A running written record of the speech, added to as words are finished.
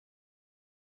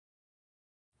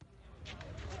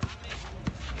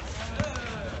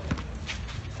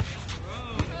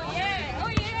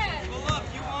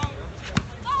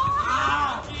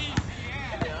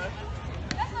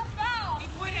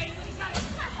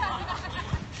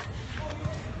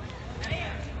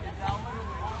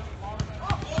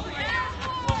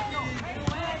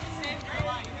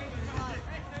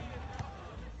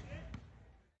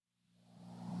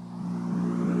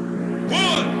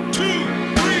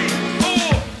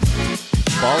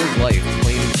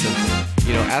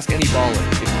ask any baller.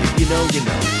 If you know, you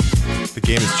know. The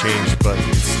game has changed, but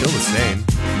it's still the same.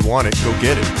 You want it, go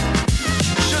get it.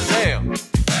 Shazam!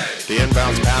 The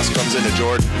inbounds pass comes into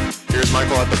Jordan. Here's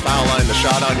Michael at the foul line. The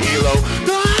shot on Elo.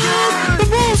 Ah, the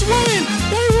Bulls win!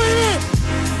 They win it!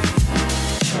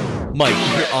 Mike,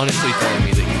 you're honestly telling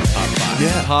me that he's top 5.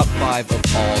 Yeah. Top 5 of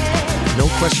all time. No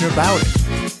question about it.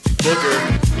 Booker,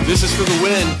 this is for the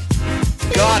win.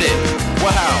 Got it.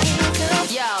 Wow.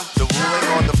 The ruling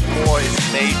on the floor is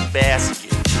made basket.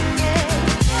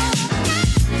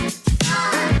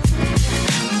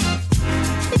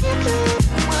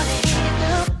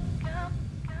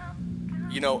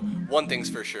 You know, one thing's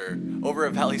for sure. Over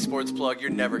at Valley Sports Plug, you're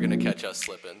never going to catch us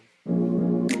slipping.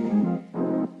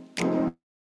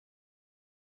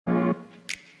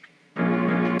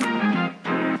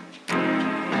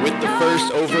 With the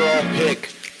first overall pick,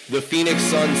 the Phoenix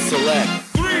Suns select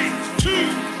 3, 2,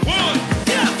 1,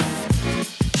 yeah!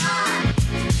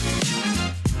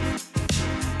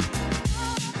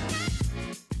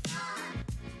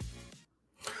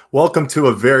 Welcome to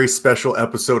a very special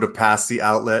episode of Pass the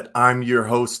Outlet. I'm your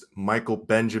host, Michael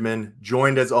Benjamin,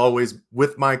 joined as always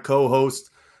with my co-host,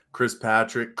 Chris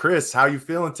Patrick. Chris, how you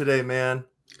feeling today, man?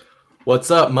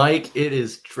 What's up, Mike? It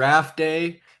is draft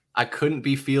day. I couldn't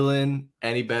be feeling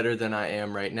any better than I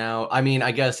am right now. I mean,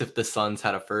 I guess if the Suns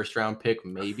had a first-round pick,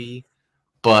 maybe.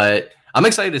 But I'm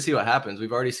excited to see what happens.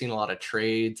 We've already seen a lot of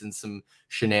trades and some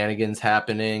shenanigans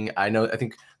happening. I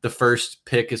think the first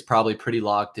pick is probably pretty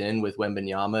locked in with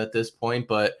Wembanyama at this point.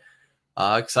 But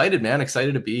excited, man.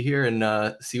 Excited to be here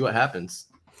and see what happens.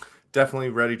 Definitely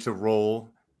ready to roll.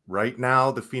 Right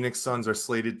now, the Phoenix Suns are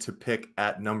slated to pick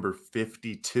at number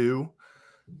 52.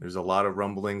 There's a lot of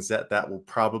rumblings that will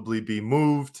probably be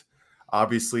moved.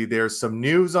 Obviously, there's some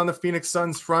news on the Phoenix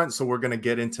Suns front, so we're going to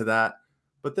get into that.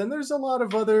 But then there's a lot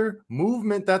of other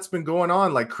movement that's been going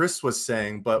on, like Chris was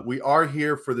saying. But we are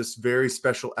here for this very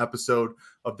special episode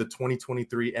of the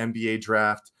 2023 NBA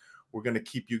Draft. We're going to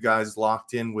keep you guys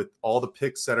locked in with all the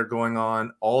picks that are going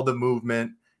on, all the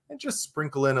movement, and just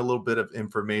sprinkle in a little bit of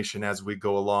information as we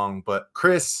go along. But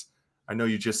Chris, I know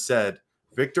you just said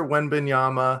Victor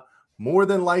Wembanyama, more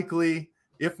than likely,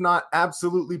 if not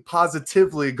absolutely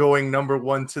positively, going number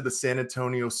 1 to the San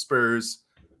Antonio Spurs.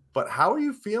 But how are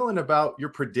you feeling about your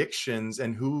predictions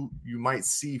and who you might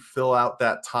see fill out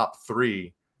that top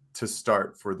 3 to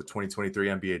start for the 2023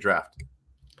 NBA Draft?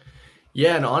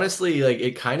 Yeah, and honestly,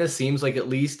 it kind of seems like at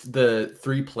least the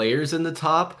 3 players in the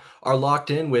top are locked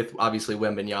in with obviously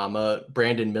Wembanyama,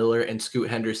 Brandon Miller, and Scoot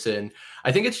Henderson.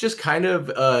 I think it's just kind of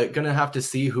going to have to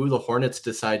see who the Hornets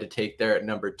decide to take there at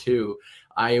number 2.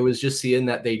 I was just seeing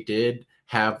that they did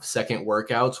have second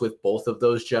workouts with both of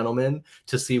those gentlemen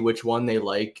to see which one they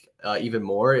like even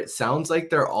more. It sounds like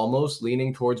they're almost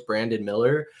leaning towards Brandon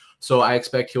Miller. So I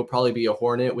expect he'll probably be a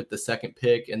Hornet with the second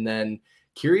pick, and then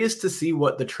curious to see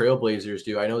what the Trailblazers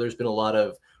do. I know there's been a lot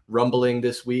of rumbling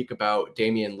this week about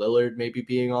Damian Lillard maybe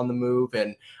being on the move,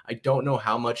 and I don't know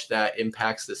how much that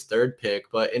impacts this third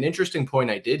pick. But an interesting point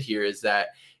I did hear is that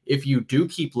if you do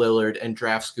keep Lillard and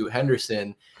draft Scoot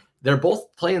Henderson, they're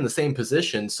both playing the same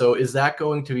position. So is that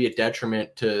going to be a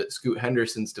detriment to Scoot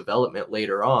Henderson's development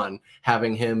later on,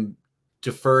 having him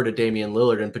defer to Damian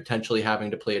Lillard and potentially having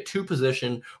to play a 2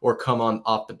 position or come on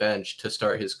off the bench to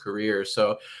start his career?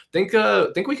 So think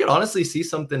we could honestly see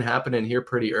something happening here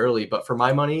pretty early. But for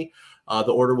my money,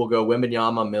 the order will go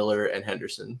Wembanyama, Miller, and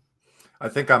Henderson. I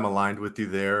think I'm aligned with you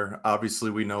there. Obviously,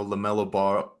 we know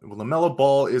LaMelo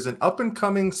Ball is an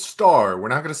up-and-coming star. We're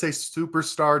not going to say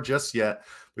superstar just yet,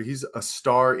 but he's a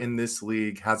star in this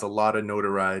league, has a lot of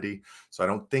notoriety. So I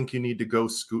don't think you need to go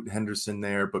Scoot Henderson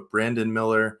there. But Brandon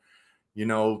Miller,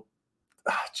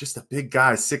 just a big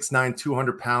guy, 6'9",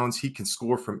 200 pounds. He can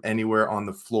score from anywhere on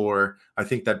the floor. I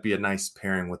think that'd be a nice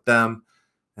pairing with them.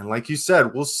 And like you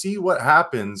said, we'll see what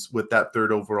happens with that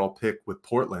 3rd overall pick with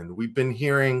Portland. We've been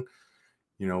hearing,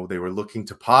 they were looking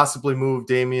to possibly move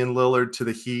Damian Lillard to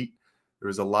the Heat. There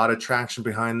was a lot of traction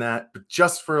behind that, but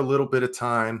just for a little bit of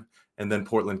time. And then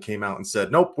Portland came out and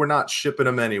said, nope, we're not shipping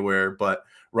him anywhere. But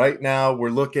right now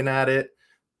we're looking at it.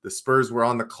 The Spurs were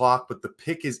on the clock, but the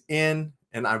pick is in,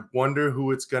 and I wonder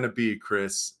who it's going to be,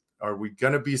 Chris. Are we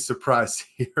going to be surprised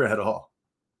here at all?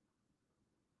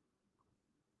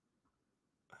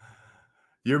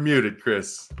 You're muted,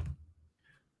 Chris.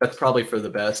 That's probably for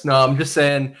the best. No, I'm just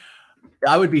saying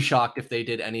I would be shocked if they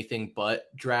did anything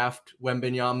but draft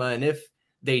Wembanyama. And if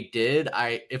they did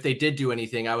do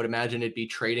anything, I would imagine it'd be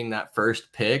trading that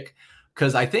first pick.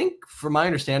 Because I think, from my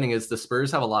understanding, is the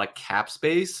Spurs have a lot of cap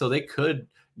space, so they could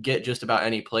get just about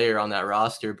any player on that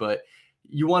roster. But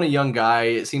you want a young guy.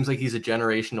 It seems like he's a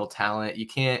generational talent. You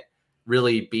can't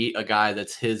really beat a guy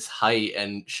that's his height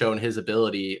and shown his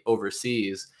ability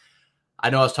overseas. I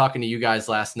know I was talking to you guys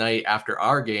last night after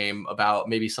our game about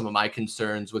maybe some of my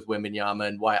concerns with Wembanyama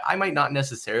and why I might not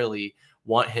necessarily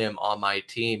want him on my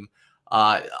team.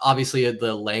 Obviously,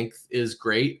 the length is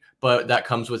great, but that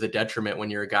comes with a detriment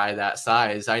when you're a guy that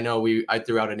size. I know I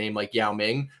threw out a name like Yao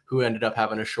Ming, who ended up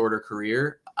having a shorter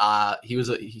career. He was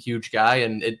a huge guy,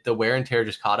 and the wear and tear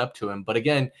just caught up to him. But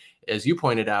again, as you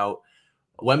pointed out,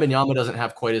 Wembanyama doesn't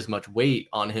have quite as much weight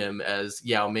on him as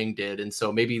Yao Ming did, and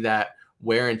so maybe that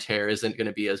wear and tear isn't going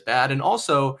to be as bad. And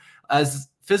also, as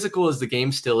physical as the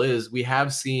game still is, we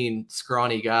have seen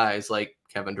scrawny guys like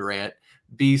Kevin Durant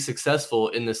be successful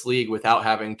in this league without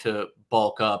having to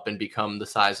bulk up and become the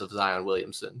size of Zion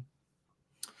Williamson.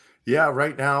 Yeah,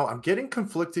 right now I'm getting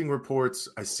conflicting reports.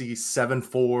 I see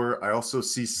 7'4", I also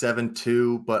see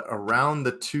 7'2", but around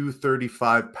the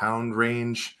 235-pound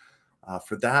range.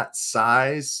 For that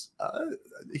size,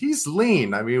 he's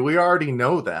lean. I mean, we already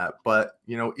know that, but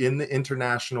in the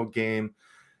international game,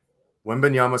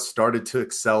 Wembanyama started to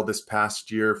excel this past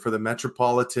year for the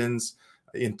Metropolitans.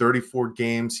 In 34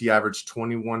 games, he averaged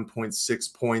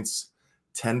 21.6 points,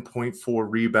 10.4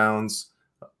 rebounds,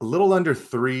 a little under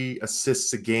 3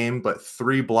 assists a game, but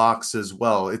 3 blocks as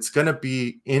well. It's going to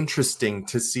be interesting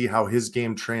to see how his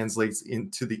game translates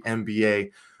into the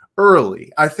NBA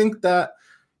early. I think that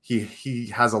he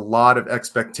has a lot of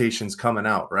expectations coming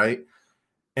out, right?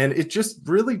 And it just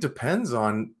really depends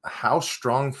on how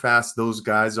strong, fast those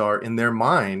guys are in their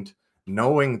mind,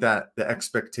 knowing that the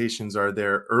expectations are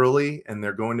there early and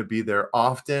they're going to be there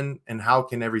often, and how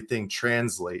can everything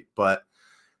translate. But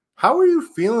how are you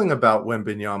feeling about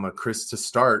Wembanyama, Chris, to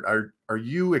start? Are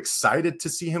you excited to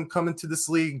see him come into this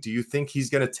league? Do you think he's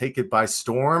going to take it by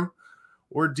storm?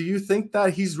 Or do you think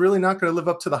that he's really not going to live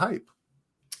up to the hype?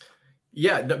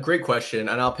 Yeah, no, great question.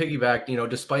 And I'll piggyback,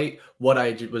 despite what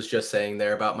I was just saying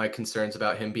there about my concerns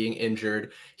about him being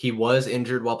injured, he was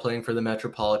injured while playing for the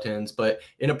Metropolitans. But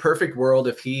in a perfect world,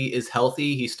 if he is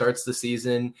healthy, he starts the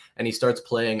season and he starts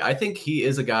playing, I think he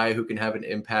is a guy who can have an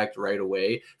impact right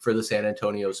away for the San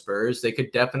Antonio Spurs. They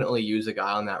could definitely use a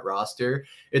guy on that roster.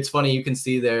 It's funny, you can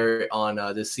see there on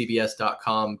the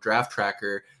CBS.com draft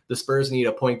tracker, the Spurs need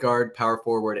a point guard, power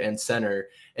forward, and center.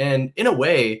 And in a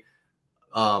way,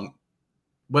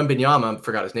 Wembanyama, I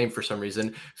forgot his name for some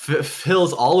reason,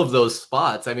 fills all of those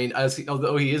spots. I mean,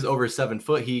 although he is over 7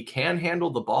 foot, he can handle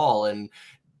the ball and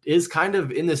is kind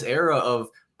of in this era of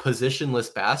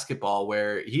positionless basketball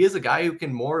where he is a guy who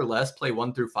can more or less play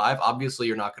 1 through 5. Obviously,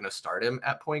 you're not going to start him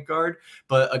at point guard,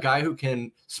 but a guy who can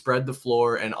spread the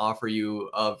floor and offer you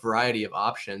a variety of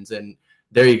options. And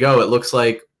there you go. It looks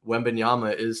like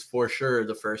Wembanyama is for sure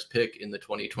the first pick in the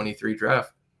 2023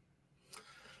 draft.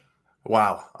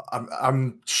 Wow.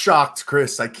 I'm shocked,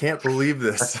 Chris. I can't believe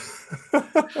this.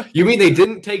 You mean they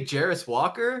didn't take Jarris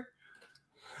Walker?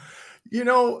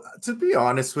 To be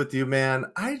honest with you, man,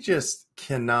 I just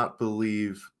cannot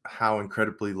believe how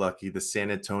incredibly lucky the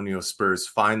San Antonio Spurs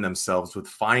find themselves with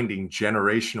finding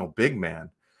generational big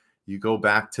man. You go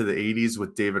back to the 80s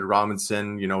with David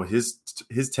Robinson,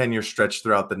 his tenure stretched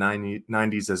throughout the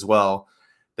 90s as well.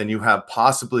 Then you have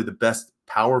possibly the best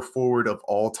power forward of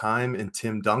all time in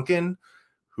Tim Duncan,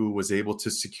 who was able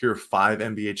to secure 5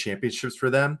 NBA championships for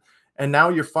them. And now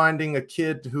you're finding a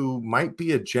kid who might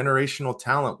be a generational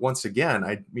talent once again.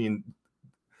 I mean,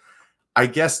 I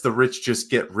guess the rich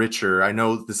just get richer. I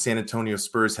know the San Antonio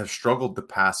Spurs have struggled the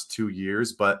past 2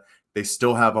 years, but they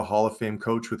still have a Hall of Fame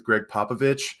coach with Greg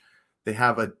Popovich. They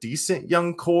have a decent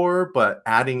young core, but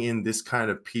adding in this kind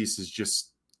of piece is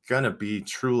just going to be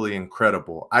truly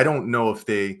incredible. I don't know if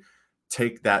they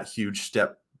take that huge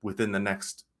step within the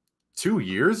next 2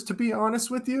 years, to be honest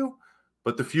with you,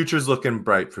 but the future's looking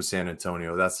bright for San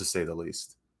Antonio. That's to say the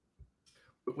least.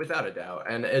 Without a doubt.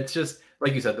 And it's just,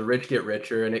 like you said, the rich get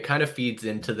richer, and it kind of feeds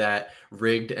into that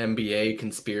rigged NBA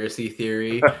conspiracy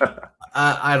theory.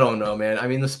 I don't know, man. I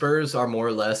mean, the Spurs are more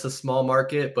or less a small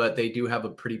market, but they do have a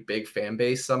pretty big fan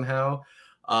base somehow.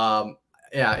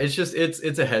 Yeah,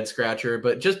 it's a head scratcher,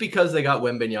 but just because they got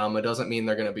Wembanyama doesn't mean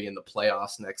they're going to be in the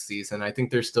playoffs next season. I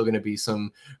think there's still going to be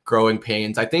some growing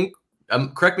pains. I think,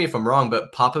 correct me if I'm wrong,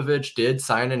 but Popovich did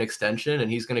sign an extension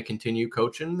and he's going to continue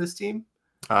coaching this team.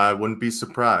 I wouldn't be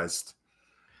surprised.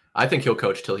 I think he'll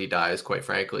coach till he dies, quite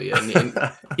frankly. And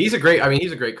he's a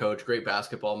great coach, great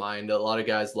basketball mind. A lot of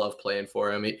guys love playing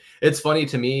for him. It's funny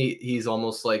to me. He's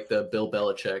almost like the Bill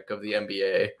Belichick of the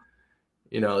NBA.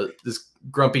 This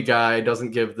grumpy guy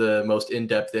doesn't give the most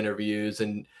in-depth interviews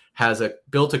and has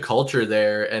built a culture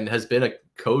there and has been a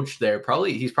coach there.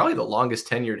 He's probably the longest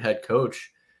tenured head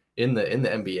coach in the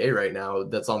NBA right now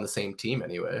that's on the same team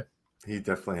anyway. He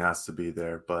definitely has to be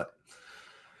there. But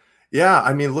yeah,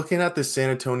 I mean, looking at the San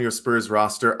Antonio Spurs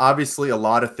roster, obviously a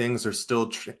lot of things are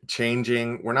still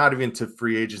changing. We're not even to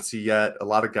free agency yet. A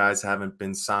lot of guys haven't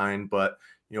been signed, but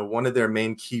one of their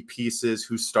main key pieces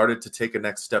who started to take a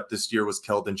next step this year was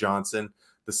Keldon Johnson,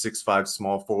 the 6'5"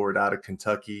 small forward out of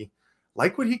Kentucky.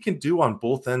 Like what he can do on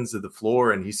both ends of the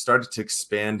floor, and he started to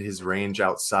expand his range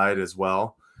outside as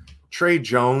well. Trey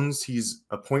Jones, he's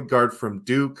a point guard from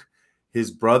Duke.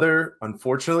 His brother,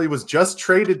 unfortunately, was just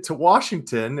traded to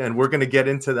Washington, and we're going to get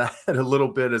into that a little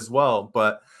bit as well.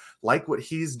 But like what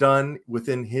he's done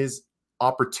within his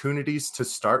opportunities to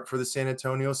start for the San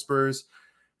Antonio Spurs.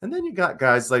 And then you got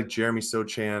guys like Jeremy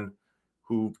Sochan,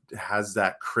 who has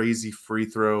that crazy free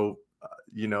throw,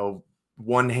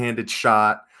 one-handed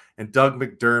shot. And Doug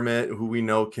McDermott, who we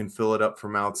know can fill it up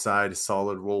from outside, a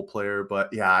solid role player. But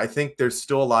yeah, I think there's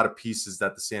still a lot of pieces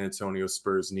that the San Antonio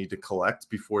Spurs need to collect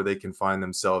before they can find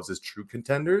themselves as true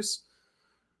contenders.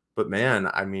 But man,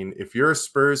 I mean, if you're a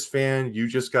Spurs fan, you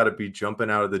just got to be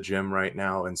jumping out of the gym right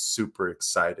now and super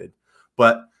excited.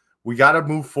 But we got to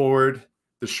move forward.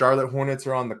 The Charlotte Hornets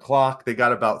are on the clock. They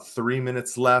got about 3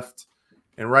 minutes left.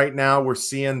 And right now we're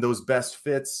seeing those best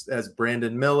fits as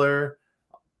Brandon Miller,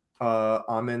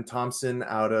 Amen Thompson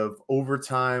out of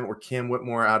Overtime, or Cam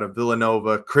Whitmore out of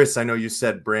Villanova. Chris, I know you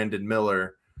said Brandon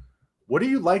Miller. What are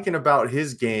you liking about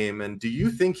his game, and do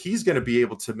you think he's going to be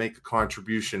able to make a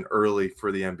contribution early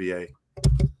for the NBA?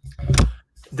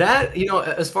 That,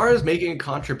 as far as making a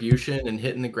contribution and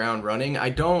hitting the ground running, I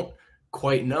don't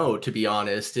quite know, to be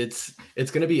honest. It's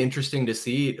going to be interesting to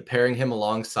see pairing him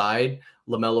alongside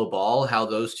LaMelo Ball, how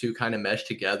those two kind of mesh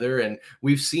together. And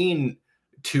we've seen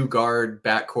two guard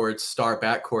backcourts, star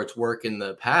backcourts work in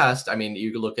the past. I mean,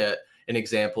 you could look at an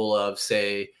example of,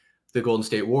 say, the Golden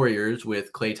State Warriors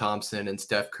with Klay Thompson and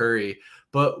Steph Curry.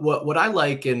 But what I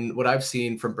like and what I've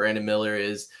seen from Brandon Miller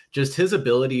is just his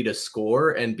ability to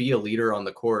score and be a leader on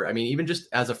the court. I mean, even just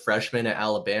as a freshman at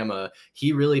Alabama,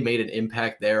 he really made an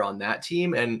impact there on that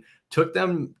team and took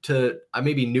them to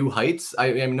maybe new heights.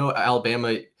 I know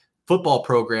Alabama football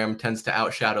program tends to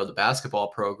outshadow the basketball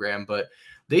program, but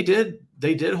they did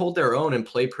hold their own and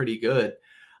play pretty good.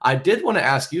 I did want to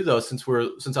ask you though, since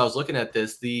I was looking at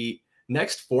this, the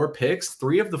next 4 picks,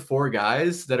 3 of the 4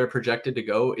 guys that are projected to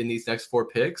go in these next 4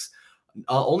 picks,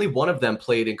 only one of them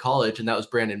played in college, and that was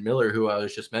Brandon Miller, who I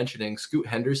was just mentioning. Scoot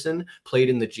Henderson played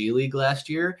in the G League last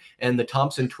year, and the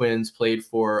Thompson twins played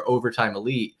for Overtime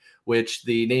Elite, which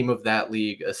the name of that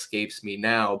league escapes me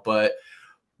now. But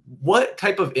what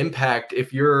type of impact,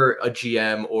 if you're a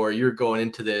GM or you're going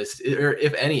into this, or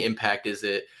if any impact is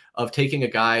it, of taking a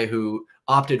guy who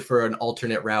opted for an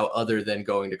alternate route other than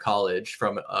going to college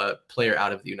from a player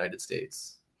out of the United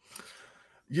States?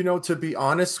 To be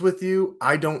honest with you,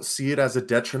 I don't see it as a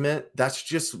detriment. That's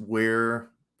just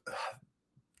where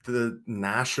the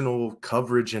national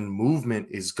coverage and movement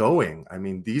is going. I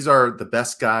mean, these are the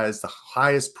best guys, the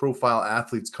highest profile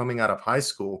athletes coming out of high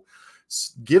school,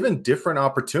 given different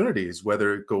opportunities,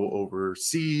 whether it go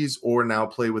overseas or now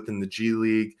play within the G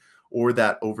League or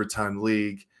that Overtime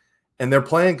League. And they're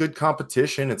playing good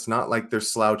competition. It's not like they're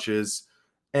slouches.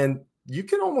 And you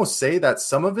can almost say that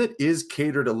some of it is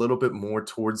catered a little bit more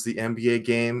towards the NBA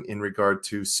game in regard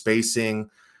to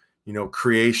spacing,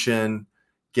 creation,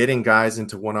 getting guys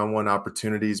into one-on-one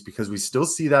opportunities, because we still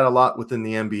see that a lot within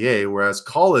the NBA. Whereas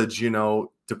college,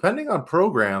 depending on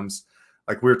programs,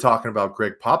 like we were talking about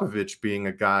Greg Popovich being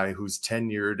a guy who's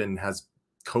tenured and has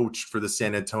coached for the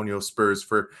San Antonio Spurs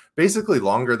for basically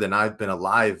longer than I've been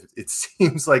alive, it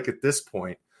seems like at this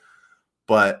point.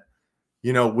 But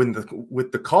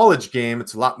with the college game,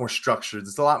 it's a lot more structured.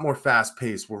 It's a lot more fast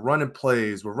paced. We're running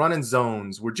plays, we're running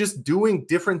zones, we're just doing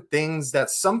different things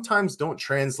that sometimes don't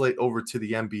translate over to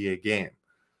the NBA game.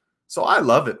 So I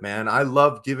love it, man. I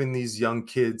love giving these young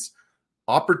kids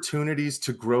opportunities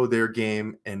to grow their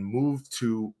game and move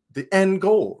to the end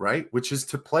goal, right? Which is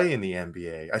to play in the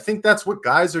NBA. I think that's what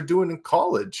guys are doing in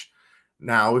college.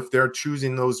 Now, if they're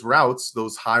choosing those routes,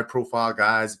 those high profile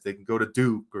guys, if they can go to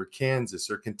Duke or Kansas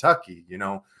or Kentucky,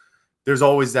 there's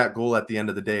always that goal at the end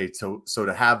of the day. So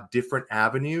to have different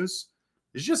avenues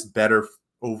is just better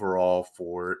overall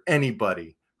for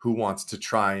anybody who wants to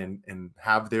try and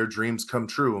have their dreams come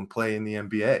true and play in the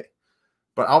NBA.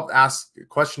 But I'll ask a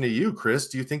question to you, Chris.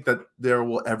 Do you think that there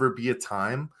will ever be a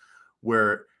time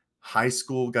where high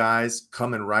school guys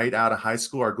coming right out of high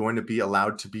school are going to be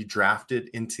allowed to be drafted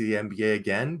into the NBA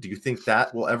again? Do you think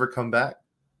that will ever come back?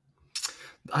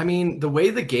 I mean, the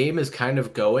way the game is kind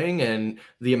of going and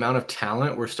the amount of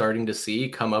talent we're starting to see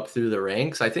come up through the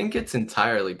ranks, I think it's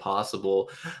entirely possible.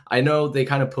 I know they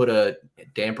kind of put a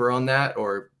damper on that,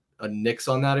 or a nix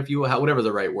on that, if you will, whatever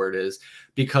the right word is,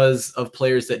 because of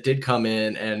players that did come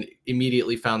in and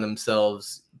immediately found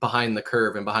themselves behind the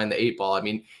curve and behind the 8 ball. I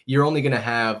mean, you're only going to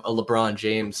have a LeBron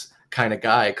James kind of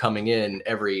guy coming in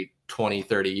every 20,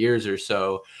 30 years or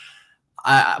so.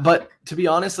 But to be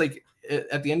honest, like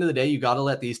at the end of the day, you got to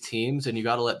let these teams and you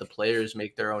got to let the players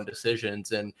make their own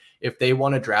decisions. And if they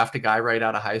want to draft a guy right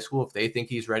out of high school, if they think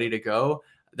he's ready to go,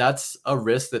 that's a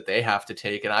risk that they have to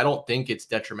take. And I don't think it's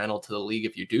detrimental to the league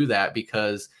if you do that,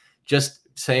 because just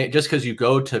because you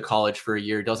go to college for a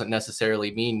year doesn't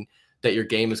necessarily mean that your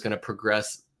game is going to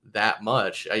progress that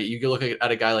much. You can look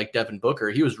at a guy like Devin Booker.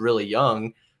 He was really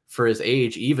young for his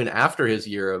age, even after his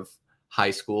year of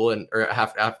high school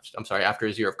after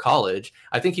his year of college.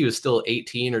 I think he was still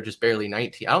 18 or just barely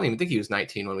 19. I don't even think he was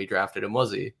 19 when we drafted him,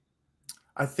 was he?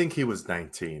 I think he was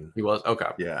 19. He was?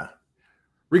 Okay. Yeah.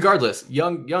 Regardless,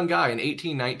 young guy in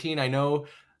 18, 19. I know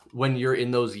when you're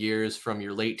in those years from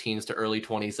your late teens to early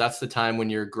 20s, that's the time when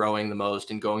you're growing the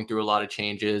most and going through a lot of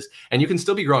changes. And you can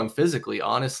still be growing physically,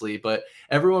 honestly, but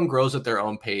everyone grows at their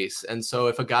own pace. And so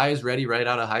if a guy is ready right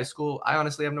out of high school, I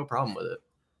honestly have no problem with it.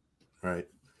 Right.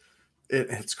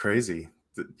 It's crazy.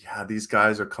 Yeah, these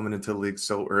guys are coming into the league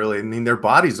so early. I mean, their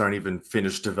bodies aren't even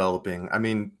finished developing. I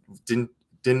mean,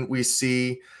 didn't we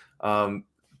see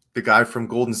the guy from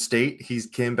Golden State? He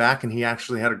came back and he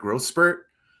actually had a growth spurt.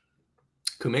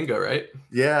 Kuminga, right?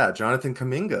 Yeah, Jonathan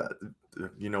Kuminga.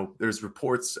 You know, there's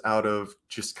reports out of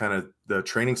just kind of the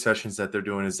training sessions that they're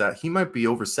doing is that he might be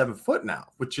over 7 foot now,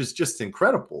 which is just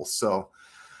incredible. So,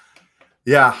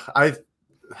 yeah,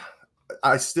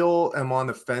 I still am on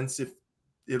the fence if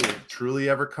it'll truly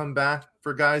ever come back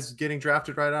for guys getting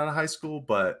drafted right out of high school.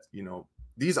 But, you know,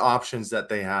 these options that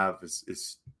they have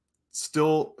is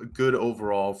still good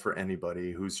overall for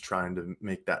anybody who's trying to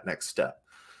make that next step.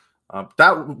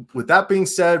 With that being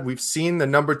said, we've seen the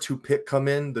number 2 pick come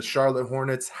in. The Charlotte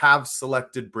Hornets have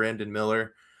selected Brandon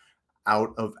Miller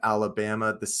out of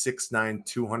Alabama, the 6'9",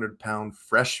 200-pound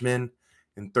freshman.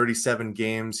 In 37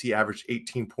 games, he averaged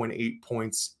 18.8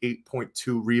 points,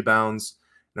 8.2 rebounds,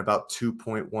 and about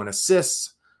 2.1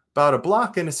 assists, about a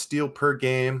block and a steal per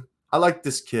game. I like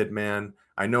this kid, man.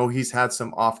 I know he's had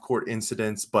some off-court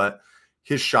incidents, but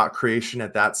his shot creation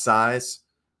at that size,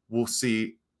 we'll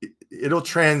see. It'll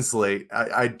translate.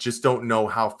 I just don't know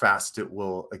how fast it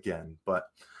will again. But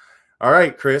all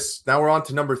right, Chris, now we're on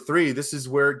to number 3. This is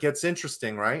where it gets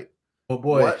interesting, right? Oh,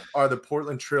 boy. What are the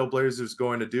Portland Trailblazers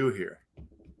going to do here?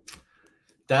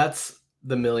 That's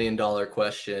the $1 million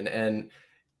question. And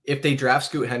if they draft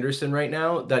Scoot Henderson right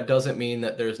now, that doesn't mean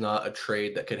that there's not a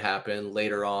trade that could happen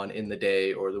later on in the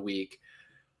day or the week.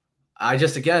 I'm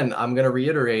going to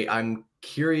reiterate, I'm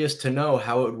curious to know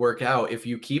how it would work out if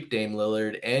you keep Dame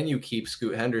Lillard and you keep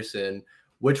Scoot Henderson.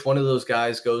 Which one of those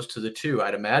guys goes to the 2?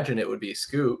 I'd imagine it would be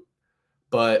Scoot,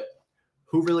 but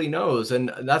who really knows?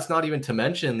 And that's not even to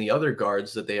mention the other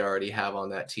guards that they already have on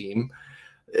that team.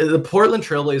 The Portland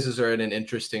Trailblazers are in an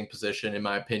interesting position, in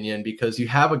my opinion, because you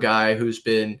have a guy who's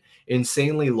been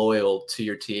insanely loyal to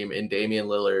your team in Damian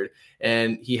Lillard,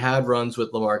 and he had runs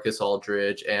with LaMarcus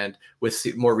Aldridge and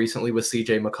more recently with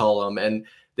CJ McCollum, and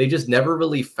they just never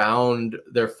really found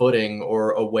their footing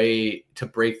or a way to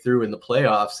break through in the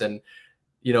playoffs. And,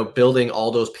 you know, building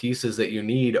all those pieces that you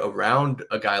need around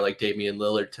a guy like Damian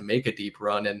Lillard to make a deep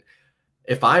run. And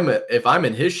if I'm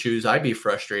in his shoes, I'd be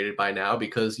frustrated by now,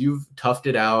 because you've toughed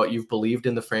it out, you've believed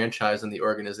in the franchise and the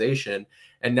organization,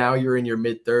 and now you're in your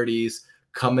mid-30s,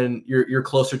 you're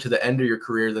closer to the end of your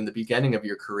career than the beginning of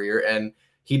your career, and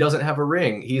he doesn't have a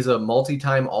ring. He's a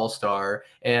multi-time all-star,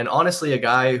 and honestly, a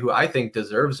guy who I think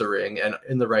deserves a ring and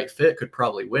in the right fit could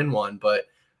probably win one, but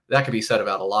that could be said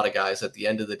about a lot of guys at the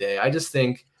end of the day. I just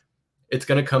think it's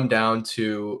going to come down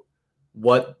to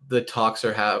what the talks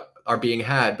are being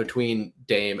had between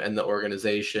Dame and the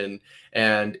organization,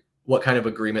 and what kind of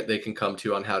agreement they can come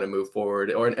to on how to move forward.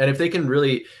 And if they can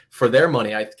really, for their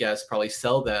money, I guess, probably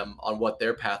sell them on what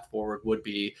their path forward would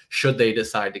be should they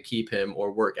decide to keep him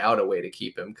or work out a way to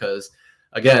keep him. Because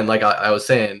again, like I was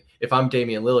saying, if I'm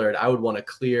Damian Lillard, I would want a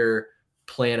clear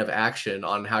plan of action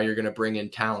on how you're going to bring in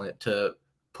talent to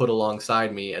put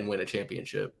alongside me and win a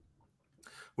championship.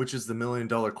 Which is the $1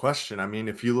 million question. I mean,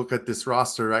 if you look at this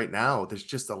roster right now, there's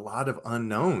just a lot of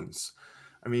unknowns.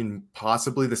 I mean,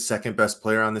 possibly the second best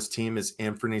player on this team is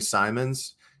Anthony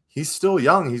Simons. He's still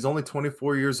young. He's only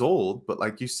 24 years old. But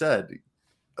like you said,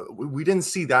 we didn't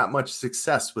see that much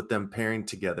success with them pairing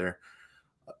together.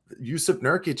 Jusuf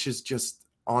Nurkic is just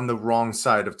on the wrong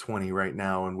side of 20 right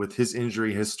now. And with his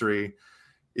injury history,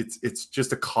 it's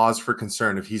just a cause for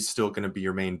concern if he's still going to be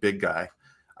your main big guy.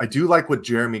 I do like what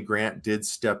Jeremy Grant did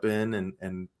step in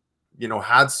and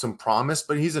had some promise,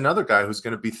 but he's another guy who's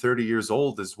going to be 30 years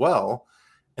old as well.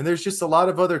 And there's just a lot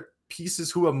of other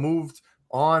pieces who have moved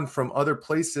on from other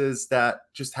places that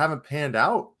just haven't panned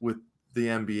out with the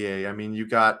NBA. I mean, you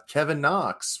got Kevin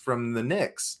Knox from the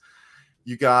Knicks.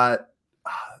 You got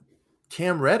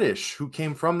Cam Reddish, who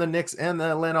came from the Knicks and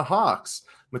the Atlanta Hawks.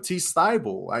 Matisse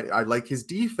Thybulle, I like his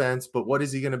defense, but what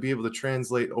is he going to be able to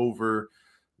translate over,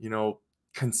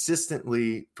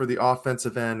 consistently for the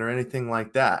offensive end or anything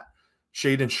like that?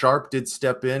 Shaden Sharp did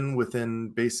step in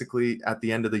within basically at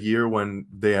the end of the year when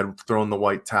they had thrown the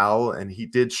white towel, and he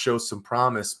did show some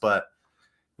promise, but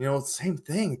same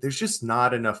thing. There's just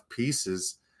not enough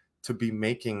pieces to be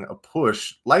making a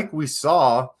push like we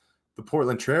saw the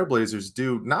Portland Trailblazers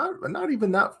do not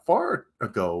even that far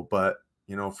ago. But,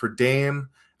 for Dame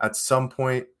at some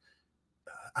point,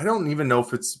 I don't even know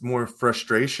if it's more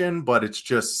frustration, but it's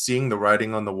just seeing the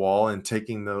writing on the wall and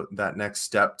taking that next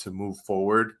step to move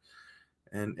forward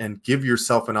and give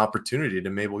yourself an opportunity to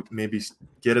maybe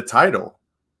get a title.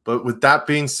 But with that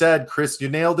being said, Chris, you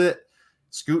nailed it.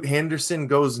 Scoot Henderson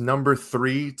goes number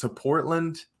 3 to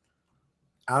Portland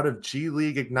out of G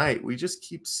League Ignite. We just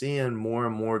keep seeing more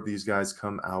and more of these guys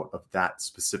come out of that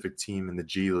specific team in the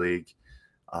G League.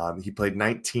 He played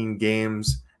 19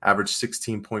 games, averaged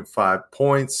 16.5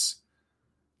 points,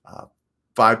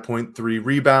 5.3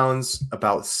 rebounds,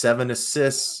 about 7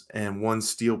 assists, and 1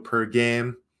 steal per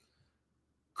game.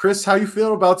 Chris, how you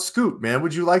feeling about Scoot, man?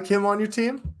 Would you like him on your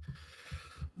team?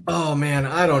 Oh, man,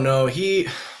 I don't know.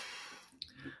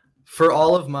 For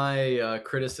all of my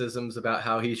criticisms about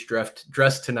how he's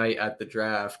dressed tonight at the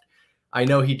draft, I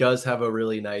know he does have a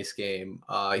really nice game.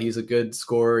 He's a good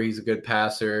scorer. He's a good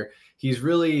passer. He's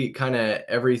really kind of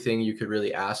everything you could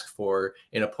really ask for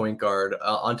in a point guard,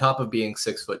 on top of being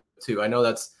 6'2". I know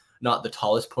that's not the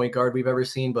tallest point guard we've ever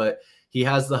seen, but he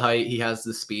has the height, he has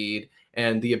the speed,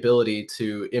 and the ability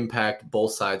to impact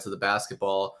both sides of the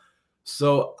basketball.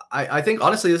 So I think,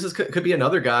 honestly, this could be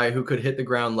another guy who could hit the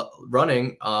ground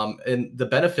running. And the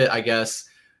benefit, I guess,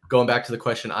 going back to the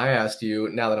question I asked you,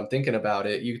 now that I'm thinking about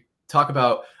it, you talk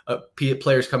about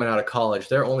players coming out of college.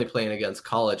 They're only playing against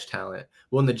college talent.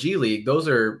 Well, in the G League, those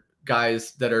are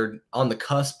guys that are on the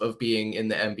cusp of being in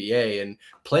the NBA and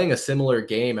playing a similar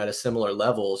game at a similar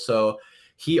level. So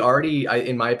he already,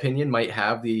 in my opinion, might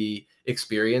have the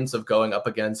experience of going up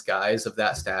against guys of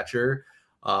that stature.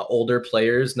 Older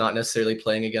players, not necessarily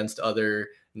playing against other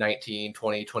 19,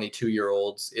 20,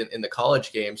 22-year-olds in the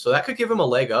college game. So that could give him a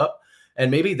leg up.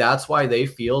 And maybe that's why they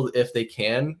feel if they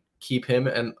can keep him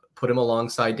and put him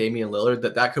alongside Damian Lillard,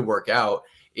 that could work out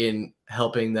in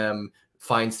helping them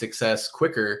find success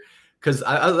quicker. Because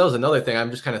that was another thing.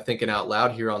 I'm just kind of thinking out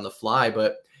loud here on the fly.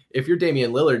 But if you're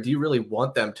Damian Lillard, do you really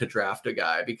want them to draft a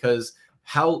guy? Because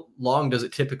how long does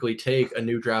it typically take a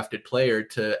new drafted player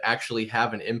to actually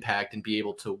have an impact and be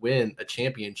able to win a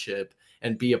championship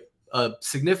and be a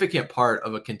significant part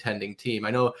of a contending team?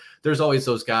 I know there's always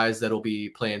those guys that'll be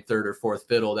playing third or fourth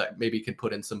fiddle that maybe can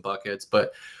put in some buckets.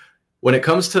 But when it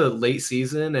comes to late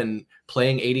season and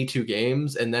playing 82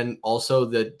 games and then also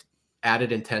the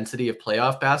added intensity of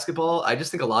playoff basketball, I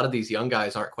just think a lot of these young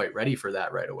guys aren't quite ready for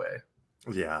that right away.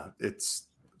 Yeah, it's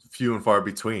few and far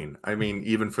between. I mean,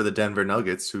 even for the Denver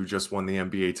Nuggets, who just won the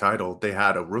NBA title, they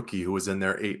had a rookie who was in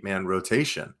their 8-man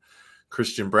rotation,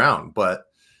 Christian Brown. But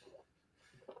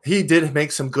he did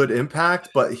make some good impact,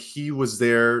 but he was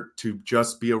there to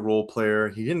just be a role player.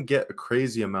 He didn't get a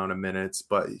crazy amount of minutes,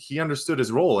 but he understood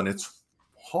his role. And it's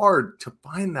hard to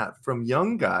find that from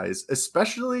young guys,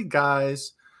 especially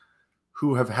guys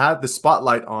who have had the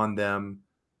spotlight on them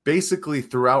basically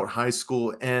throughout high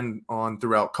school and on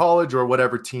throughout college or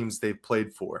whatever teams they've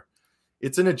played for.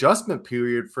 It's an adjustment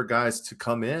period for guys to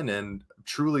come in and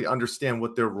truly understand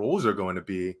what their roles are going to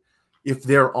be if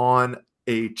they're on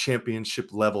a championship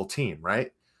level team,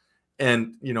 right?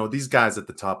 And, these guys at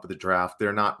the top of the draft,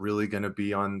 they're not really going to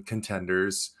be on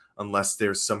contenders unless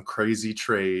there's some crazy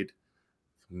trade.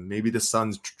 Maybe the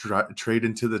Suns trade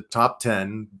into the top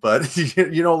 10, but,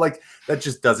 that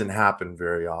just doesn't happen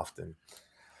very often.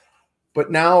 But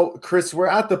now, Chris, we're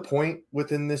at the point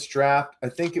within this draft. I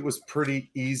think it was pretty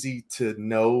easy to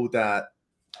know that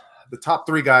the top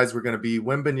 3 guys were going to be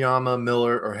Wembanyama,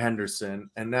 Miller, or Henderson,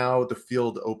 and now the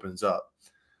field opens up.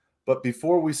 But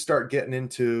before we start getting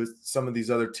into some of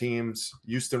these other teams,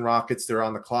 Houston Rockets, they're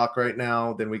on the clock right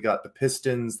now. Then we got the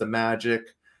Pistons, the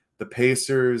Magic, the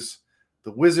Pacers,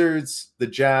 the Wizards, the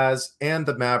Jazz, and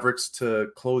the Mavericks to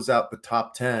close out the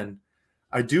top 10.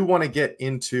 I do want to get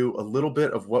into a little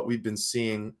bit of what we've been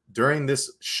seeing during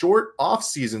this short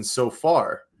offseason so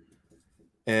far.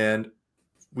 And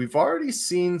we've already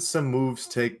seen some moves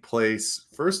take place.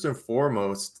 First and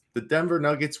foremost, the Denver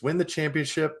Nuggets win the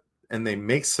championship and they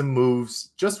make some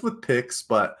moves just with picks.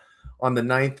 But on the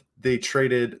 9th, they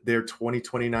traded their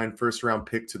 2029 first round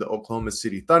pick to the Oklahoma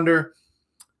City Thunder.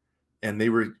 And they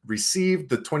received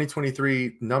the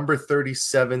 2023 number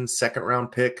 37 second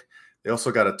round pick. They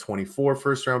also got a 24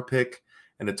 first round pick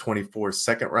and a 24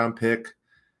 second round pick.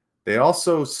 They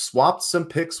also swapped some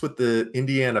picks with the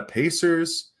Indiana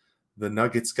Pacers. The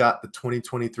Nuggets got the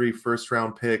 2023 first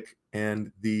round pick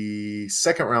and the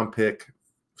second round pick,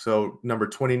 so number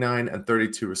 29 and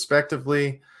 32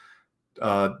 respectively.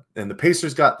 And the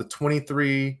Pacers got the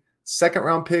 23 second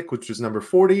round pick, which was number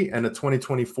 40, and a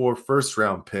 2024 first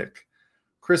round pick.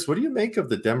 Chris, what do you make of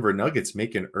the Denver Nuggets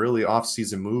making early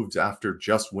offseason moves after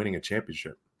just winning a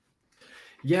championship?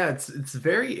 Yeah, it's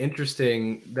very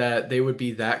interesting that they would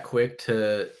be that quick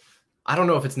to. I don't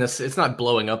know if it's not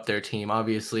blowing up their team.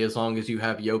 Obviously, as long as you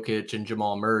have Jokic and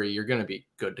Jamal Murray, you're going to be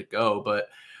good to go. But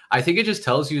I think it just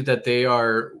tells you that they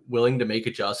are willing to make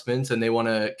adjustments and they want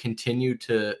to continue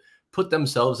to put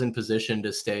themselves in position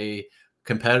to stay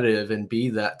competitive and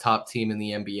be that top team in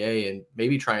the NBA and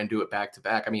maybe try and do it back to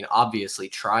back. I mean, obviously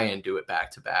try and do it back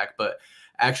to back, but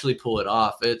actually pull it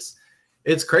off.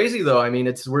 It's crazy though. I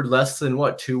mean, we're less than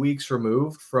 2 weeks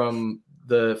removed from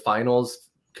the finals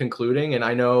concluding. And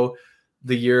I know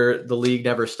the league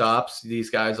never stops. These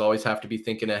guys always have to be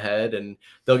thinking ahead and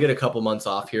they'll get a couple months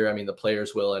off here. I mean, the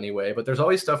players will anyway, but there's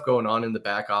always stuff going on in the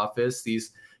back office.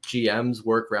 These GMs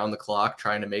work around the clock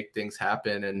trying to make things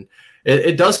happen. And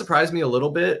it does surprise me a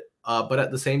little bit. But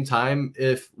at the same time,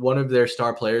 if one of their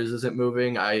star players isn't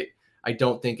moving, I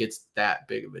don't think it's that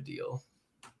big of a deal.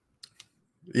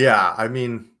 Yeah, I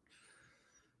mean,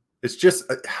 it's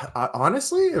just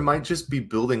honestly, it might just be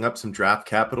building up some draft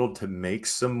capital to make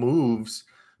some moves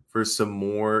for some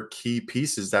more key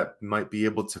pieces that might be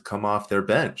able to come off their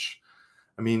bench.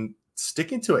 I mean,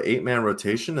 sticking to an 8-man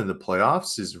rotation in the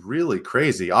playoffs is really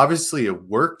crazy. Obviously, it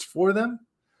worked for them,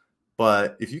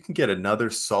 but if you can get another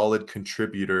solid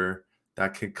contributor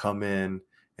that can come in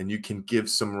and you can give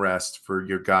some rest for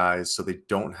your guys so they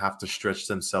don't have to stretch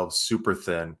themselves super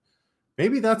thin,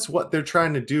 maybe that's what they're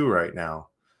trying to do right now.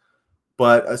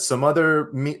 But some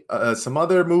other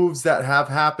moves that have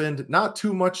happened, not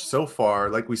too much so far.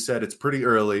 Like we said, it's pretty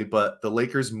early, but the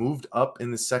Lakers moved up in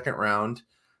the second round.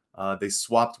 They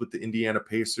swapped with the Indiana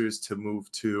Pacers to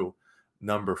move to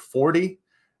number 40,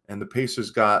 and the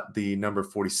Pacers got the number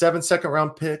 47 second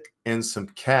round pick and some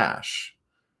cash.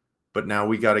 But now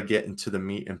we got to get into the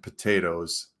meat and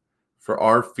potatoes. For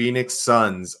our Phoenix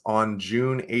Suns on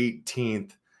June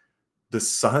 18th, the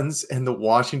Suns and the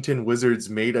Washington Wizards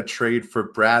made a trade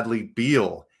for Bradley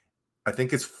Beal. I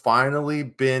think it's finally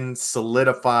been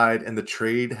solidified and the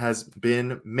trade has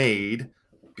been made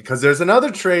because there's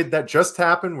another trade that just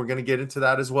happened. We're going to get into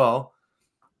that as well.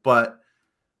 But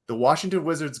the Washington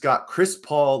Wizards got Chris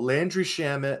Paul, Landry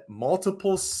Shamet,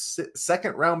 multiple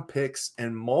second-round picks,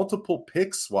 and multiple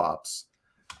pick swaps.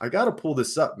 I got to pull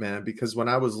this up, man, because when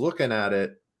I was looking at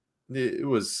it, it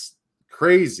was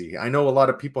crazy. I know a lot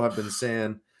of people have been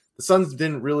saying the Suns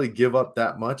didn't really give up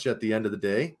that much at the end of the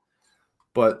day,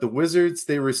 but the Wizards,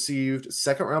 they received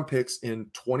second-round picks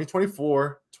in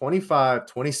 2024, 25,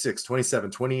 26,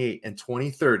 27, 28, and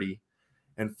 2030,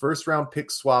 and first-round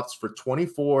pick swaps for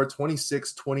 24,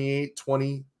 26, 28,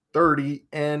 20, 30,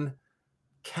 and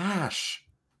cash.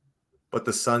 But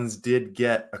the Suns did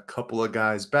get a couple of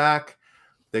guys back.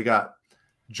 They got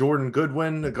Jordan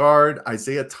Goodwin, the guard,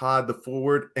 Isaiah Todd, the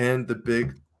forward, and the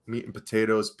big meat and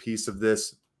potatoes piece of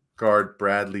this guard,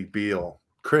 Bradley Beal.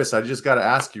 Chris, I just got to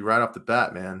ask you right off the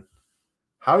bat, man,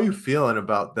 how are you feeling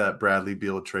about that Bradley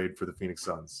Beal trade for the Phoenix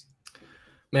Suns?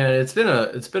 Man, it's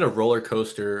been a roller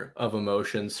coaster of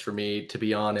emotions for me, to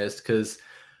be honest, because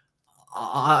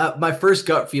my first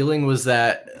gut feeling was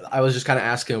that I was just kind of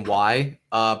asking why.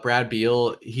 Brad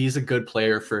Beal, he's a good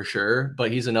player for sure,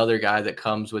 but he's another guy that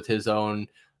comes with his own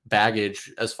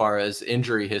baggage as far as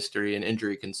injury history and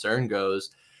injury concern goes.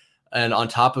 And on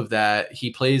top of that,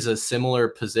 he plays a similar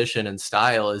position and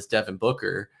style as Devin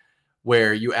Booker,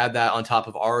 where you add that on top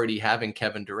of already having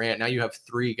Kevin Durant. Now you have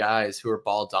three guys who are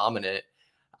ball dominant.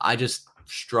 I just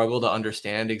struggle to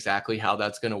understand exactly how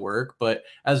that's going to work. But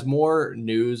as more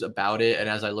news about it, and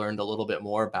as I learned a little bit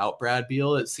more about Brad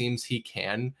Beal, it seems he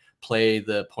can play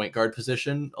the point guard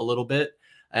position a little bit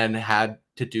and had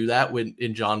to do that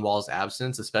in John Wall's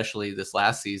absence, especially this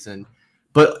last season.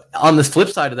 But on the flip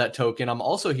side of that token, I'm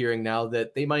also hearing now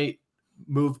that they might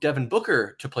move Devin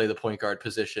Booker to play the point guard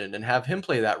position and have him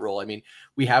play that role. I mean,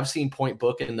 we have seen Point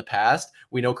Book in the past.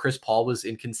 We know Chris Paul was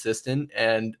inconsistent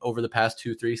and over the past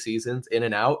 2-3 seasons in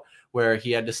and out where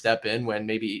he had to step in when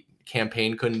maybe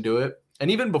Campaign couldn't do it.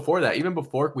 And even before that, even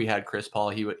before we had Chris Paul,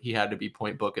 he had to be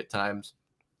point book at times.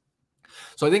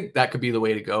 So I think that could be the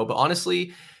way to go. But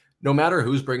honestly, no matter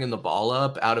who's bringing the ball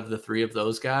up out of the three of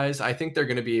those guys, I think they're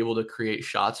going to be able to create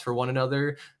shots for one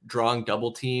another, drawing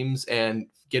double teams and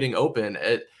getting open.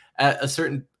 At a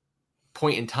certain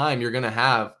point in time, you're going to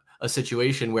have a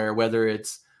situation where whether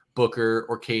it's Booker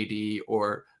or KD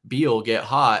or Beal get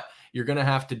hot, you're going to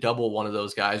have to double one of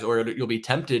those guys, or you'll be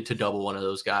tempted to double one of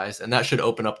those guys. And that should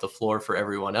open up the floor for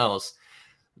everyone else.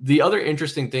 The other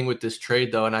interesting thing with this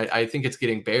trade, though, and I think it's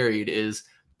getting buried, is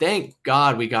thank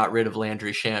God we got rid of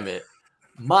Landry Shamet.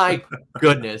 My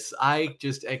goodness,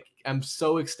 I'm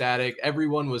so ecstatic.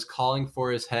 Everyone was calling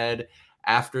for his head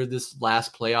after this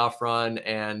last playoff run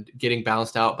and getting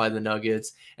bounced out by the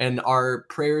Nuggets. And our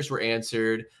prayers were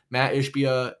answered. Matt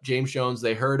Ishbia, James Jones,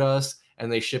 they heard us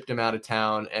and they shipped him out of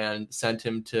town and sent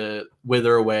him to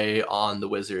wither away on the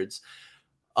Wizards.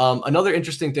 Another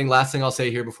interesting thing, last thing I'll say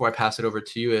here before I pass it over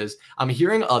to you, is I'm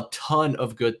hearing a ton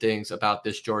of good things about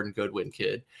this Jordan Goodwin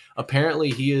kid. Apparently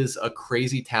he is a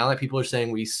crazy talent. People are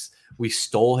saying we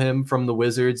stole him from the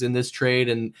Wizards in this trade.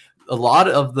 And a lot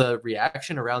of the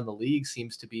reaction around the league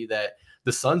seems to be that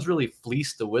the Suns really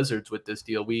fleeced the Wizards with this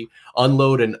deal. We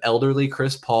unload an elderly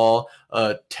Chris Paul,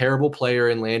 a terrible player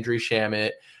in Landry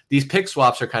Shamet. These pick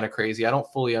swaps are kind of crazy. I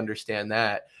don't fully understand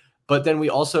that. But then we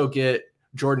also get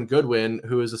Jordan Goodwin,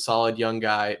 who is a solid young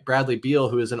guy, Bradley Beal,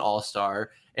 who is an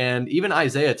all-star, and even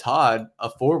Isaiah Todd, a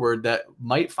forward that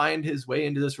might find his way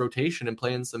into this rotation and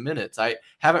play in some minutes. I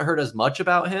haven't heard as much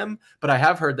about him, but I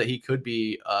have heard that he could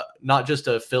be not just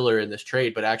a filler in this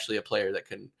trade, but actually a player that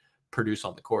can produce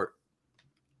on the court.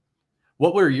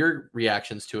 What were your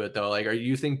reactions to it, though? Like,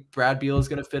 you think Brad Beal is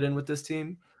going to fit in with this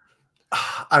team?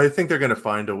 I think they're going to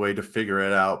find a way to figure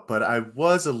it out, but I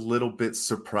was a little bit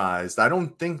surprised. I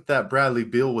don't think that Bradley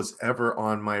Beal was ever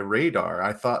on my radar.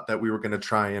 I thought that we were going to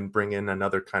try and bring in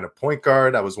another kind of point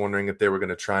guard. I was wondering if they were going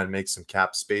to try and make some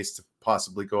cap space to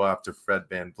possibly go after Fred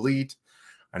VanVleet.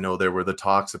 I know there were the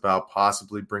talks about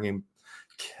possibly bringing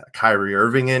Kyrie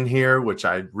Irving in here, which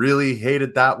I really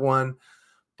hated that one.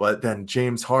 But then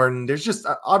James Harden, there's just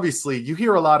obviously you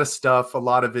hear a lot of stuff. A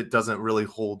lot of it doesn't really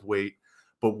hold weight.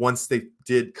 But once they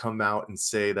did come out and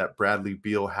say that Bradley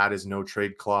Beal had his no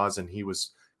trade clause and he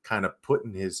was kind of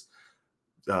putting his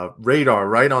radar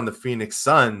right on the Phoenix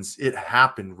Suns, it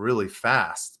happened really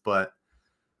fast. But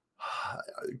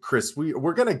Chris,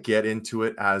 we're going to get into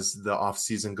it as the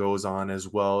offseason goes on as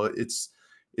well. It's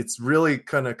really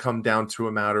going to come down to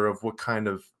a matter of what kind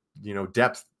of,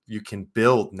 depth you can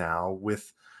build now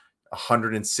with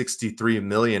 163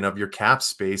 million of your cap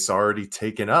space already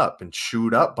taken up and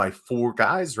chewed up by four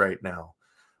guys right now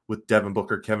with Devin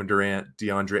Booker, Kevin Durant,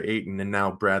 DeAndre Ayton, and now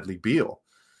Bradley Beal.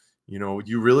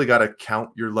 You really got to count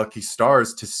your lucky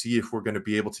stars to see if we're going to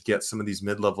be able to get some of these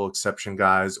mid-level exception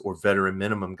guys or veteran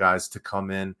minimum guys to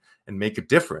come in and make a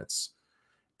difference.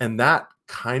 And that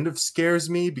kind of scares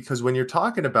me because when you're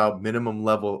talking about minimum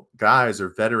level guys or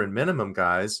veteran minimum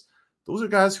guys, those are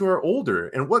guys who are older.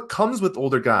 And what comes with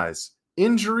older guys?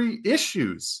 Injury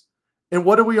issues. And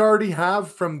what do we already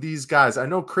have from these guys? I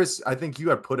know, Chris, I think you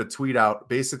had put a tweet out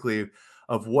basically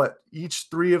of what each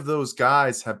three of those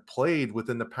guys have played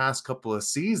within the past couple of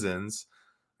seasons.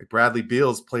 Like Bradley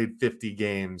Beal's played 50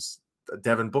 games.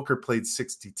 Devin Booker played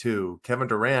 62. Kevin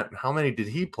Durant, how many did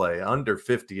he play? Under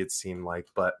 50, it seemed like.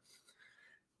 But,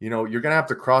 you're going to have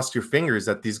to cross your fingers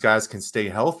that these guys can stay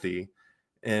healthy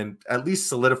and at least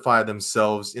solidify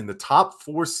themselves in the top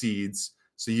 4 seeds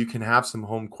so you can have some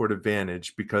home court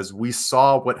advantage, because we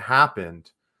saw what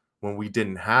happened when we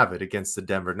didn't have it against the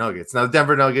Denver Nuggets. Now, the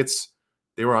Denver Nuggets,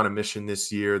 they were on a mission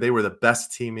this year. They were the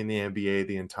best team in the NBA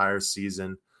the entire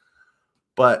season.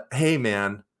 But, hey,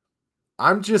 man,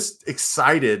 I'm just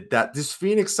excited that this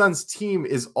Phoenix Suns team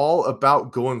is all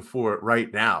about going for it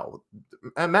right now.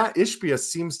 And Matt Ishbia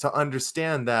seems to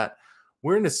understand that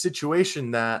we're in a situation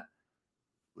that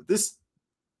this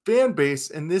fan base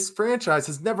and this franchise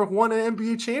has never won an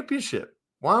NBA championship.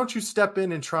 Why don't you step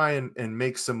in and try and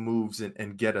make some moves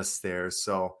and get us there?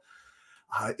 So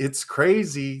it's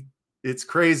crazy. It's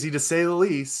crazy to say the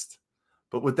least.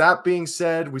 But with that being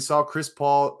said, we saw Chris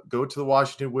Paul go to the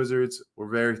Washington Wizards. We're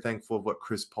very thankful of what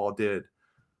Chris Paul did.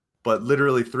 But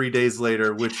literally 3 days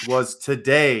later, which was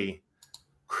today,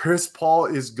 Chris Paul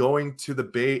is going to the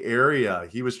Bay Area.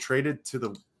 He was traded to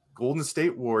the Golden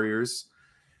State Warriors.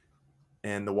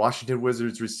 And the Washington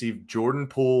Wizards received Jordan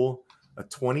Poole, a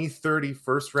 2030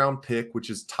 first-round pick,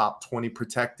 which is top 20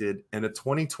 protected, and a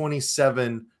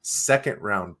 2027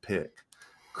 second-round pick.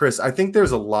 Chris, I think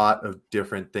there's a lot of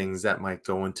different things that might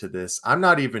go into this. I'm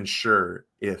not even sure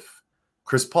if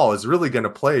Chris Paul is really going to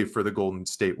play for the Golden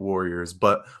State Warriors.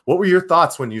 But what were your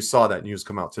thoughts when you saw that news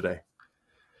come out today?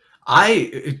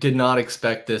 I did not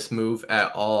expect this move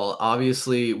at all.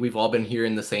 Obviously, we've all been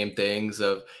hearing the same things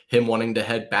of him wanting to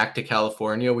head back to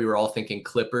California. We were all thinking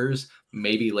Clippers,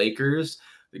 maybe Lakers.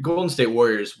 The Golden State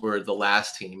Warriors were the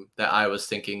last team that I was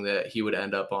thinking that he would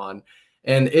end up on.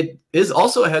 And it is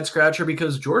also a head scratcher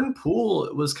because Jordan Poole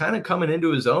was kind of coming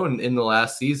into his own in the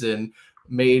last season,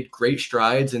 made great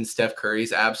strides in Steph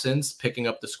Curry's absence, picking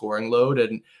up the scoring load,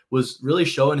 and was really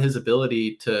showing his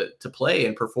ability to play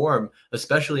and perform,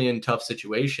 especially in tough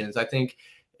situations. I think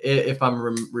if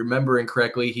I'm remembering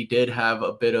correctly, he did have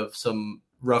a bit of some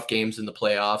rough games in the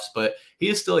playoffs, but he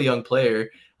is still a young player.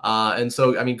 And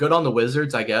so, I mean, good on the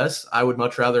Wizards, I guess. I would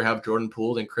much rather have Jordan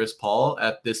Poole than Chris Paul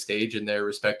at this stage in their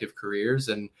respective careers.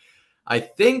 And I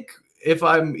think if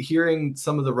I'm hearing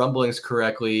some of the rumblings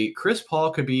correctly, Chris Paul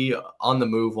could be on the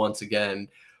move once again,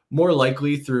 more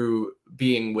likely through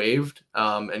being waived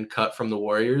and cut from the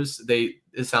Warriors.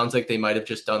 It sounds like they might have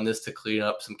just done this to clean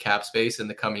up some cap space in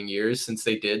the coming years, since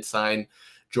they did sign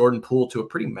Jordan Poole to a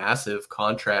pretty massive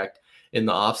contract in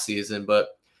the offseason.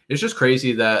 But it's just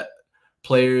crazy that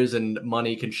players and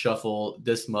money can shuffle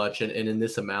this much and in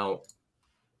this amount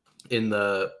in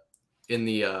the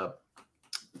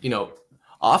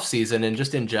off season and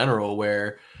just in general,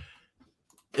 where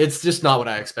it's just not what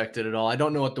I expected at all. I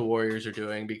don't know what the Warriors are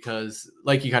doing because,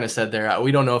 like you kind of said there,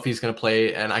 we don't know if he's going to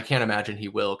play, and I can't imagine he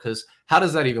will, because how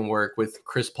does that even work with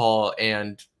Chris Paul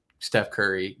and Steph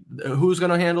Curry? Who's going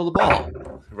to handle the ball?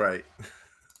 Right.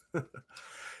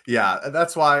 Yeah,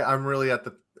 that's why I'm really at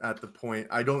the point.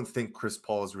 I don't think Chris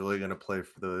Paul is really going to play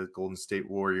for the Golden State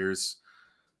Warriors.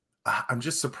 I'm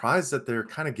just surprised that they're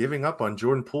kind of giving up on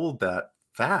Jordan Poole that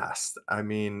fast. I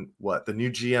mean, the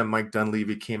new GM Mike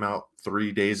Dunleavy came out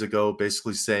 3 days ago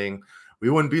basically saying we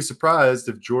wouldn't be surprised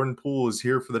if Jordan Poole is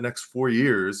here for the next 4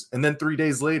 years, and then 3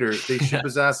 days later they ship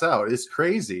his ass out. It's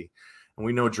crazy. And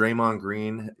we know Draymond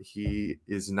Green, he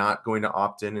is not going to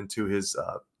opt into his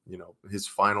his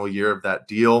final year of that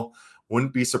deal.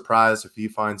 Wouldn't be surprised if he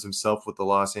finds himself with the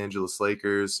Los Angeles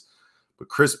Lakers. But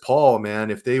Chris Paul, man,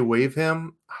 if they waive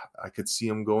him, I could see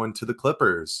him going to the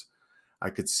Clippers. I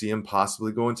could see him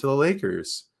possibly going to the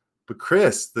Lakers. But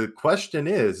Chris, the question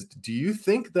is, do you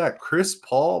think that Chris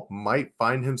Paul might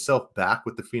find himself back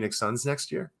with the Phoenix Suns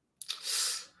next year?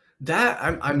 That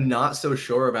I'm not so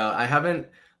sure about. I haven't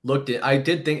looked at. I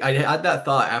did think I had that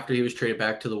thought after he was traded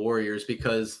back to the Warriors,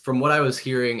 because from what I was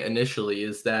hearing initially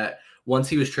is that once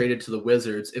he was traded to the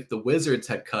Wizards, if the Wizards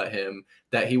had cut him,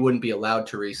 that he wouldn't be allowed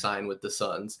to re-sign with the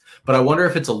Suns. But I wonder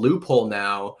if it's a loophole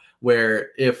now where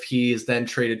if he's then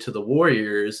traded to the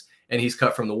Warriors and he's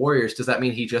cut from the Warriors, does that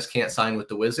mean he just can't sign with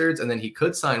the Wizards and then he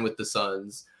could sign with the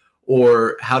Suns?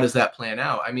 Or how does that plan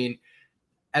out? I mean,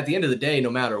 at the end of the day, no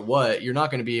matter what, you're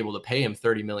not going to be able to pay him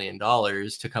 $30 million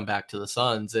to come back to the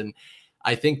Suns. And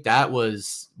I think that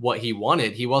was what he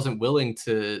wanted. He wasn't willing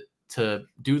to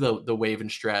do the wave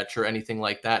and stretch or anything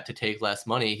like that to take less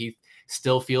money. He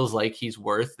still feels like he's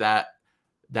worth that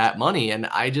money. And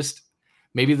I just,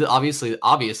 maybe obviously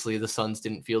the Suns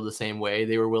didn't feel the same way.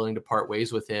 They were willing to part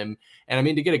ways with him. And I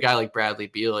mean, to get a guy like Bradley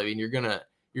Beal, I mean, you're going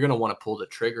to want to pull the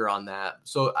trigger on that.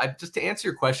 So just to answer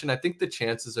your question, I think the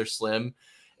chances are slim.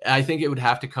 I think it would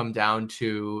have to come down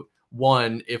to,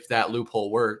 one, if that loophole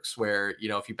works where,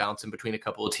 if you bounce him between a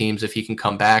couple of teams, if he can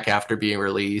come back after being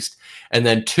released. And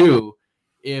then two,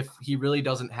 if he really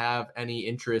doesn't have any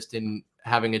interest in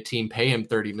having a team pay him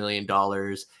 $30 million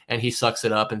and he sucks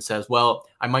it up and says, well,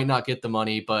 I might not get the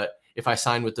money, but if I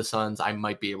sign with the Suns, I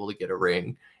might be able to get a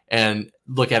ring. And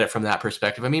look at it from that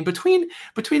perspective. I mean, between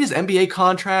his NBA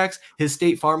contracts, his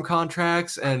State Farm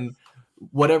contracts, and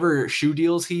whatever shoe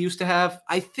deals he used to have,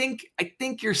 I think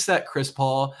you're set, Chris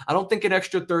Paul. I don't think an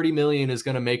extra $30 million is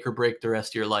going to make or break the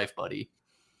rest of your life, buddy.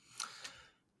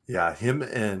 Yeah, him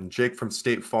and Jake from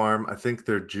State Farm, I think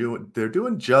they're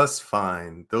doing just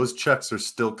fine. Those checks are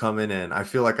still coming in. I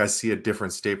feel like I see a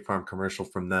different State Farm commercial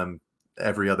from them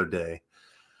every other day.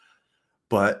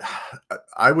 But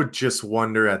I would just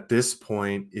wonder at this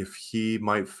point if he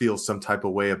might feel some type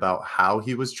of way about how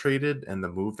he was traded and the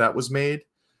move that was made,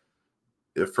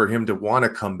 for him to want to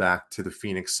come back to the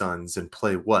Phoenix Suns and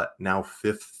play now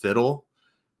fifth fiddle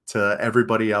to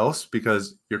everybody else,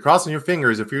 because you're crossing your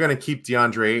fingers. If you're going to keep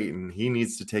DeAndre Ayton, he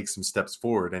needs to take some steps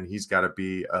forward, and he's got to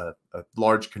be a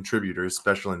large contributor,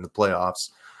 especially in the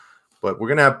playoffs. But we're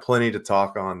going to have plenty to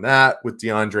talk on that with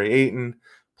DeAndre Ayton.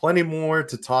 Plenty more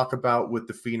to talk about with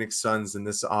the Phoenix Suns in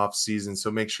this offseason,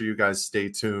 so make sure you guys stay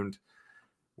tuned.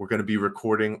 We're going to be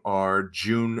recording our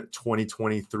June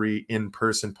 2023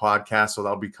 in-person podcast, so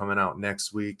that'll be coming out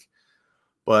next week.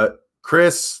 But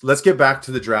Chris, let's get back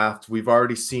to the draft. We've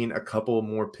already seen a couple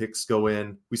more picks go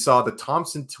in. We saw the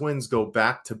Thompson twins go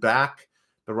back to back.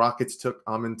 The Rockets took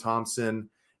Amin Thompson,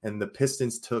 and the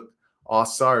Pistons took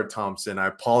Osar Thompson. I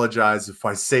apologize if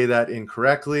I say that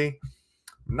incorrectly.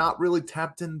 Not really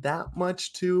tapped in that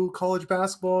much to college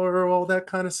basketball or all that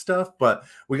kind of stuff, but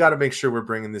we got to make sure we're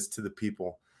bringing this to the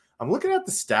people. I'm looking at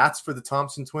the stats for the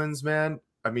Thompson twins, man.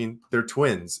 I mean, they're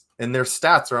twins, and their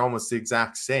stats are almost the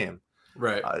exact same.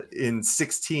 Right. In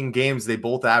 16 games, they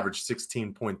both averaged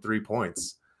 16.3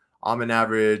 points. Amin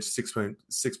averaged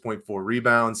 6.4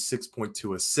 rebounds,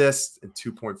 6.2 assists, and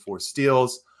 2.4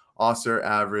 steals. Osser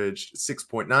averaged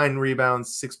 6.9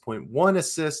 rebounds, 6.1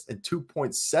 assists, and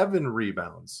 2.7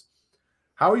 rebounds.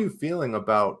 How are you feeling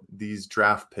about these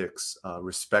draft picks,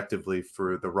 respectively,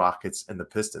 for the Rockets and the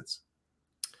Pistons?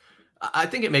 I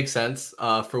think it makes sense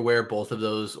for where both of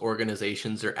those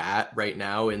organizations are at right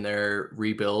now in their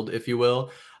rebuild, if you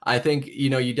will. I think,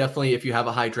 you definitely, if you have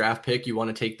a high draft pick, you want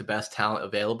to take the best talent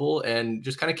available and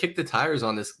just kind of kick the tires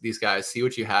on these guys, see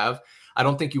what you have. I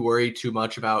don't think you worry too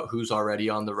much about who's already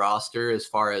on the roster as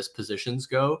far as positions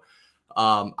go.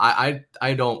 I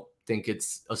don't think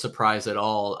it's a surprise at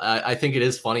all. I think it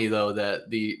is funny, though, that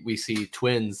we see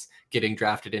twins getting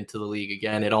drafted into the league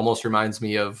again. It almost reminds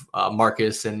me of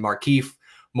Marcus and Markieff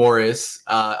Morris.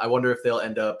 I wonder if they'll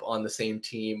end up on the same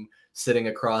team, sitting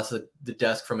across the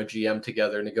desk from a GM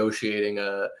together, negotiating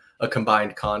a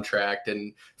combined contract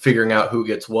and figuring out who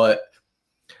gets what.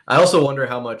 I also wonder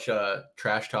how much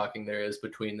trash talking there is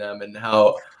between them and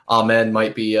how Amen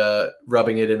might be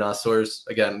rubbing it in Asur's.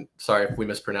 Again, sorry if we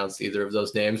mispronounced either of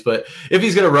those names, but if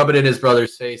he's going to rub it in his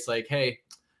brother's face, like, hey,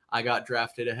 I got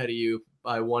drafted ahead of you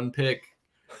by one pick.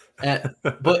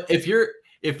 But if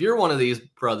you're one of these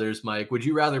brothers, Mike, would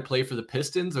you rather play for the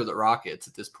Pistons or the Rockets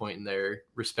at this point in their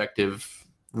respective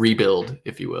rebuild,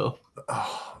 if you will?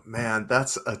 Oh, man,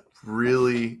 that's a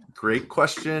really great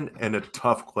question and a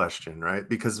tough question, right?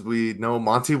 Because we know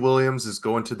Monty Williams is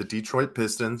going to the Detroit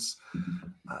Pistons.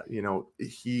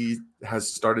 He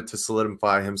has started to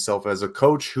solidify himself as a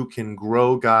coach who can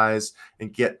grow guys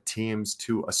and get teams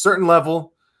to a certain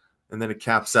level, and then it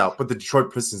caps out. But the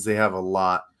Detroit Pistons, they have a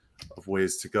lot of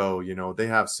ways to go. They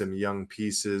have some young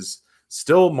pieces.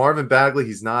 Still, Marvin Bagley,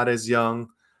 he's not as young,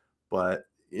 but,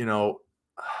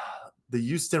 the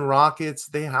Houston Rockets,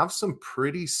 they have some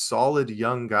pretty solid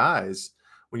young guys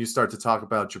when you start to talk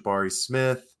about Jabari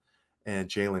Smith and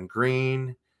Jalen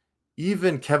Green,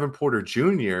 even Kevin Porter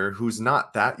Jr., who's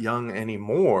not that young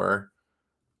anymore.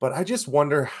 But I just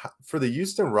wonder, for the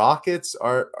Houston Rockets,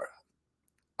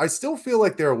 I still feel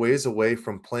like they're a ways away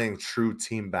from playing true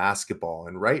team basketball.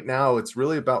 And right now, it's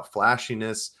really about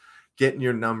flashiness, getting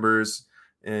your numbers,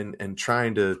 and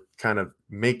trying to kind of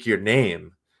make your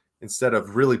name, instead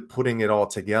of really putting it all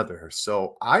together.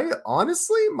 So I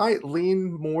honestly might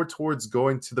lean more towards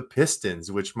going to the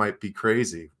Pistons, which might be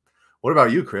crazy. What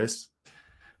about you, Chris?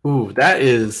 Ooh, that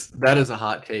is a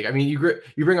hot take. I mean,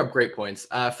 you bring up great points.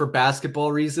 For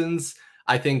basketball reasons,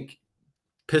 I think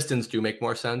Pistons do make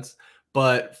more sense.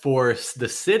 But for the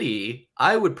city,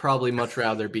 I would probably much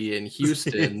rather be in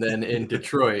Houston than in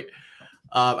Detroit.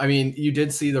 I mean, you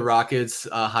did see the Rockets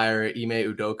hire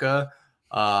Ime Udoka,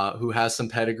 who has some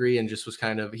pedigree and just was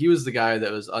he was the guy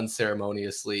that was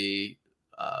unceremoniously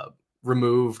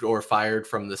removed or fired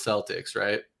from the Celtics,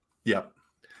 right? Yep.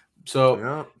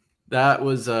 So that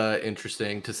was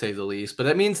interesting, to say the least. But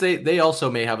that means they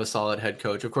also may have a solid head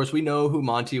coach. Of course, we know who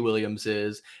Monty Williams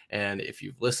is. And if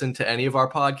you've listened to any of our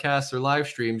podcasts or live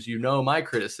streams, you know my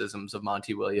criticisms of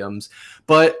Monty Williams.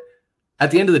 But at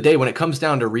the end of the day, when it comes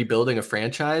down to rebuilding a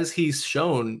franchise, he's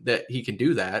shown that he can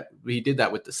do that. He did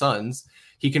that with the Suns.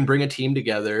 He can bring a team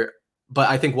together. But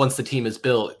I think once the team is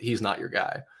built, he's not your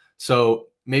guy. So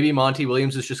maybe Monty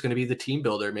Williams is just going to be the team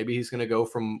builder. Maybe he's going to go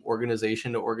from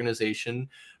organization to organization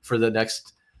for the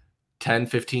next 10,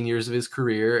 15 years of his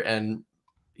career. And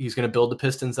he's going to build the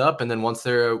Pistons up. And then once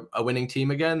they're a winning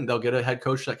team again, they'll get a head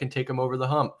coach that can take them over the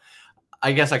hump.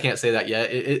 I guess I can't say that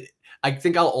yet. I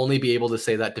think I'll only be able to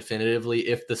say that definitively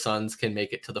if the Suns can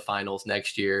make it to the finals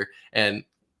next year and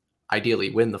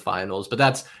ideally win the finals. But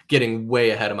that's getting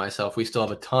way ahead of myself. We still have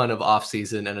a ton of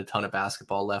offseason and a ton of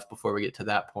basketball left before we get to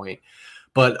that point.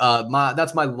 But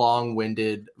that's my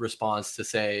long-winded response to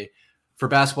say, for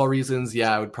basketball reasons,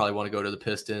 yeah, I would probably want to go to the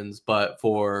Pistons. But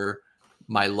for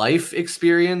my life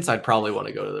experience, I'd probably want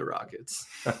to go to the Rockets.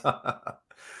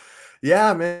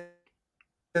 Yeah, man.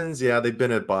 Yeah, they've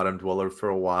been a bottom dweller for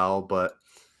a while, but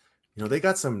they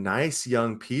got some nice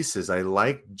young pieces. I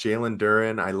like Jalen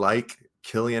Duren. I like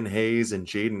Killian Hayes and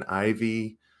Jaden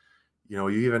Ivey. You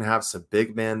even have some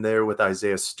big man there with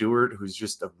Isaiah Stewart, who's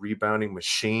just a rebounding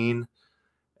machine.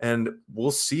 And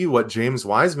we'll see what James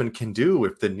Wiseman can do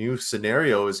if the new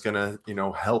scenario is going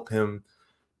to, help him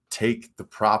take the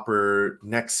proper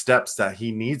next steps that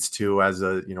he needs to as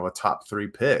a top 3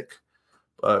 pick.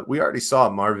 But we already saw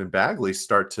Marvin Bagley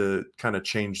start to kind of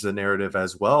change the narrative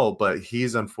as well, but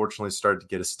he's unfortunately started to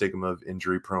get a stigma of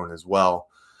injury prone as well.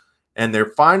 And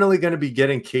they're finally going to be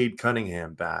getting Cade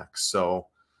Cunningham back. So,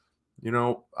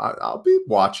 I'll be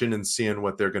watching and seeing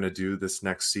what they're going to do this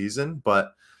next season,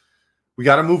 but we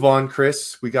got to move on,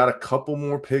 Chris. We got a couple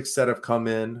more picks that have come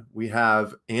in. We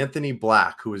have Anthony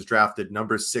Black, who was drafted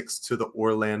number 6 to the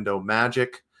Orlando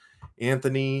Magic.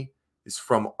 Anthony is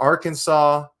from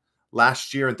Arkansas.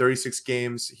 Last year in 36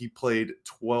 games, he played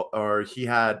he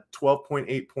had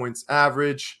 12.8 points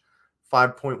average,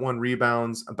 5.1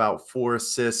 rebounds, about 4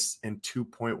 assists, and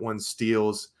 2.1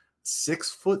 steals.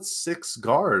 6'6"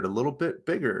 guard, a little bit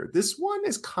bigger. This one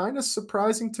is kind of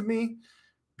surprising to me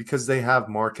because they have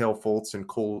Markelle Fultz and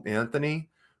Cole Anthony,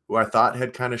 who I thought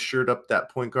had kind of shored up that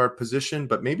point guard position,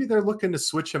 but maybe they're looking to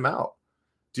switch him out.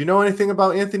 Do you know anything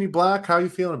about Anthony Black? How are you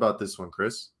feeling about this one,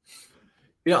 Chris?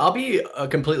 I'll be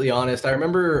completely honest. I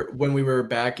remember when we were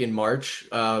back in March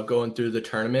going through the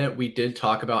tournament, we did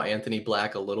talk about Anthony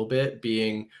Black a little bit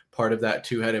being part of that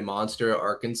two-headed monster at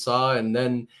Arkansas, and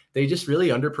then they just really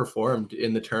underperformed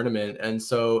in the tournament. And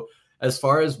so as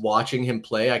far as watching him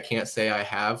play, I can't say I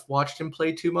have watched him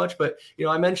play too much, but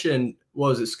I mentioned,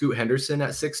 Scoot Henderson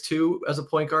at 6'2" as a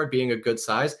point guard being a good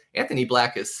size. Anthony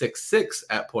Black is 6'6"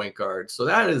 at point guard. So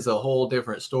that is a whole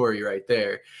different story right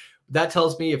there. That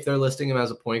tells me if they're listing him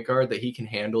as a point guard that he can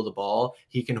handle the ball,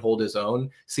 he can hold his own.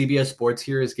 CBS Sports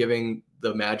here is giving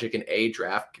the Magic an A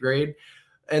draft grade.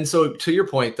 And so to your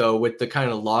point, though, with the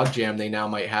kind of logjam they now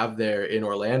might have there in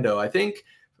Orlando, I think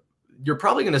you're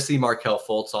probably going to see Markelle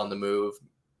Fultz on the move.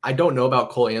 I don't know about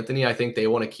Cole Anthony. I think they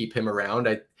want to keep him around.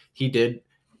 He did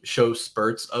show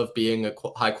spurts of being a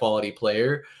high-quality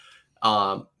player.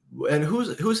 And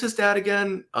who's his dad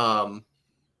again?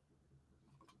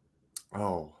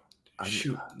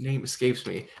 Name escapes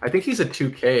me. I think he's a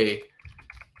 2K.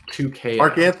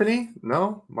 Mark Anthony?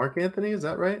 No, Mark Anthony, is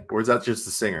that right? Or is that just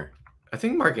the singer? I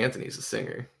think Mark Anthony's a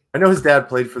singer. I know his dad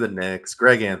played for the Knicks.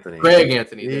 Greg Anthony.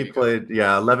 He played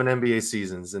 11 NBA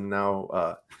seasons, and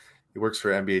now he works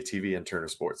for NBA TV and Turner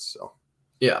Sports. So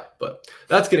yeah, but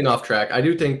that's getting off track. I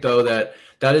do think though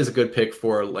that is a good pick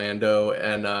for Orlando,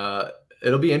 and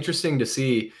it'll be interesting to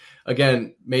see.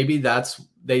 Again, maybe that's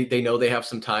they know they have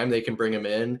some time. They can bring him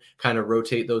in, kind of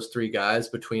rotate those 3 guys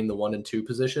between the 1 and 2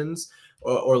 positions.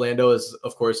 Orlando is,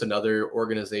 of course, another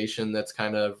organization that's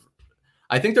kind of,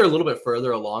 I think they're a little bit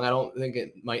further along. I don't think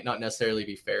it might not necessarily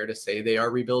be fair to say they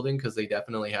are rebuilding because they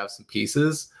definitely have some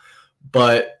pieces.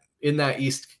 But in that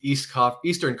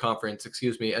Eastern Conference, and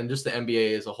just the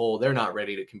NBA as a whole, they're not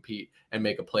ready to compete and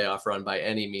make a playoff run by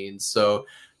any means. So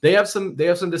they have some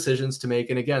decisions to make.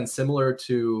 And again, similar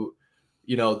to,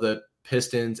 the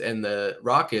Pistons and the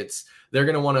Rockets, they're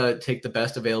going to want to take the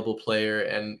best available player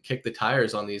and kick the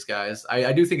tires on these guys.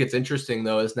 I do think it's interesting,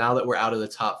 though, is now that we're out of the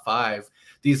top 5,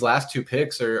 these last 2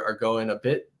 picks are going a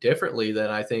bit differently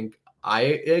than I think I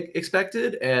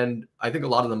expected. And I think a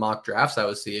lot of the mock drafts I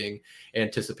was seeing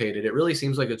anticipated. It really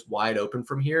seems like it's wide open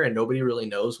from here, and nobody really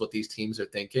knows what these teams are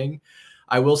thinking.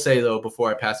 I will say, though, before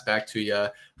I pass it back to you,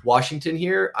 Washington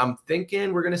here, I'm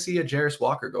thinking we're going to see a Jarris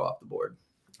Walker go off the board.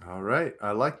 All right.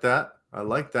 I like that.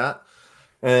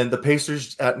 And the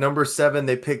Pacers at number 7,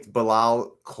 they picked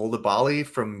Bilal Koulibaly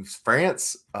from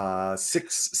France,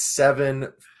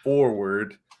 6'7"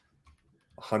 forward,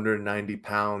 190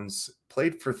 pounds,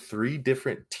 played for 3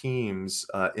 different teams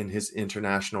in his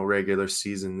international regular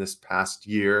season this past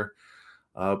year.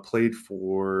 Played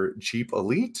for Jeep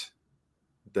Elite,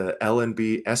 the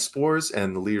LNB Espors,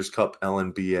 and the Leaders Cup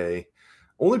LNBA.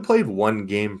 Only played 1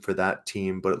 game for that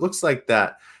team, but it looks like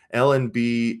that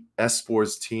LNB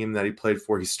Espors team that he played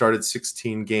for, he started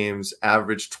 16 games,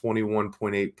 averaged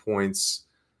 21.8 points.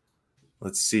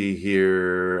 Let's see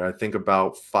here. I think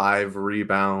about 5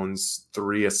 rebounds,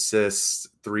 3 assists,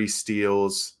 3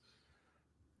 steals.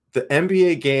 The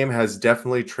NBA game has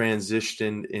definitely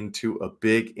transitioned into a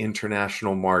big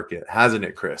international market, hasn't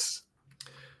it, Chris?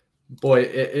 Boy,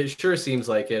 it sure seems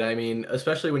like it. I mean,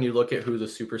 especially when you look at who the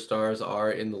superstars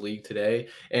are in the league today.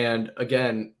 And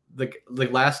again, the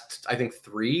last, I think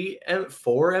 3 and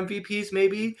 4 MVPs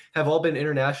maybe have all been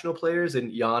international players,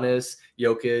 in Giannis,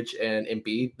 Jokic, and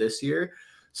Embiid this year.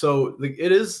 So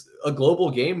it is a global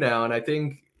game now. And I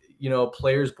think,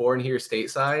 players born here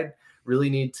stateside really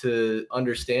need to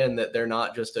understand that they're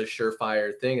not just a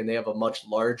surefire thing, and they have a much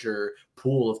larger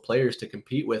pool of players to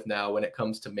compete with now when it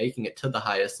comes to making it to the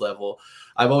highest level.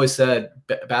 I've always said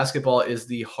basketball is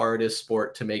the hardest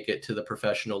sport to make it to the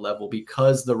professional level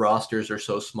because the rosters are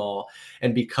so small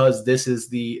and because this is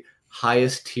the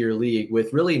highest tier league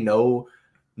with really no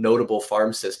notable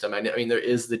farm system. I mean, there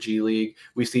is the G League.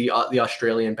 We see the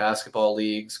Australian basketball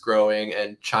leagues growing,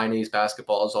 and Chinese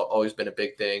basketball has always been a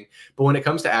big thing. But when it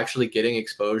comes to actually getting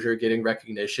exposure, getting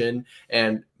recognition,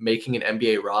 and making an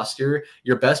NBA roster,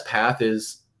 your best path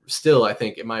is still, I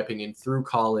think, in my opinion, through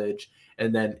college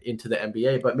and then into the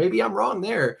NBA. But maybe I'm wrong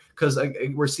there, because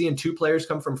we're seeing 2 players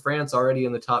come from France already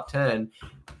in the top 10.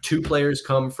 2 players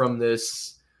come from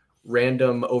this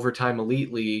random overtime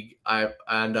elite league.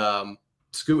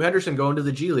 Scoot Henderson going to the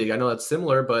G League. I know that's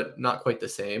similar, but not quite the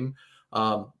same.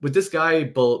 With this guy,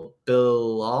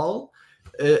 Bilal,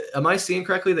 am I seeing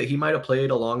correctly that he might have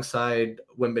played alongside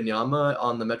Wembanyama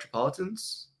on the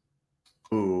Metropolitans?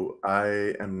 Ooh,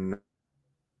 I am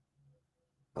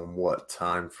on what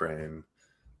time frame?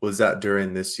 Was that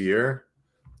during this year?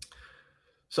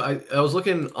 So I'm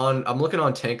looking on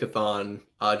Tankathon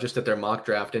just at their mock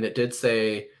draft, and it did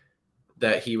say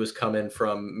that he was coming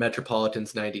from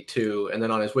Metropolitans 92. And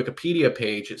then on his Wikipedia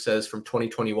page, it says from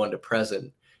 2021 to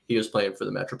present, he was playing for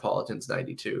the Metropolitans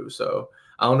 92. So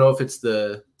I don't know if it's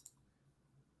the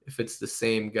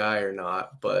same guy or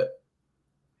not, but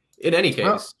in any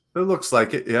case. Well, it looks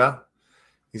like it, yeah.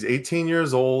 He's 18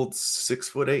 years old,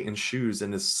 6'8" in shoes,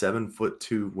 and is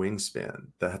 7'2" wingspan.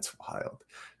 That's wild.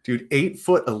 Dude,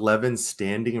 8'11"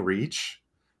 standing reach.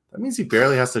 That means he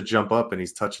barely has to jump up and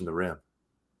he's touching the rim.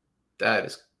 That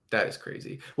is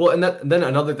crazy. Well, and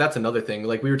that's another thing.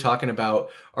 Like we were talking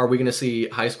about, are we going to see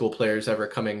high school players ever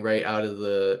coming right out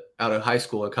of high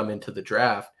school and come into the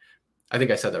draft? I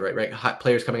think I said that right?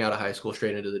 Players coming out of high school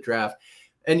straight into the draft.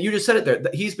 And you just said it there.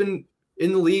 He's been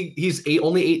in the league. He's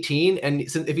only 18, and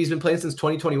if he's been playing since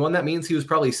 2021, that means he was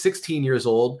probably 16 years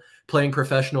old playing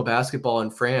professional basketball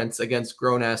in France against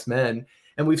grown-ass men.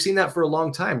 And we've seen that for a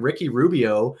long time. Ricky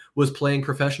Rubio was playing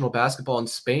professional basketball in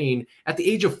Spain at the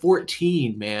age of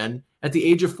 14, man. At the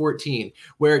age of 14,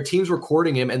 where teams were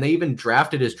courting him, and they even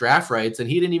drafted his draft rights, and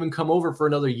he didn't even come over for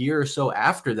another year or so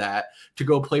after that to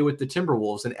go play with the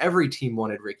Timberwolves, and every team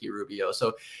wanted Ricky Rubio.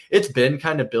 So it's been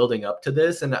kind of building up to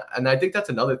this, and I think that's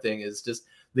another thing is just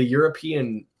the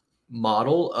European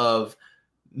model of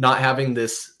not having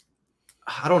this,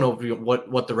 I don't know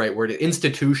what the right word is,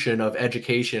 institution of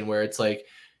education, where it's like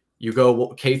you go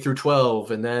K through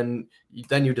 12 and then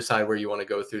you decide where you want to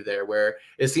go through there, where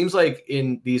it seems like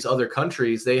in these other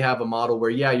countries, they have a model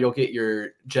where, yeah, you'll get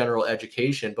your general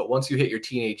education, but once you hit your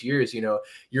teenage years,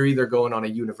 you're either going on a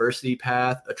university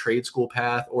path, a trade school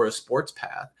path, or a sports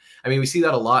path. I mean, we see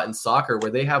that a lot in soccer,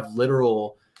 where they have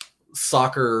literal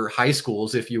soccer high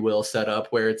schools, if you will, set up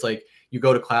where it's like, you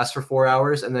go to class for 4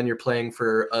 hours and then you're playing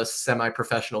for a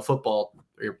semi-professional football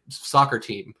or soccer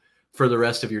team for the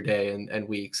rest of your day and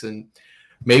weeks. And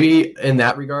maybe in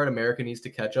that regard, America needs to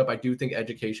catch up. I do think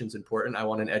education is important. I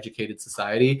want an educated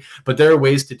society, but there are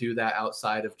ways to do that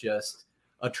outside of just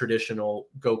a traditional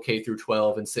go K through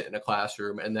 12 and sit in a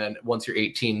classroom. And then once you're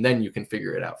 18, then you can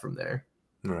figure it out from there.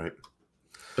 Right.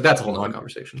 But that's a whole nother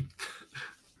conversation.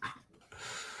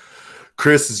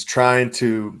 Chris is trying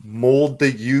to mold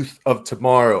the youth of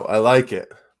tomorrow. I like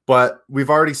it. But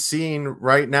we've already seen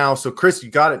right now. So, Chris,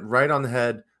 you got it right on the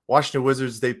head. Washington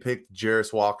Wizards, they picked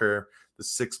Jarris Walker, the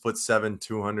 6'7",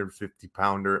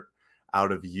 250-pounder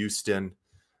out of Houston.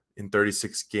 In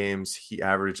 36 games, he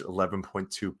averaged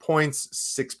 11.2 points,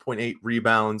 6.8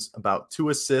 rebounds, about 2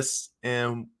 assists,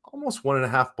 and almost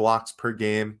 1.5 blocks per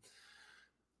game.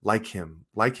 Like him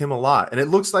a lot. And it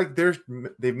looks like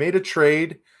they've made a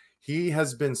trade. He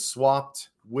has been swapped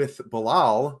with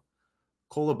Bilal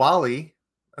Coulibaly.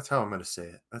 That's how I'm going to say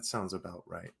it. That sounds about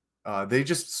right. They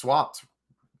just swapped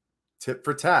tit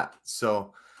for tat.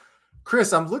 So,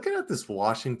 Chris, I'm looking at this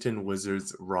Washington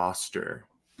Wizards roster,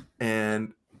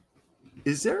 and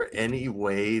is there any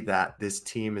way that this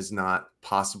team is not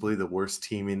possibly the worst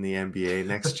team in the NBA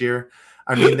next year?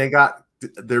 I mean, they got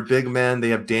their big men. They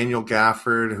have Daniel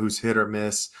Gafford, who's hit or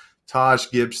miss.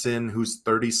 Taj Gibson, who's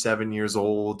 37 years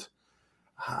old.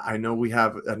 I know we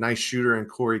have a nice shooter in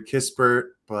Corey Kispert,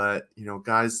 but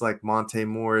guys like Monte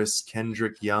Morris,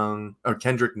 Kendrick Nunn,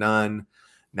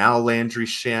 now Landry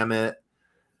Shamet,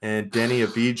 and Denny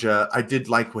Avdija. I did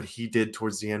like what he did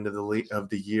towards the end of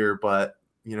the year, but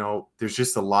there's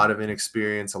just a lot of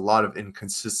inexperience, a lot of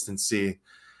inconsistency,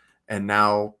 and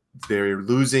now they're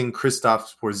losing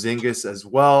Kristaps Porzingis as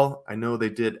well. I know they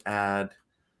did add.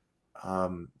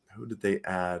 Who did they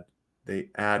add? They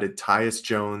added Tyus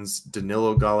Jones,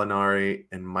 Danilo Gallinari,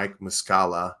 and Mike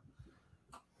Muscala.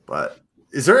 But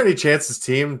is there any chance this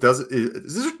team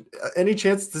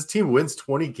wins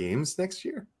 20 games next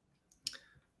year?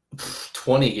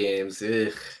 20 games.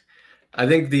 Ugh. I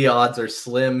think the odds are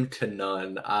slim to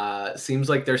none. Seems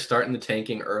like they're starting the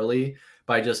tanking early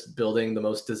by just building the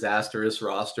most disastrous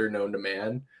roster known to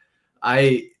man.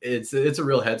 It's a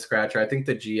real head scratcher. I think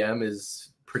the GM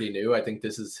is pretty new. I think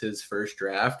this is his first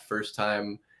draft, first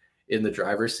time in the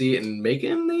driver's seat, and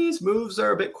making these moves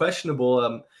are a bit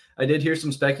questionable. I did hear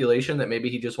some speculation that maybe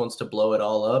he just wants to blow it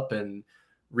all up and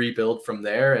rebuild from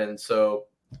there. And so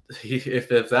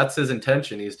if that's his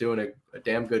intention, he's doing a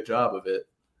damn good job of it.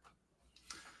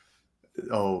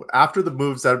 Oh, after the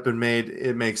moves that have been made,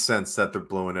 it makes sense that they're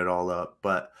blowing it all up.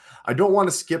 But I don't want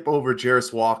to skip over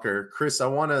Jarris Walker. Chris, I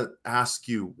want to ask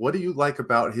you, what do you like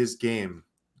about his game?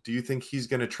 Do you think he's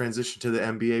going to transition to the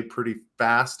NBA pretty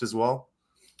fast as well?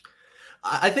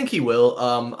 I think he will.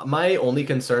 My only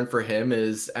concern for him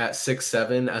is at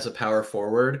 6'7" as a power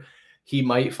forward, he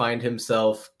might find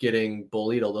himself getting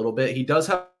bullied a little bit. He does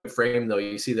have a frame, though.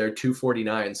 You see there,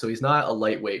 249, so he's not a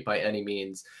lightweight by any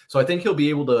means. So I think he'll be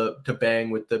able to bang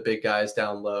with the big guys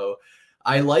down low.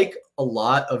 I like a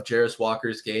lot of Jarris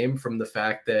Walker's game from the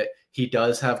fact that he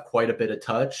does have quite a bit of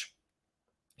touch.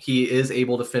 He is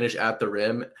able to finish at the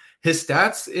rim. His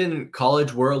stats in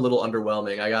college were a little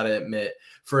underwhelming, I got to admit.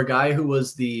 For a guy who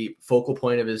was the focal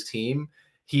point of his team,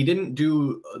 he didn't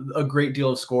do a great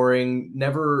deal of scoring,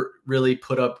 never really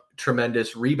put up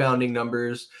tremendous rebounding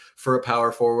numbers for a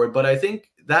power forward. But I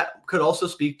think that could also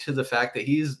speak to the fact that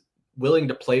he's willing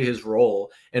to play his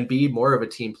role and be more of a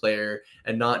team player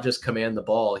and not just command the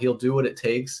ball. He'll do what it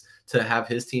takes to have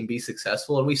his team be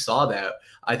successful. And we saw that,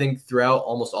 I think, throughout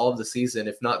almost all of the season,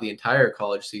 if not the entire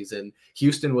college season.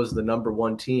 Houston was the number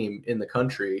one team in the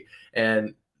country,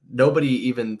 and nobody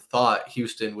even thought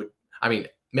Houston would. I mean,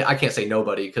 I can't say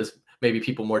nobody because maybe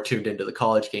people more tuned into the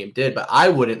college game did, but I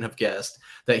wouldn't have guessed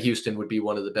that Houston would be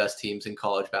one of the best teams in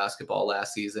college basketball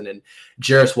last season. And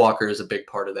Jarris Walker is a big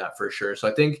part of that for sure. So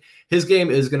I think his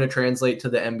game is going to translate to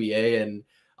the NBA, and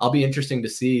I'll be interesting to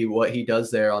see what he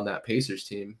does there on that Pacers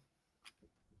team.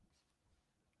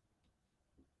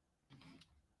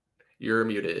 You're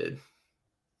muted.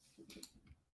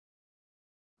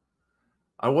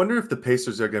 I wonder if the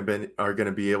Pacers are going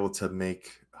to be able to make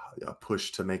a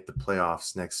push to make the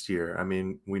playoffs next year. I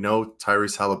mean, we know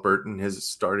Tyrese Halliburton is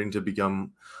starting to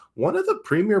become one of the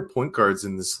premier point guards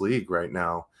in this league right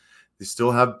now. They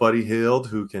still have Buddy Hield,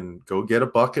 who can go get a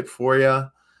bucket for you.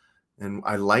 And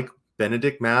I like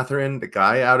Benedict Mathurin, the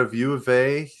guy out of U of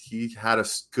A. He had a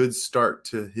good start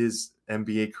to his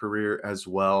NBA career as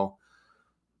well.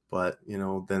 But,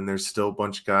 then there's still a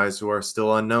bunch of guys who are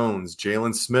still unknowns.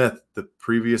 Jalen Smith, the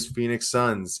previous Phoenix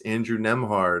Suns, Andrew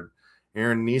Nembhard,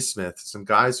 Aaron Nesmith, some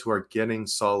guys who are getting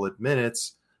solid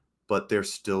minutes, but they're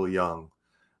still young.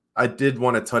 I did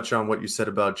want to touch on what you said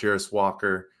about Jarris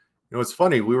Walker. It's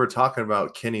funny. We were talking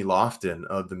about Kenny Lofton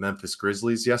of the Memphis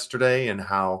Grizzlies yesterday and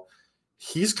how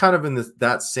he's kind of in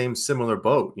that same similar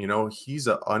boat. He's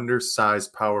an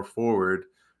undersized power forward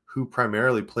who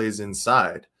primarily plays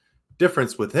inside.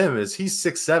 Difference with him is he's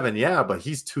 6'7", yeah, but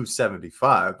he's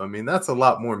 275. I mean, that's a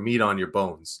lot more meat on your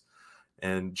bones.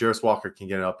 And Jarris Walker can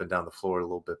get up and down the floor a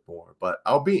little bit more. But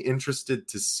I'll be interested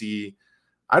to see.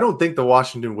 I don't think the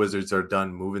Washington Wizards are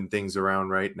done moving things around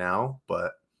right now,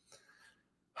 but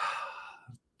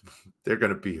they're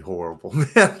going to be horrible,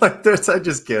 man. I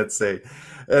just can't say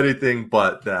anything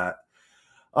but that.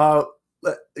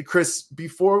 Chris,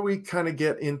 before we kind of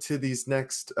get into these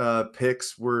next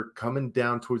picks, we're coming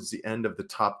down towards the end of the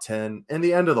top 10 and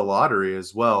the end of the lottery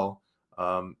as well.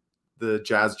 The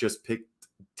Jazz just picked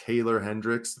Taylor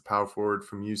Hendricks, the power forward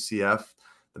from UCF.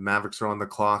 The Mavericks are on the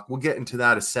clock. We'll get into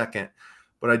that a second.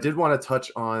 But I did want to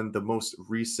touch on the most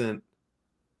recent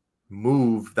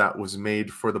move that was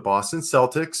made for the Boston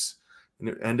Celtics. And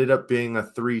it ended up being a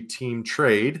 3-team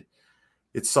trade.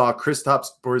 It saw Kristaps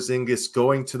Porzingis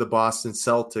going to the Boston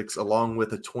Celtics along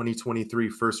with a 2023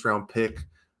 first-round pick,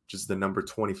 which is the number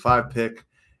 25 pick,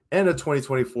 and a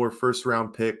 2024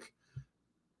 first-round pick.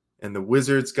 And the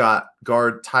Wizards got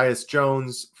guard Tyus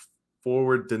Jones,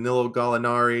 forward Danilo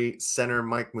Gallinari, center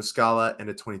Mike Muscala, and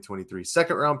a 2023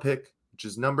 second-round pick, which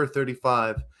is number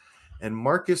 35. And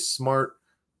Marcus Smart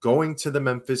going to the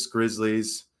Memphis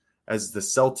Grizzlies as the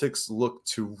Celtics look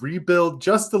to rebuild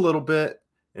just a little bit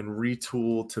and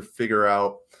retool to figure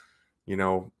out,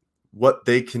 what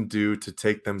they can do to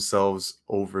take themselves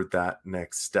over that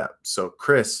next step. So,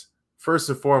 Chris, first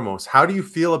and foremost, how do you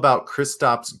feel about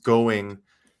Kristaps going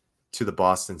to the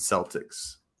Boston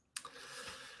Celtics?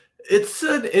 It's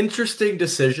an interesting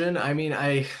decision. I mean,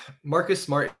 Marcus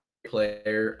Smart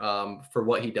player for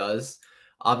what he does.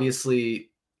 Obviously,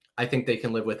 I think they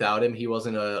can live without him. He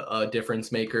wasn't a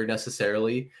difference maker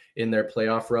necessarily in their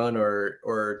playoff run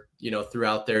or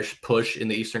throughout their push in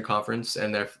the Eastern Conference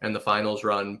and the finals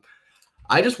run.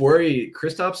 I just worry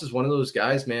Kristaps is one of those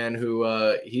guys, man,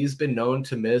 who he's been known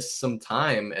to miss some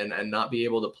time and not be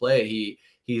able to play.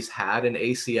 He's had an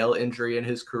ACL injury in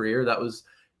his career. That was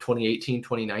 2018,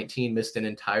 2019, missed an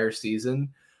entire season.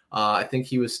 I think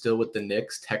he was still with the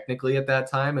Knicks technically at that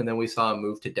time. And then we saw him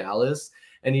move to Dallas.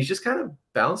 And he's just kind of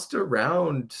bounced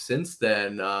around since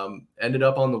then. Ended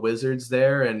up on the Wizards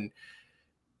there. And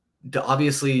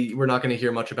obviously, we're not going to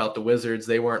hear much about the Wizards.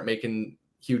 They weren't making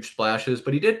huge splashes,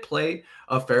 but he did play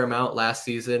a fair amount last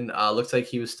season. Looks like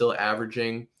he was still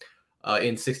averaging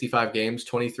in 65 games,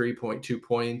 23.2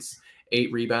 points,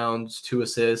 8 rebounds, 2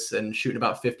 assists, and shooting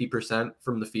about 50%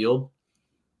 from the field.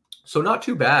 So not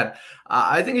too bad.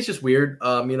 I think it's just weird,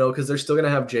 because they're still going to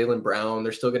have Jaylen Brown.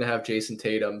 They're still going to have Jason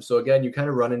Tatum. So again, you kind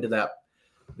of run into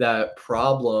that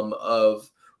problem of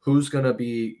who's going to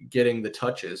be getting the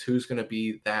touches, who's going to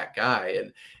be that guy,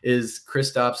 and is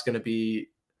Kristaps going to be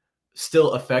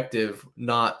still effective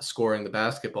not scoring the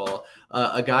basketball?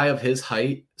 A guy of his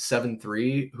height,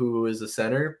 7'3", who is a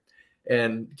center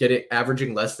and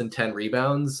averaging less than 10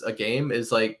 rebounds a game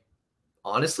is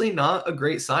honestly not a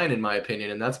great sign in my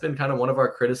opinion. And that's been kind of one of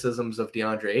our criticisms of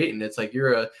DeAndre Ayton. It's like,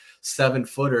 you're a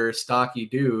 7-footer stocky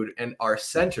dude and our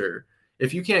center.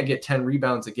 If you can't get 10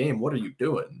 rebounds a game, what are you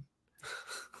doing?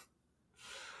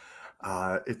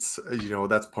 It's,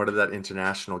 that's part of that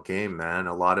international game, man.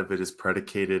 A lot of it is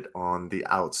predicated on the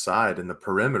outside and the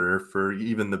perimeter for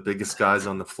even the biggest guys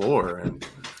on the floor. And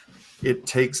it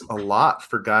takes a lot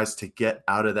for guys to get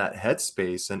out of that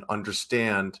headspace and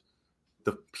understand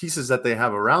the pieces that they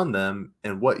have around them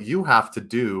and what you have to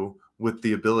do with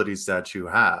the abilities that you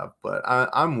have. But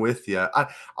I'm with you.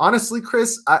 Honestly,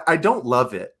 Chris, I don't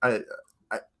love it.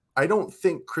 I don't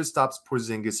think Kristaps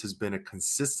Porzingis has been a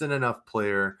consistent enough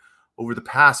player over the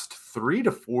past 3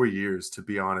 to 4 years, to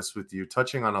be honest with you,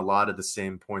 touching on a lot of the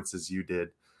same points as you did.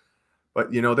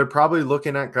 But, they're probably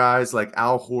looking at guys like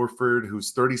Al Horford,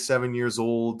 who's 37 years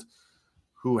old,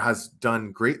 who has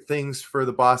done great things for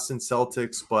the Boston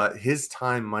Celtics, but his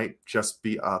time might just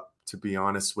be up, to be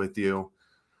honest with you.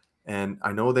 And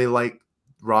I know they like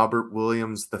Robert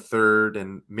Williams III,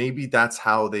 and maybe that's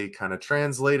how they kind of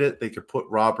translate it. They could put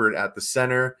Robert at the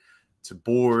center to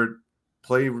board,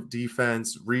 play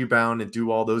defense, rebound, and do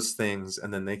all those things,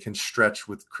 and then they can stretch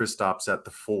with Kristaps at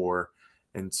the 4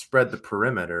 and spread the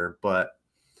perimeter. But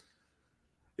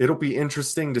it'll be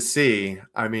interesting to see.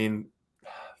 I mean,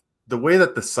 the way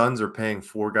that the Suns are paying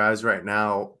 4 guys right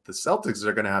now, the Celtics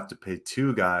are going to have to pay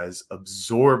 2 guys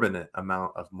absorbent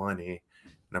amount of money.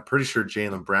 And I'm pretty sure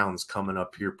Jaylen Brown's coming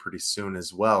up here pretty soon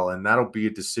as well. And that'll be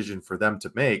a decision for them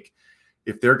to make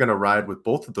if they're going to ride with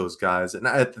both of those guys. And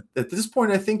at this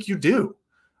point, I think you do.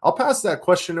 I'll pass that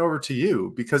question over to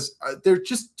you because they're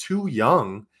just too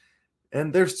young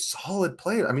and they're solid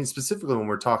players. I mean, specifically when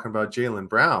we're talking about Jaylen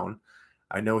Brown,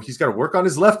 I know he's got to work on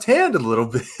his left hand a little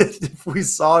bit if we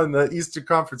saw in the Eastern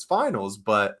Conference Finals,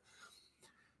 but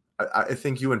I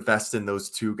think you invest in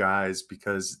those 2 guys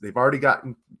because they've already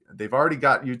gotten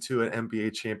you to an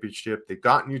NBA championship. They've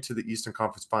gotten you to the Eastern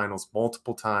Conference Finals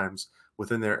multiple times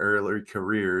within their early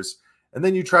careers, and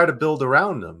then you try to build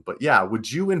around them. But yeah,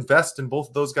 would you invest in both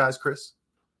of those guys, Chris?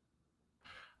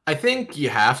 I think you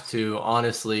have to,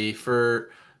 honestly,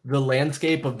 for the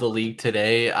landscape of the league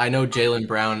today. I know Jaylen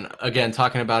Brown, again,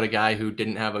 talking about a guy who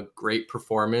didn't have a great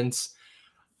performance.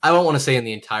 I don't want to say in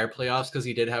the entire playoffs because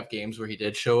he did have games where he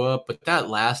did show up, but that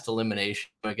last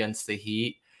elimination against the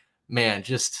Heat, man,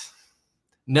 just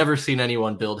never seen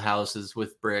anyone build houses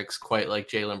with bricks quite like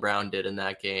Jaylen Brown did in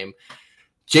that game.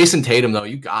 Jason Tatum, though,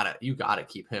 you gotta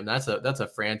keep him. That's a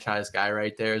franchise guy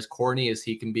right there. As corny as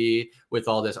he can be with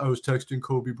all this, I was texting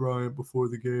Kobe Bryant before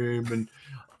the game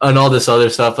and all this other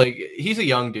stuff. Like, he's a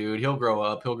young dude. He'll grow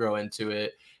up. He'll grow into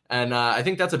it. And I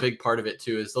think that's a big part of it,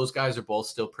 too, is those guys are both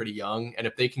still pretty young. And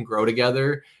if they can grow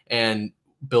together and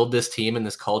build this team and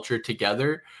this culture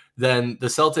together, then the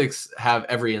Celtics have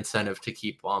every incentive to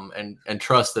keep them and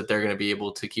trust that they're going to be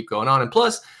able to keep going on. And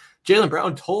plus, Jaylen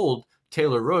Brown told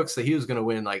Taylor Rooks that he was going to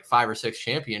win like 5 or 6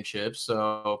 championships.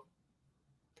 So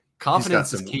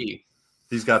confidence is key.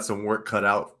 He's got some work cut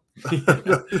out.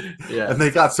 Yeah. And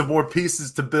they got some more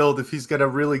pieces to build if he's going to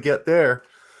really get there.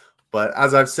 But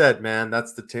as I've said, man,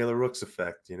 that's the Taylor Rooks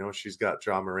effect. She's got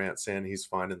Ja Morant saying he's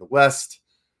fine in the West.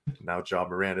 Now Ja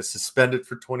Morant is suspended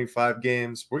for 25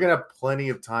 games. We're going to have plenty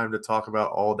of time to talk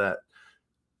about all that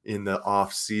in the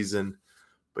off season.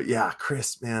 But yeah,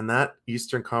 Chris, man, that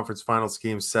Eastern Conference Finals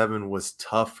Game 7 was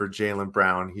tough for Jaylen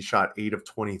Brown. He shot 8 of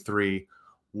 23,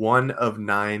 1 of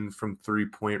 9 from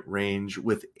three-point range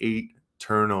with 8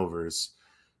 turnovers.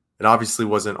 It obviously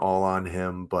wasn't all on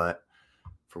him, but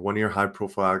for one of your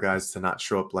high-profile guys to not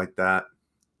show up like that,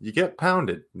 you get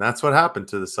pounded. And that's what happened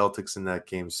to the Celtics in that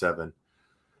Game 7.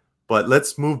 But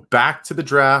let's move back to the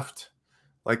draft.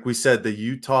 Like we said, the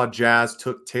Utah Jazz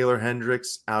took Taylor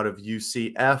Hendricks out of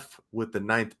UCF with the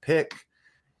 9th pick,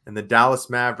 and the Dallas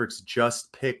Mavericks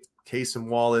just picked Cason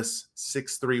Wallace,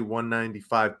 6'3",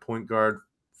 195 point guard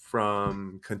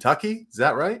from Kentucky. Is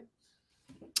that right?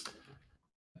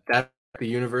 That's the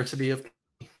University of.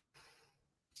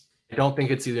 I don't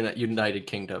think it's either United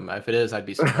Kingdom. If it is, I'd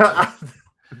be surprised.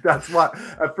 That's why.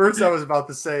 At first, I was about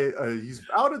to say he's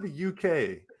out of the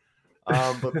UK,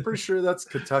 but pretty sure that's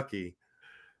Kentucky.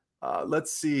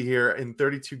 Let's see here. In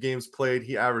 32 games played,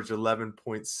 he averaged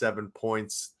 11.7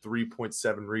 points,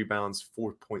 3.7 rebounds,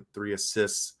 4.3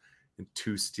 assists, and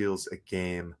 2 steals a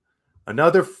game.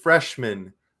 Another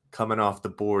freshman coming off the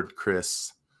board,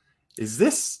 Chris. Is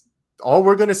this all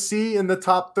we're going to see in the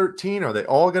top 13? Are they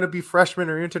all going to be freshmen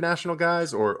or international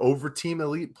guys or over team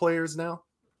elite players now?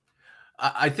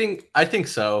 I think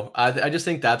so. I just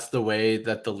think that's the way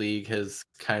that the league has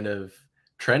kind of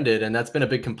trended, and that's been a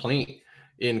big complaint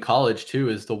in college too,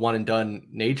 is the one and done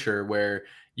nature where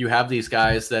you have these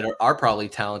guys that are probably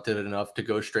talented enough to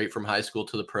go straight from high school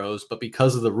to the pros, but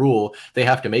because of the rule, they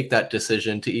have to make that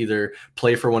decision to either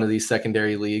play for one of these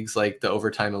secondary leagues like the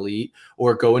Overtime Elite,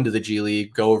 or go into the G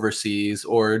League, go overseas,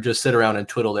 or just sit around and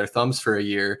twiddle their thumbs for a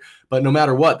year. But no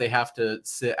matter what, they have to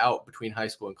sit out between high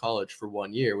school and college for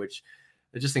 1 year, which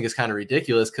I just think is kind of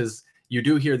ridiculous, because you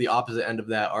do hear the opposite end of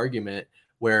that argument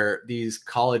where these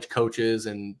college coaches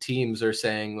and teams are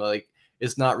saying, like,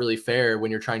 it's not really fair when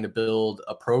you're trying to build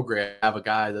a program, have a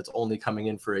guy that's only coming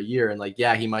in for a year. And like,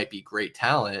 yeah, he might be great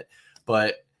talent,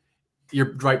 but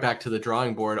you're right back to the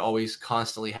drawing board, always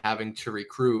constantly having to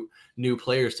recruit new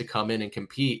players to come in and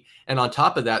compete. And on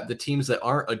top of that, the teams that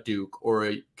aren't a Duke or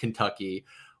a Kentucky,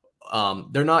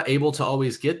 they're not able to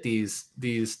always get these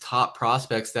top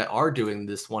prospects that are doing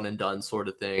this one and done sort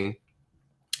of thing.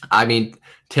 I mean,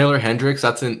 Taylor Hendricks,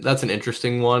 that's an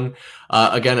interesting one.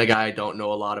 Again, a guy I don't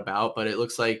know a lot about, but it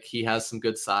looks like he has some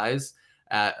good size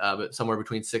at somewhere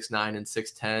between 6'9" and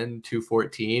 6'10",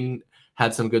 214.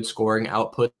 Had some good scoring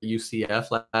output at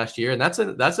UCF last year, and that's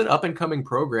an up and coming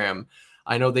program.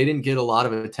 I know they didn't get a lot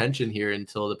of attention here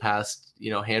until the past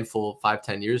handful,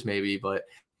 5-10 years maybe, but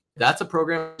that's a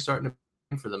program starting to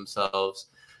win for themselves.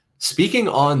 Speaking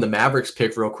on the Mavericks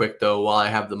pick real quick, though, while I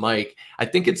have the mic, I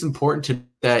think it's important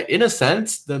that, in a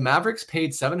sense, the Mavericks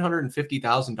paid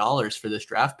 $750,000 for this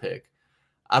draft pick.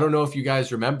 I don't know if you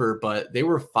guys remember, but they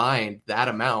were fined that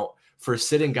amount for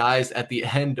sitting guys at the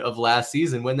end of last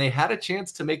season when they had a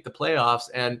chance to make the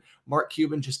playoffs, and Mark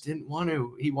Cuban just didn't want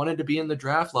to. He wanted to be in the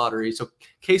draft lottery. So,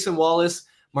 Cason Wallace,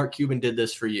 Mark Cuban did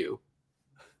this for you.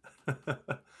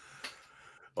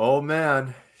 Oh,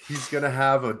 man. He's going to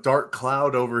have a dark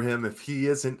cloud over him if he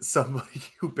isn't somebody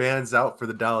who bans out for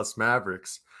the Dallas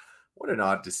Mavericks. What an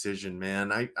odd decision,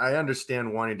 man. I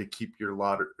understand wanting to keep your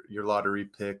lottery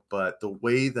pick, but the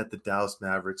way that the Dallas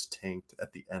Mavericks tanked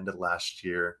at the end of last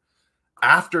year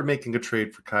after making a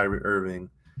trade for Kyrie Irving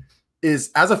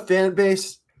is, as a fan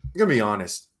base, I'm going to be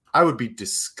honest, I would be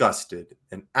disgusted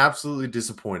and absolutely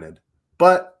disappointed.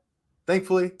 But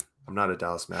thankfully, I'm not a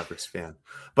Dallas Mavericks fan.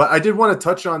 But I did want to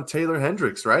touch on Taylor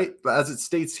Hendricks, right? As it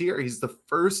states here, he's the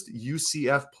first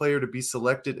UCF player to be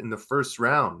selected in the first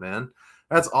round, man.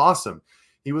 That's awesome.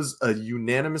 He was a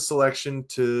unanimous selection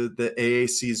to the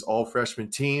AAC's all-freshman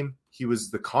team. He was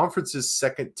the conference's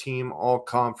second team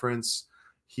all-conference.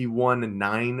 He won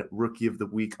 9 Rookie of the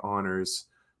Week honors,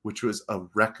 which was a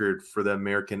record for the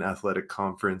American Athletic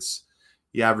Conference.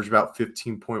 He averaged about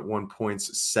 15.1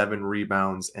 points, 7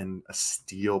 rebounds, and a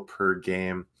steal per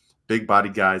game. Big body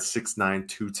guy, 6'9",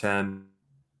 210.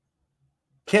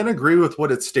 Can't agree with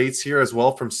what it states here as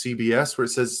well from CBS, where it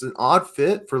says it's an odd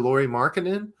fit for Lauri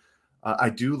Markkanen. I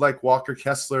do like Walker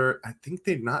Kessler. I think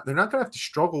they're not going to have to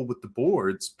struggle with the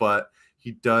boards, but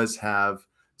he does have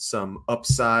some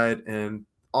upside, and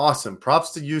awesome.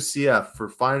 Props to UCF for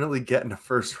finally getting a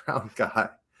first-round guy.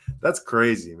 That's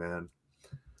crazy, man.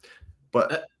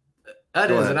 But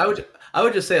that is, ahead. And I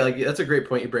would just say, like, that's a great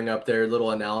point you bring up there.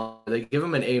 Little analysis. They give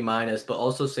him an A-, but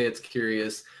also say it's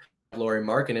curious. Lauri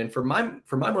Markkanen, for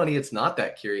my money, it's not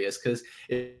that curious, because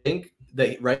I think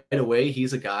that right away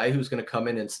he's a guy who's going to come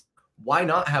in, and why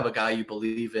not have a guy you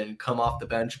believe in come off the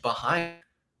bench behind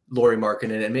Lauri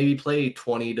Markkanen and maybe play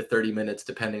 20 to 30 minutes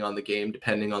depending on the game,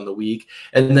 depending on the week,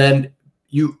 and then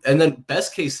and then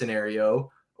best case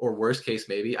scenario, or worst case,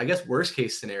 maybe, I guess worst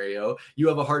case scenario, you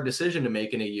have a hard decision to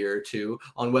make in a year or two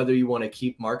on whether you want to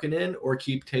keep Markkanen or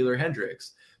keep Taylor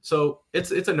Hendricks. So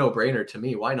it's a no-brainer to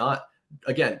me. Why not?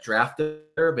 Again, draft if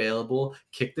they're available,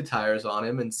 kick the tires on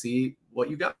him, and see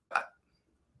what you got.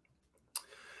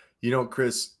 You know,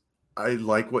 Chris, I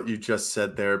like what you just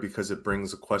said there because it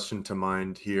brings a question to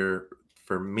mind here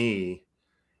for me.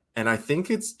 And I think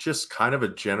it's just kind of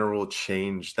a general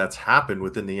change that's happened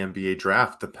within the NBA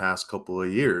draft the past couple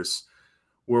of years,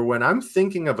 where when I'm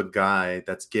thinking of a guy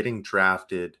that's getting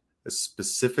drafted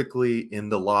specifically in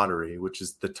the lottery, which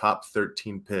is the top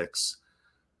 13 picks,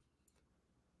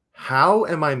 how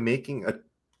am I making a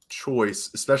choice,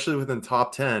 especially within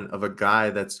top 10, of a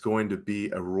guy that's going to be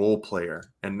a role player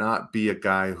and not be a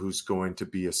guy who's going to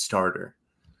be a starter?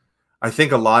 I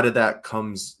think a lot of that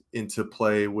comes into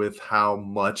play with how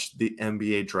much the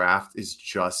NBA draft is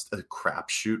just a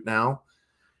crapshoot now.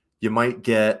 You might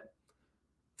get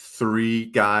 3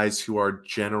 guys who are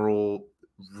general,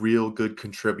 real good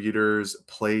contributors,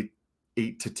 play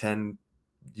 8 to 10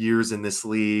 years in this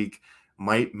league,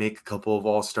 might make a couple of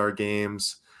all-star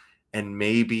games, and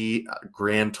maybe a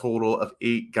grand total of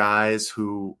 8 guys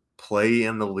who play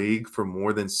in the league for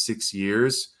more than 6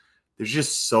 years. There's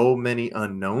just so many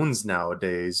unknowns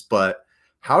nowadays. But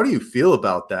how do you feel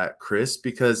about that, Chris?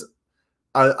 Because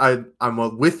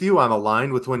I'm with you. I'm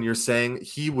aligned with when you're saying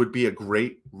he would be a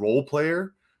great role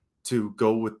player to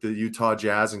go with the Utah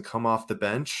Jazz and come off the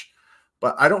bench.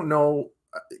 But I don't know,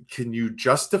 can you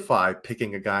justify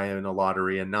picking a guy in a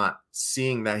lottery and not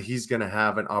seeing that he's going to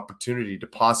have an opportunity to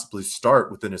possibly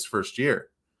start within his first year?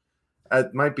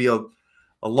 It might be a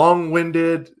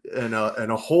long-winded and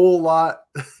a whole lot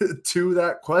to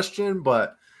that question,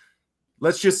 but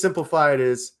let's just simplify it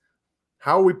as,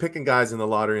 how are we picking guys in the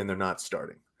lottery and they're not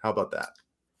starting? How about that?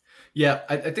 Yeah,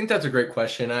 I think that's a great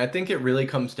question. And I think it really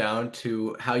comes down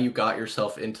to how you got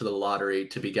yourself into the lottery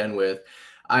to begin with.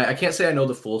 I can't say I know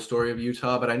the full story of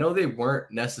Utah, but I know they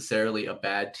weren't necessarily a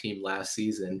bad team last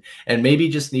season and maybe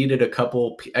just needed a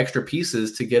couple extra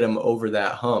pieces to get them over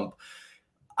that hump.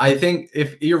 I think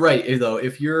if you're right, though,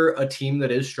 if you're a team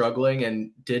that is struggling and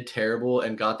did terrible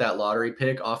and got that lottery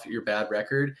pick off your bad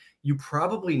record, you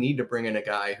probably need to bring in a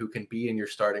guy who can be in your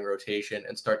starting rotation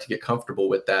and start to get comfortable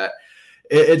with that.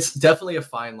 It's definitely a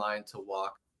fine line to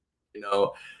walk. You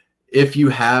know, if you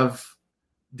have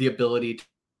the ability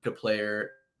to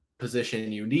player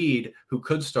position you need who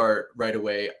could start right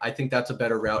away, I think that's a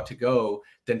better route to go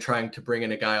than trying to bring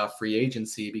in a guy off free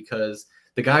agency, because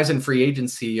the guys in free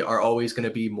agency are always going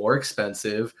to be more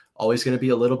expensive, always going to be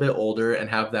a little bit older and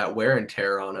have that wear and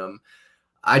tear on them.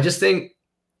 I just think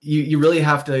you really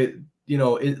have to,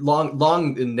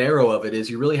 long and narrow of it is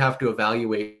you really have to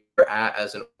evaluate where you're at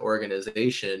as an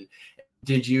organization.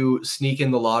 Did you sneak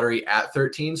in the lottery at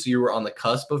 13, so you were on the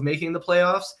cusp of making the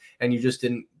playoffs and you just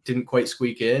didn't quite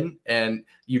squeak in, and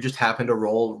you just happened to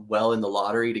roll well in the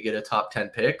lottery to get a top 10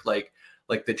 pick like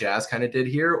the Jazz kind of did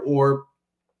here? Or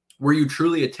were you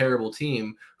truly a terrible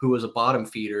team who was a bottom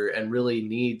feeder and really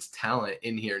needs talent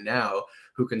in here now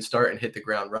who can start and hit the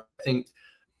ground running? I think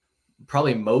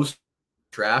probably most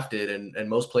drafted and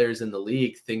most players in the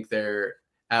league think they're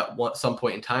at some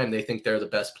point in time, they think they're the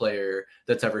best player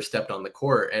that's ever stepped on the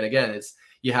court. And again,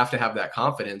 you have to have that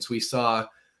confidence. We saw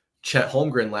Chet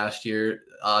Holmgren last year.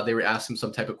 They were asking him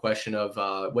some type of question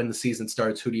of when the season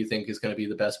starts, who do you think is going to be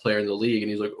the best player in the league? And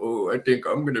he's like, oh, I think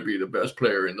I'm going to be the best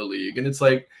player in the league. And it's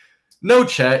like, no,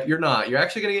 Chet, you're not. You're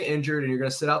actually going to get injured and you're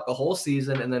going to sit out the whole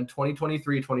season. And then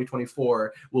 2023,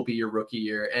 2024 will be your rookie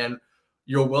year. And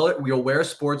you'll wear a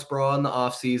sports bra in the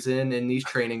off season in these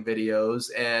training videos.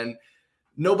 And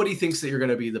nobody thinks that you're going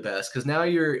to be the best, because now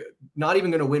you're not even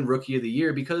going to win rookie of the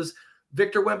year, because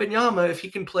Victor Wembanyama, if he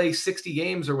can play 60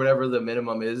 games or whatever the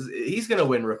minimum is, he's going to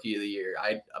win rookie of the year.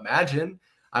 I imagine.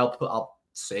 I'll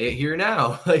say it here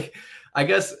now. Like, I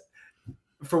guess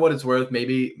for what it's worth,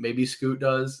 maybe Scoot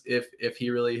does if he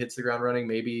really hits the ground running.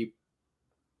 Maybe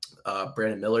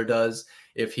Brandon Miller does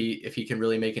if he can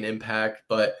really make an impact.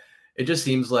 But it just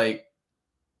seems like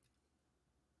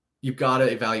you've got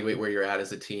to evaluate where you're at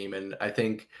as a team. And I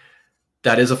think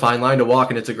that is a fine line to walk.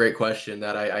 And it's a great question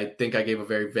that I think I gave a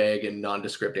very vague and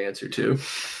nondescript answer to.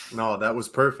 No, that was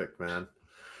perfect, man.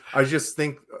 I just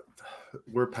think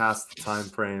we're past the time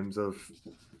frames of,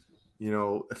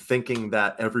 thinking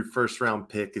that every first round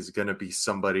pick is going to be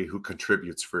somebody who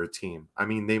contributes for a team. I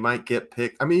mean, they might get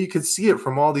picked. I mean, you can see it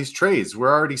from all these trades.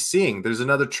 We're already seeing there's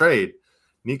another trade.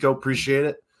 Nico, appreciate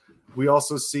it. We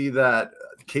also see that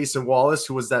Cason Wallace,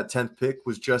 who was that 10th pick,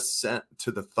 was just sent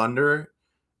to the Thunder,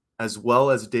 as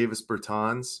well as Davis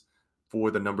Bertans for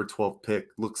the number 12 pick.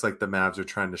 Looks like the Mavs are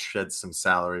trying to shed some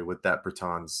salary with that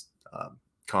Bertans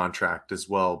contract as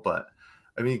well. But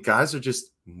I mean, guys are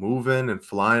just moving and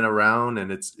flying around,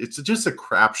 and it's just a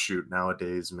crapshoot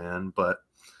nowadays, man. But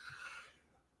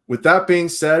with that being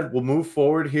said, we'll move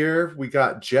forward here. We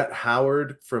got Jet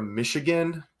Howard from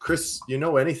Michigan. Chris, you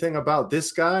know anything about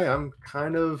this guy? I'm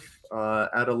kind of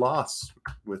at a loss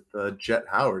with Jet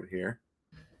Howard here.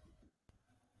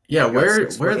 Yeah, He got where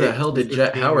 6'8", the hell did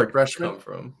Jet 215, Howard freshman come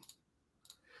from?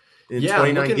 in Yeah,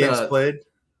 I'm 29 looking, games played?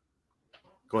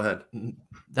 Go ahead.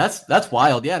 That's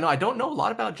wild. Yeah, no, I don't know a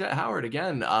lot about Jet Howard.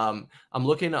 Again, I'm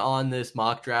looking on this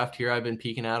mock draft here I've been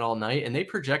peeking at all night, and they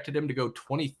projected him to go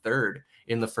 23rd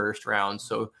in the first round.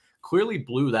 So clearly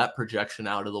blew that projection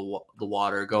out of the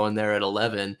water going there at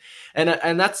 11.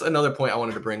 And that's another point I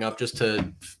wanted to bring up just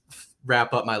to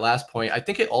wrap up my last point. I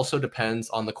think it also depends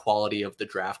on the quality of the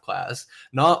draft class.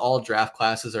 Not all draft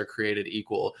classes are created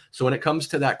equal. So when it comes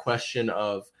to that question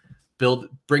of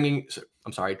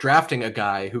drafting a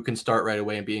guy who can start right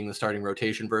away and being the starting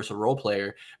rotation versus a role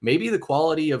player, maybe the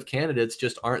quality of candidates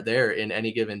just aren't there in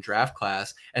any given draft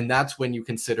class. And that's when you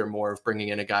consider more of bringing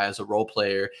in a guy as a role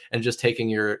player and just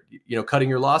taking cutting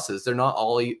your losses. They're not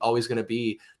always going to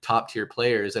be top tier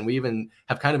players. And we even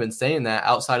have kind of been saying that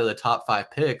outside of the top 5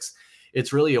 picks,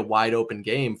 it's really a wide open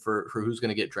game for who's going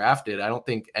to get drafted. I don't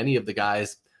think any of the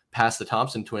guys past the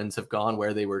Thompson twins have gone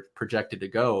where they were projected to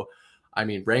go. I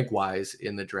mean, rank wise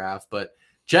in the draft, but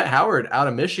Jet Howard out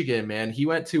of Michigan, man, he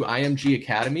went to IMG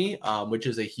Academy, which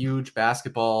is a huge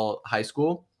basketball high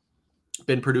school.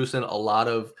 Been producing a lot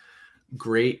of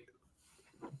great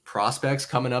prospects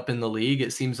coming up in the league.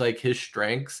 It seems like his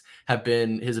strengths have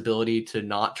been his ability to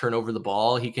not turn over the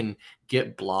ball. He can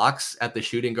get blocks at the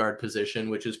shooting guard position,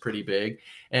 which is pretty big.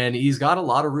 And he's got a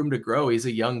lot of room to grow. He's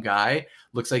a young guy.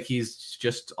 Looks like he's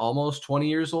just almost 20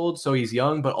 years old. So he's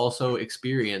young, but also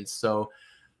experienced. So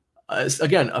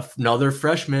again, another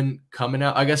freshman coming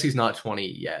out. I guess he's not 20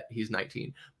 yet. He's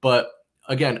 19. But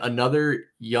again, another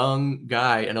young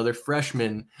guy, another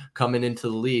freshman coming into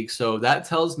the league. So that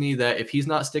tells me that if he's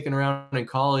not sticking around in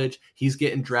college, he's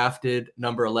getting drafted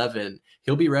number 11.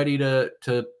 He'll be ready to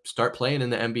start playing in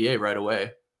the NBA right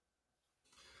away.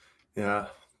 Yeah,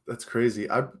 that's crazy.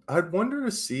 I'd wonder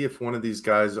to see if one of these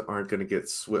guys aren't going to get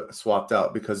swapped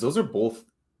out, because those are both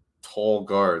tall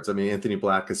guards. I mean, Anthony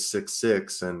Black is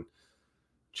 6'6", and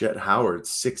Jet Howard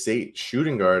 6'8",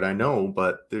 shooting guard. I know,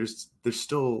 but there's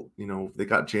still, they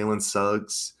got Jalen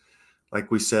Suggs, like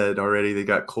we said already. They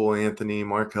got Cole Anthony,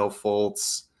 Markelle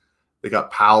Fultz. They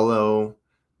got Paolo.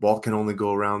 Ball can only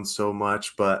go around so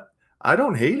much, but I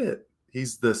don't hate it.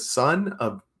 He's the son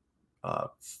of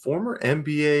former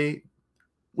NBA.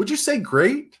 Would you say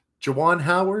great? Juwan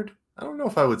Howard? I don't know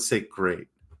if I would say great.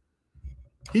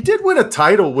 He did win a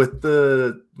title with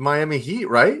the Miami Heat,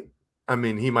 right? I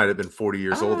mean, he might have been 40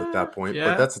 years old at that point,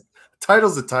 yeah. But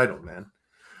title's a title, man.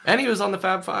 And he was on the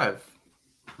Fab Five.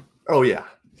 Oh, yeah.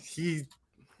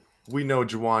 We know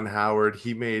Juwan Howard.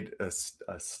 He made a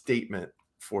statement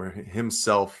for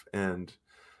himself and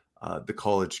the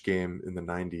college game in the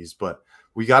 90s. But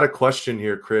we got a question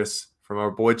here, Chris, from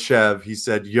our boy Chev. He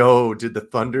said, yo, did the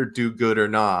Thunder do good or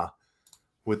nah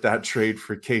with that trade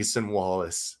for Case and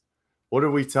Wallace? What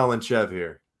are we telling Chev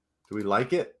here? Do we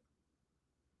like it?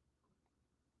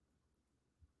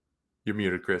 You're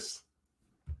muted, Chris.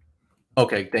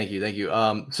 Okay, thank you.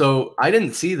 So I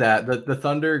didn't see that. The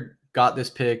Thunder got this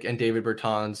pick and David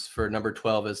Bertans for number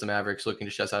 12 as the Mavericks looking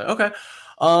to shut out. Okay.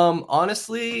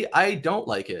 Honestly, I don't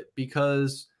like it,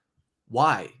 because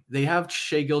why? They have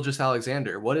Shai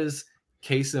Gilgeous-Alexander. What is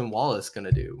Case and Wallace going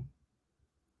to do?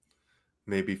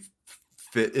 Maybe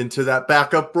fit into that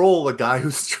backup role, a guy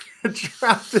who's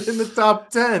drafted in the top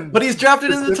 10. But he's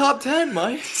drafted in the top 10,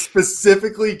 Mike.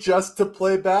 Specifically just to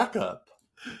play backup.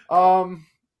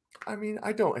 I mean,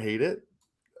 I don't hate it.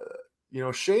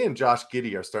 Shea and Josh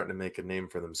Giddey are starting to make a name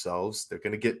for themselves. They're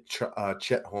going to get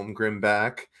Chet Holmgren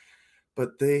back.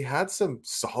 But they had some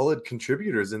solid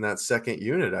contributors in that second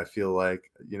unit, I feel like.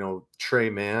 Trey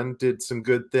Mann did some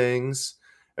good things.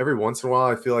 Every once in a while,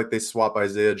 I feel like they swap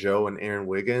Isaiah Joe and Aaron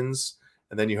Wiggins.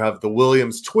 And then you have the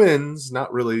Williams twins,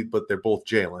 not really, but they're both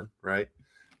Jalen, right?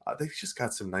 They've just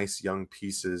got some nice young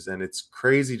pieces, and it's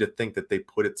crazy to think that they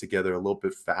put it together a little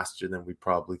bit faster than we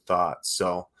probably thought.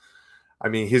 So, I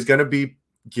mean, he's going to be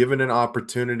given an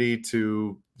opportunity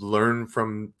to learn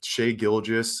from Shai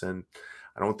Gilgeous, and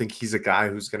I don't think he's a guy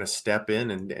who's going to step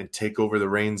in and take over the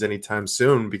reins anytime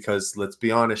soon, because let's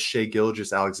be honest, Shai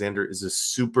Gilgeous-Alexander is a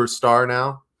superstar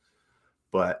now.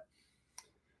 But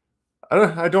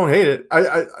I don't hate it.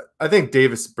 I think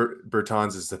Davis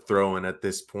Bertans is the throw-in at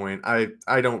this point.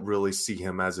 I don't really see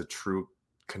him as a true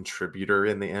contributor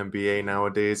in the NBA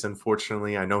nowadays.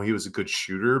 Unfortunately, I know he was a good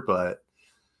shooter, but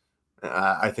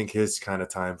I think his kind of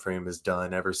time frame is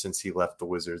done ever since he left the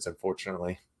Wizards.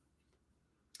 Unfortunately.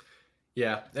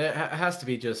 Yeah, it has to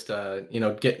be just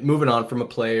get moving on from a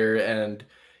player. And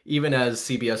even as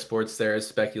CBS Sports there is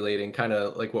speculating, kind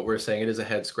of like what we're saying, it is a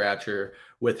head scratcher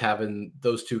with having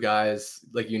those two guys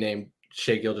like you named,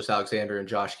 Shea Gilgeous-Alexander and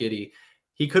Josh Giddey.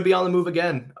 He could be on the move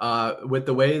again. With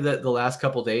the way that the last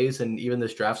couple days and even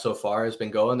this draft so far has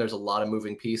been going, there's a lot of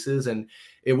moving pieces, and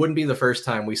it wouldn't be the first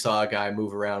time we saw a guy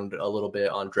move around a little bit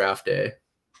on draft day.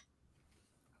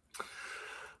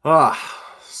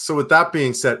 So with that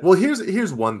being said, well,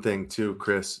 here's one thing too,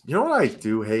 Chris. You know what I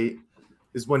do hate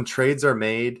is when trades are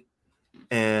made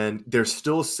and they're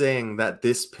still saying that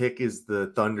this pick is the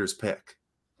Thunder's pick.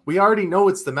 We already know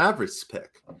it's the Mavericks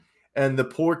pick. And the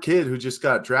poor kid who just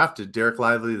got drafted, Derek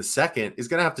Lively II, is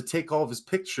going to have to take all of his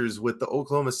pictures with the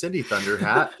Oklahoma City Thunder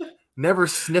hat, never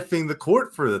sniffing the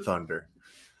court for the Thunder.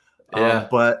 Yeah.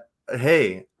 But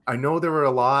hey, I know there were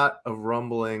a lot of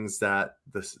rumblings that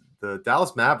the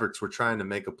Dallas Mavericks were trying to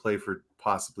make a play for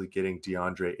possibly getting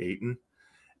DeAndre Ayton,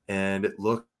 and it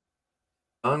looked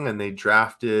young, and they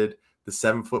drafted the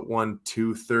 7'1",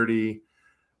 230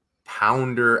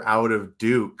 pounder out of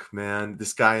Duke. Man,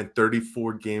 this guy in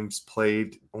 34 games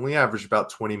played only averaged about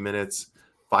 20 minutes,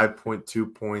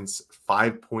 5.2 points,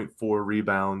 5.4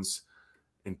 rebounds,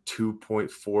 and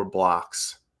 2.4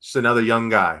 blocks. Just another young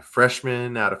guy,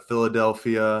 freshman out of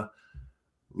Philadelphia,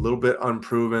 a little bit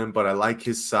unproven, but I like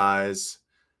his size.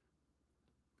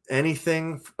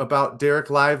 Anything about Derek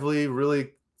Lively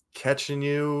really catching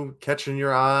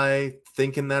your eye,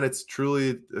 thinking that it's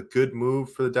truly a good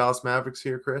move for the Dallas Mavericks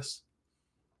here, Chris?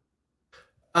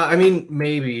 I mean,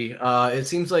 maybe. It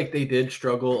seems like they did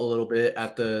struggle a little bit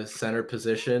at the center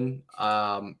position.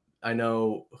 I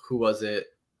know, who was it?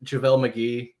 JaVale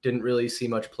McGee didn't really see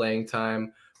much playing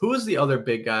time. Who was the other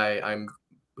big guy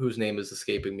whose name is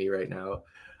escaping me right now?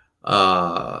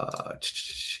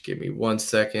 Give me 1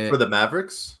 second. For the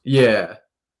Mavericks? Yeah.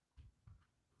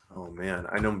 Oh, man.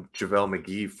 I know JaVale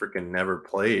McGee freaking never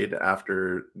played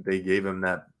after they gave him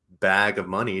that bag of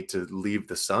money to leave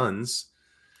the Suns.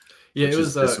 Yeah, which it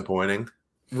was is disappointing.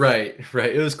 Right.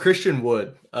 It was Christian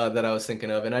Wood that I was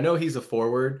thinking of. And I know he's a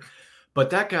forward, but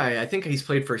that guy, I think he's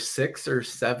played for 6 or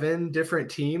 7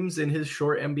 different teams in his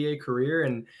short NBA career.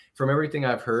 And from everything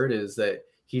I've heard is that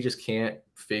he just can't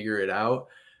figure it out.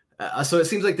 So it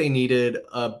seems like they needed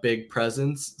a big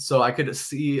presence. So I could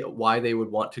see why they would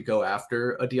want to go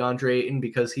after a DeAndre Ayton,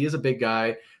 because he is a big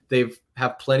guy. They've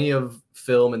have plenty of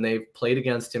film and they've played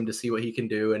against him to see what he can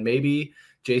do. And maybe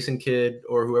Jason Kidd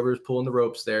or whoever's pulling the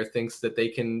ropes there thinks that they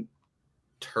can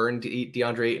turn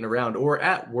DeAndre Ayton around, or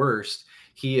at worst,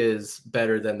 he is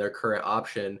better than their current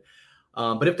option.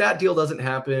 But if that deal doesn't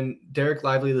happen, Derek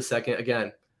Lively II,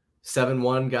 again,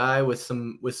 7'1" guy with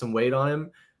some weight on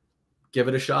him, give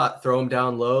it a shot, throw him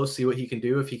down low, see what he can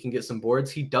do. If he can get some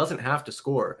boards, he doesn't have to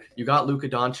score. You got Luka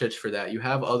Doncic for that. You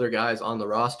have other guys on the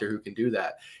roster who can do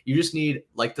that. You just need,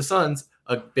 like the Suns,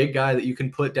 a big guy that you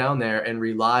can put down there and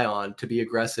rely on to be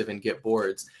aggressive and get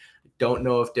boards. Don't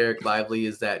know if Derek Lively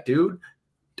is that dude.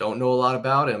 Don't know a lot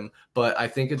about him, but I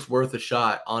think it's worth a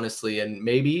shot, honestly. And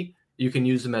maybe you can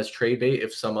use him as trade bait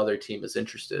if some other team is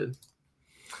interested.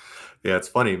 Yeah, it's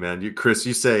funny, man. Chris,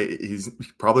 you say he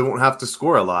probably won't have to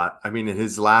score a lot. I mean, in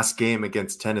his last game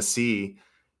against Tennessee,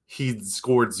 he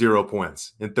scored 0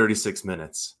 points in 36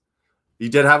 minutes. He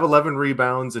did have 11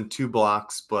 rebounds and 2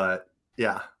 blocks, but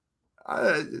yeah,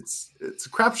 it's a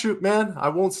crapshoot, man. I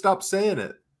won't stop saying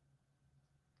it.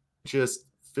 Just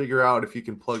figure out if you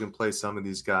can plug and play some of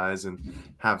these guys and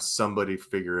have somebody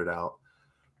figure it out.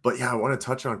 But yeah, I want to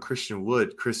touch on Christian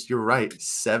Wood. Chris, you're right.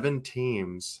 7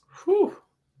 teams. Whew.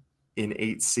 In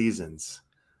 8 seasons.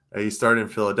 He started in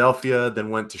Philadelphia, then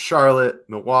went to Charlotte,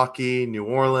 Milwaukee, New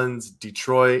Orleans,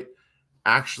 Detroit.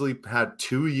 Actually had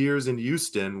 2 years in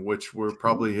Houston, which were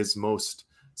probably his most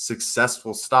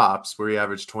successful stops, where he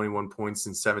averaged 21 points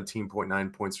and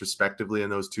 17.9 points respectively in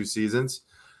those 2 seasons.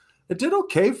 It did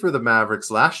okay for the Mavericks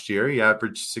last year. He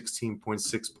averaged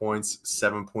 16.6 points,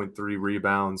 7.3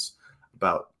 rebounds,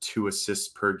 about 2 assists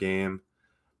per game.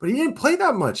 But he didn't play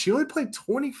that much. He only played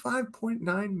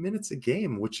 25.9 minutes a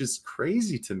game, which is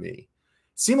crazy to me. It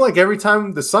seemed like every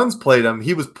time the Suns played him,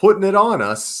 he was putting it on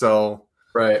us. So,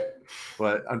 right.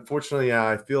 But unfortunately, yeah,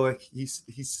 I feel like he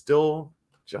still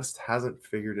just hasn't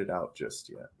figured it out just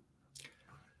yet.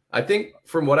 I think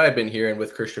from what I've been hearing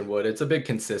with Christian Wood, it's a big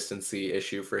consistency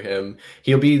issue for him.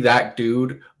 He'll be that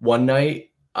dude one night,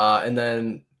 and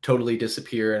then totally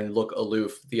disappear and look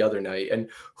aloof the other night. And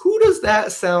who does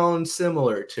that sound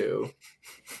similar to?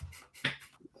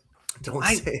 Don't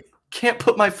I say. can't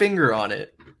put my finger on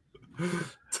it.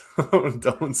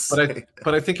 Don't say.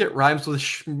 But I think it rhymes with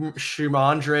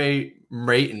Shimandre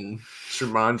Drayton.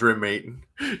 Shimandre Mayton.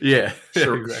 Yeah.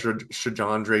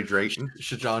 Shajandre Drayton.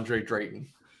 Shajandre Drayton.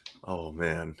 Oh,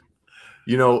 man.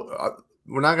 You know,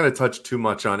 we're not going to touch too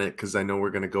much on it because I know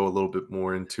we're going to go a little bit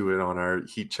more into it on our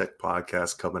Heat Check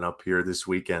podcast coming up here this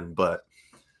weekend. But,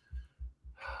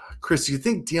 Chris, you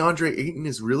think DeAndre Ayton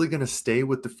is really going to stay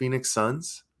with the Phoenix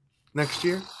Suns next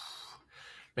year?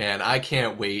 Man, I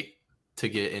can't wait to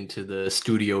get into the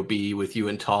Studio B with you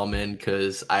and Tallman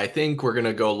because I think we're going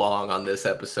to go long on this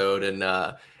episode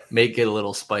and make it a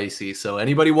little spicy. So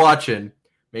anybody watching,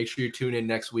 make sure you tune in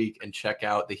next week and check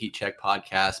out the Heat Check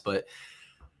podcast. But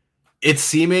it's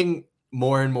seeming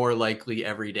more and more likely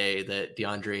every day that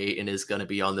DeAndre Ayton is going to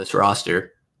be on this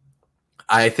roster.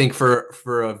 I think for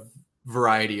a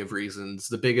variety of reasons,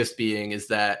 the biggest being is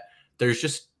that there's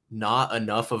just not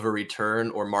enough of a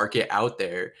return or market out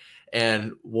there.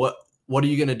 And what are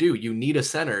you going to do? You need a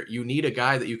center. You need a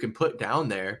guy that you can put down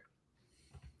there.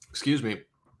 Excuse me.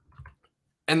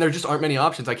 And there just aren't many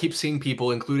options. I keep seeing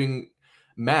people, including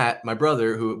Matt, my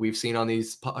brother, who we've seen on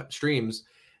these streams,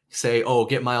 say, oh,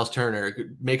 get Miles Turner,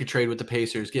 make a trade with the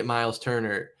Pacers, get Miles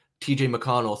Turner, TJ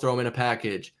McConnell, throw him in a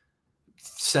package,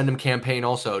 send him campaign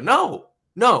also. No,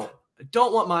 I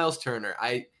don't want Miles Turner.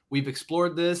 We've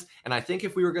explored this, and I think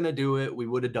if we were going to do it, we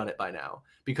would have done it by now.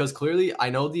 Because clearly, I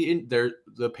know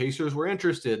the Pacers were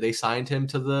interested. They signed him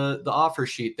to the offer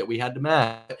sheet that we had to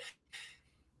match.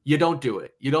 You don't do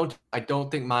it. I don't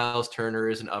think Miles Turner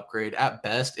is an upgrade. At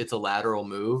best, it's a lateral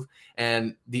move,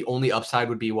 and the only upside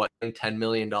would be $10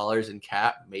 million in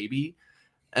cap, maybe.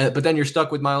 But then you're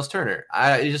stuck with Miles Turner.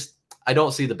 I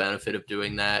don't see the benefit of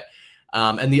doing that.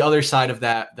 And the other side of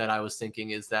that I was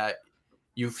thinking is that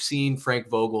you've seen Frank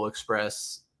Vogel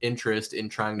express interest in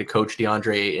trying to coach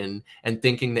DeAndre Ayton and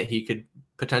thinking that he could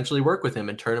potentially work with him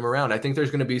and turn him around. I think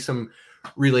there's going to be some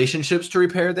relationships to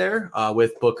repair there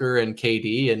with Booker and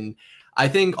KD. And I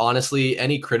think, honestly,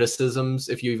 any criticisms,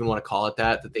 if you even want to call it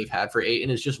that they've had for Ayton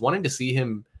is just wanting to see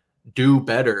him do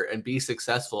better and be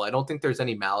successful. I don't think there's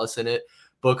any malice in it.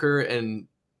 Booker and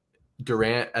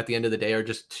Durant, at the end of the day, are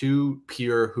just two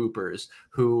pure hoopers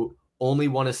who only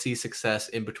want to see success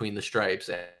in between the stripes.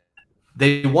 And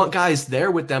they want guys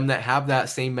there with them that have that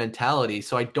same mentality.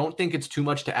 So I don't think it's too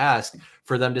much to ask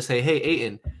for them to say, hey,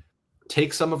 Ayton,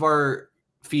 take some of our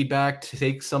feedback,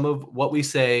 take some of what we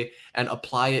say and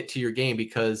apply it to your game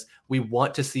because we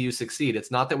want to see you succeed.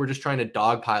 It's not that we're just trying to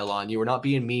dogpile on you. We're not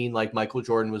being mean like Michael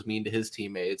Jordan was mean to his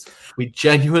teammates. We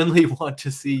genuinely want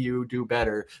to see you do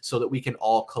better so that we can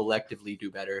all collectively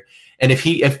do better. And if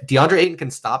DeAndre Ayton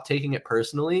can stop taking it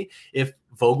personally, if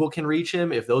Vogel can reach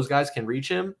him, if those guys can reach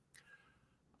him,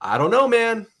 I don't know,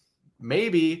 man.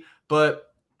 Maybe,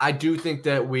 but I do think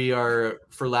that we are,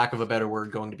 for lack of a better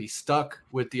word, going to be stuck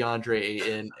with DeAndre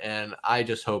Ayton, and I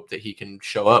just hope that he can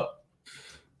show up.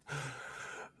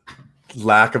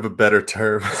 Lack of a better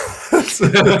term.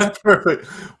 That's perfect.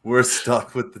 We're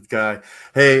stuck with the guy.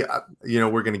 Hey,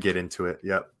 we're going to get into it.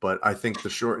 Yep. But I think the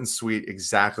short and sweet,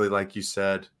 exactly like you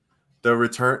said, the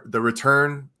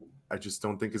return, I just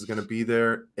don't think is going to be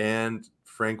there. And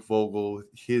Frank Vogel,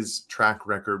 his track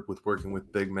record with working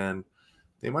with big men,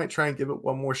 they might try and give it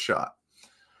one more shot.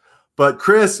 But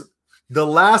Chris, the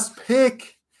last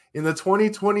pick in the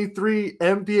 2023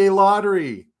 NBA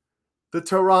lottery, the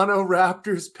Toronto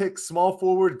Raptors pick small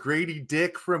forward Grady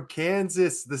Dick from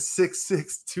Kansas, the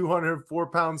 6'6",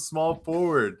 204-pound small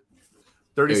forward.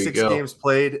 36 games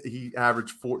played. He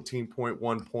averaged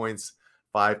 14.1 points,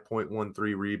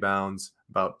 5.13 rebounds,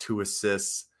 about 2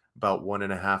 assists, about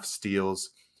 1.5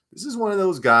 steals. This is one of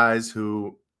those guys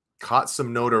who caught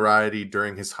some notoriety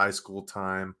during his high school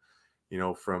time,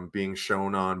 from being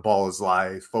shown on Ball is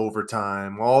Life,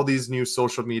 Overtime, all these new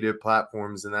social media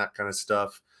platforms and that kind of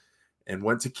stuff, and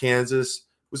went to Kansas,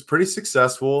 was pretty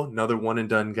successful, another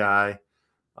one-and-done guy,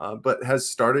 but has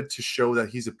started to show that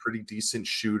he's a pretty decent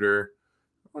shooter.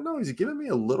 Oh, no, he's giving me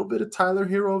a little bit of Tyler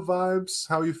Hero vibes.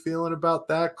 How are you feeling about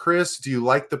that, Chris? Do you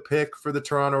like the pick for the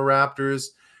Toronto Raptors?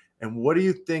 And what do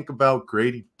you think about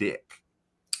Grady Dick?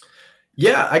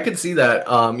 Yeah, I could see that,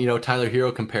 Tyler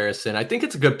Hero comparison. I think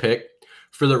it's a good pick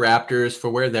for the Raptors for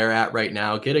where they're at right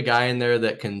now. Get a guy in there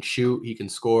that can shoot, he can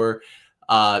score.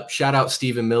 Shout out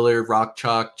Stephen Miller, Rock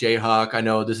Chalk, Jayhawk. I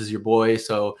know this is your boy,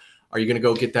 so are you going to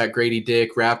go get that Grady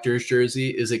Dick Raptors jersey?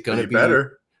 Is it going to be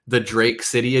the Drake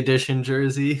City edition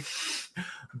jersey?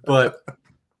 But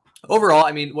Overall,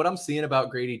 I mean, what I'm seeing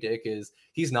about Grady Dick is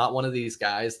he's not one of these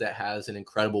guys that has an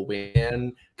incredible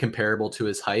wingspan comparable to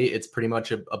his height. It's pretty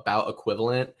much about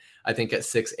equivalent, I think, at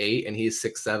 6'8", and he's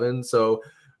 6'7". So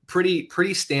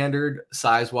pretty standard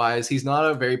size-wise. He's not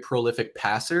a very prolific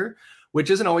passer, which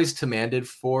isn't always demanded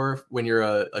for when you're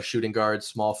a shooting guard,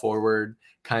 small forward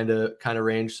kind of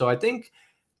range. So I think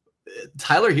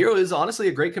Tyler Hero is honestly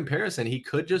a great comparison. He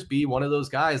could just be one of those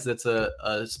guys that's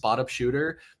a spot up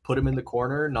shooter, put him in the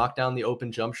corner, knock down the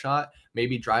open jump shot,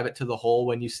 maybe drive it to the hole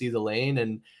when you see the lane.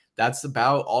 And that's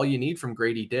about all you need from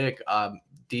Grady Dick.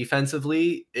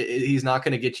 Defensively, he's not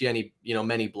going to get you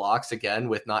many blocks again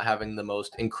with not having the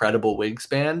most incredible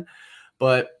wingspan.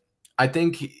 But I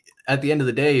think at the end of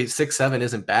the day, 6'7"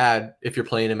 isn't bad if you're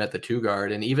playing him at the 2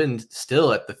 guard, and even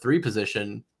still at the 3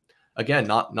 position. Again,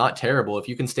 not terrible. If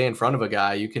you can stay in front of a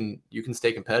guy, you can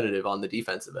stay competitive on the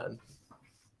defensive end.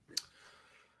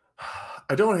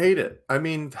 I don't hate it. I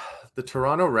mean, the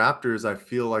Toronto Raptors, I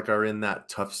feel like, are in that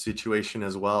tough situation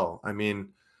as well. I mean,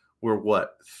 we're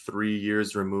 3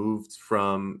 years removed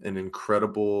from an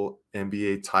incredible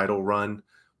NBA title run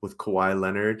with Kawhi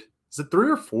Leonard. Is it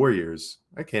 3 or 4 years?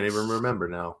 I can't even remember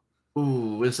now.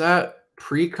 Ooh, is that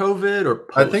pre-COVID or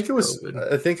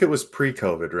post-COVID? I think it was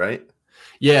pre-COVID, right?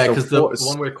 Yeah, because the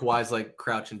one where Kawhi's like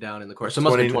crouching down in the court. So it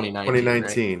must be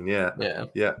 2019. Right?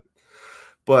 Yeah.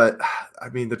 But I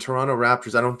mean, the Toronto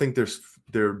Raptors, I don't think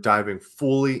they're diving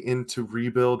fully into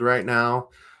rebuild right now.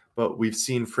 But we've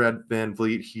seen Fred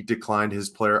VanVleet. He declined his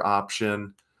player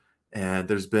option. And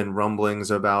there's been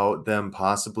rumblings about them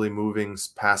possibly moving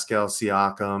Pascal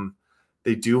Siakam.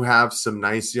 They do have some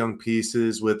nice young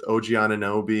pieces with OG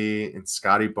Anunoby and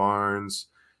Scotty Barnes.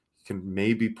 You can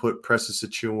maybe put Precious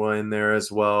Achua in there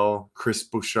as well, Chris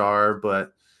Bouchard,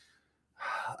 but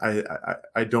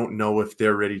I don't know if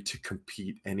they're ready to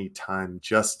compete anytime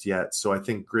just yet. So I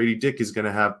think Grady Dick is going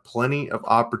to have plenty of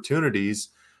opportunities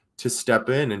to step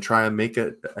in and try and make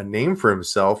a name for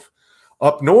himself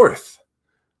up north.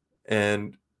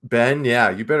 And Ben, yeah,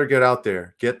 you better get out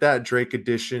there. Get that Drake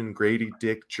edition Grady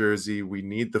Dick jersey. We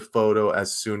need the photo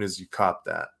as soon as you cop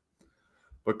that.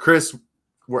 But Chris,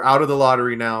 we're out of the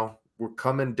lottery now. We're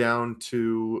coming down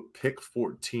to pick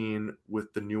 14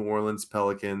 with the New Orleans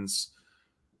Pelicans.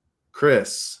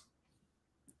 Chris,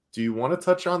 do you want to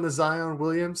touch on the Zion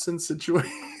Williamson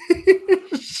situation?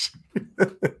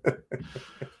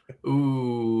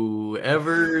 Ooh,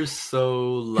 ever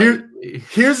so lightly.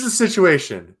 Here's the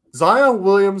situation. Zion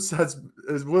Williamson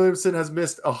has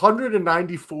missed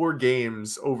 194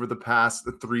 games over the past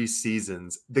 3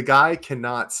 seasons. The guy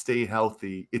cannot stay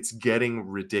healthy. It's getting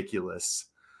ridiculous.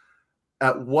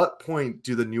 At what point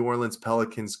do the New Orleans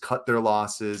Pelicans cut their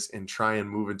losses and try and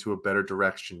move into a better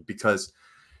direction? Because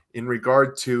in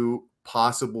regard to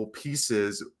possible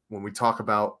pieces, when we talk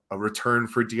about a return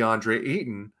for DeAndre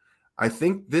Ayton, I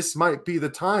think this might be the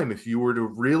time. If you were to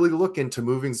really look into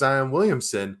moving Zion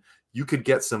Williamson, you could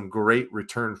get some great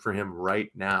return for him right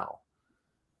now.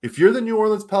 If you're the New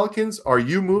Orleans Pelicans, are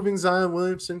you moving Zion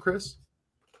Williamson, Chris?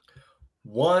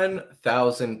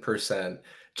 1,000%.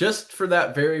 Just for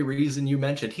that very reason you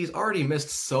mentioned, he's already missed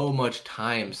so much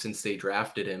time since they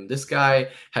drafted him. This guy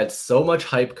had so much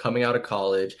hype coming out of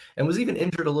college and was even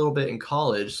injured a little bit in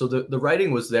college. So the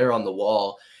writing was there on the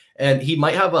wall. And he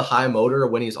might have a high motor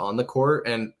when he's on the court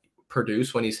and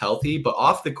produce when he's healthy, but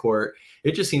off the court,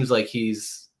 it just seems like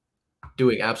he's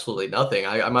doing absolutely nothing.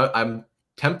 I'm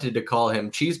tempted to call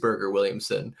him Cheeseburger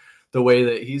Williamson, the way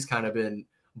that he's kind of been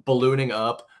ballooning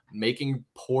up, making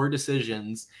poor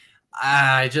decisions.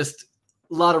 Just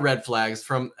a lot of red flags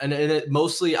and it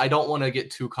mostly, I don't want to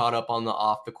get too caught up on the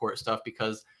off the court stuff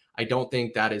because I don't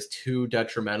think that is too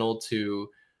detrimental to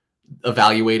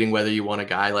evaluating whether you want a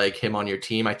guy like him on your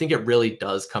team. I think it really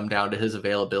does come down to his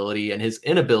availability and his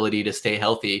inability to stay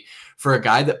healthy. For a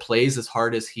guy that plays as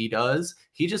hard as he does,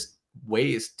 he just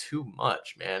weighs too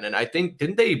much, man. And I think,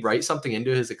 didn't they write something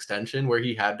into his extension where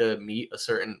he had to meet a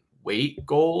certain weight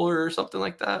goal or something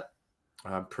like that?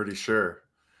 I'm pretty sure.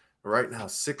 Right now,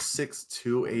 6'6",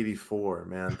 284,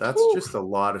 man. That's just a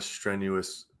lot of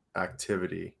strenuous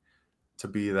activity to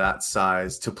be that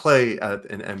size, to play at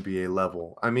an NBA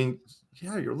level. I mean,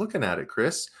 yeah, you're looking at it,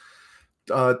 Chris.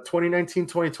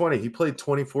 2019-2020, he played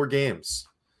 24 games.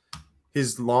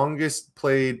 His longest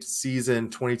played season,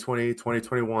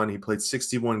 2020-2021, he played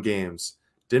 61 games.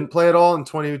 Didn't play at all in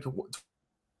 2020.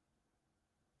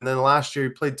 And then last year,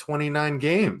 he played 29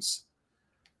 games.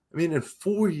 I mean, in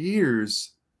 4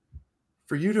 years,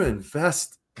 for you to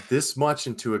invest this much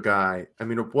into a guy, I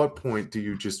mean, at what point do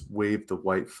you just wave the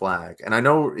white flag? And I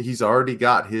know he's already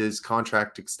got his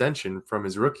contract extension from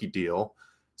his rookie deal,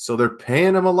 so they're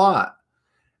paying him a lot.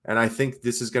 And I think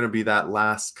this is going to be that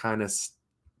last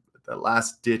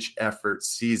ditch effort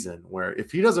season where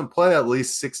if he doesn't play at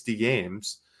least 60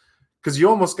 games, because you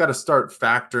almost got to start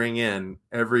factoring in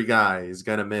every guy is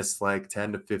going to miss like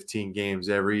 10 to 15 games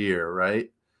every year,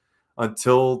 right?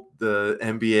 Until the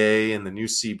NBA and the new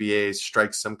CBA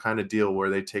strike some kind of deal where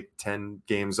they take 10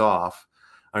 games off.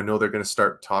 I know they're going to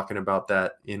start talking about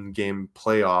that in-game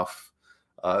playoff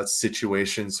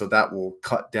situation, so that will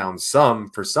cut down some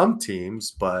for some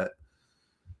teams, but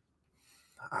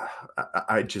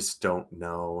I just don't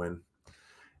know. And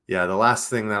yeah, the last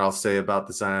thing that I'll say about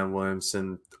the Zion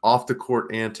Williamson off the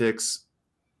court antics,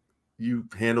 you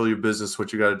handle your business,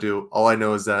 what you got to do. All I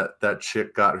know is that that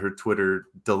chick got her Twitter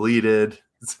deleted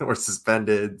or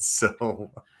suspended.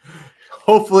 So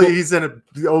hopefully he's in an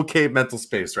okay mental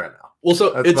space right now. Well,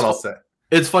 so that's what I'll say.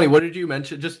 It's funny. What did you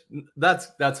mention? Just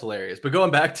that's hilarious. But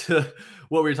going back to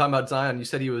what we were talking about Zion, you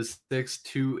said he was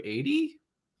 6'2", 80?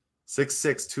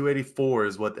 6'6", 284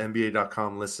 is what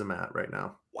NBA.com lists him at right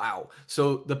now. Wow.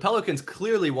 So the Pelicans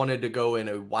clearly wanted to go in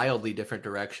a wildly different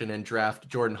direction and draft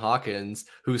Jordan Hawkins,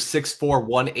 who's 6'4",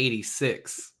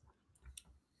 186.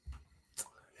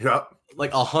 Yep.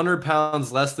 Like 100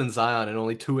 pounds less than Zion and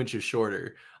only 2 inches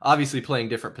shorter. Obviously playing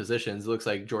different positions. It looks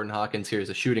like Jordan Hawkins here is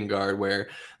a shooting guard where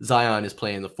Zion is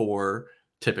playing the 4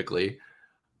 typically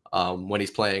when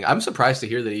he's playing. I'm surprised to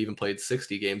hear that he even played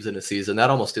 60 games in a season. That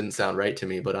almost didn't sound right to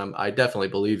me, but I definitely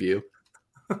believe you.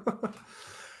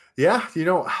 Yeah,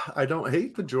 I don't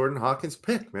hate the Jordan Hawkins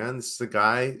pick, man. This is a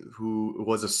guy who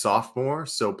was a sophomore,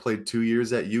 so played 2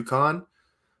 years at UConn.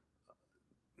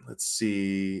 Let's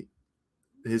see.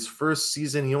 His first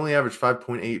season, he only averaged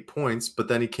 5.8 points, but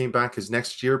then he came back his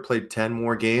next year, played 10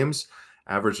 more games,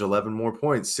 averaged 11 more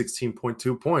points,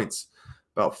 16.2 points,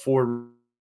 about 4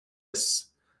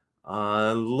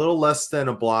 a little less than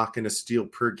a block and a steal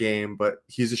per game, but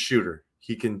he's a shooter.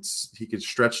 He can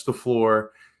stretch the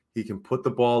floor. He can put the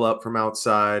ball up from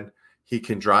outside. He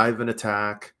can drive and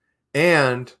attack,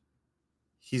 and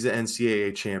he's an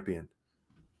NCAA champion.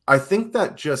 I think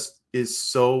that just is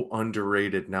so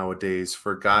underrated nowadays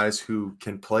for guys who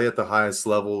can play at the highest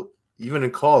level, even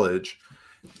in college,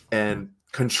 and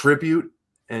contribute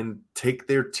and take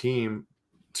their team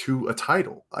to a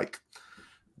title. Like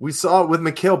we saw with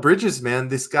Mikal Bridges, man,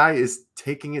 this guy is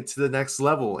taking it to the next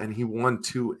level, and he won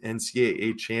 2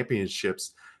 NCAA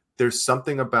championships. There's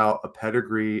something about a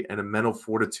pedigree and a mental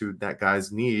fortitude that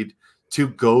guys need to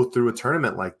go through a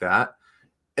tournament like that.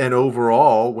 And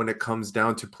overall, when it comes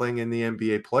down to playing in the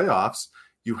NBA playoffs,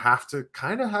 you have to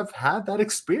kind of have had that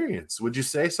experience. Would you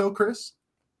say so, Chris?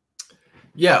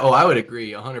 Yeah. Oh, I would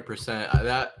agree 100%.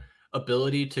 That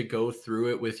ability to go through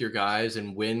it with your guys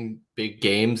and win big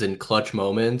games and clutch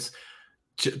moments.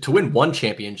 To win 1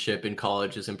 championship in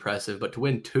college is impressive, but to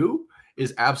win 2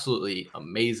 is absolutely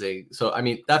amazing. So, I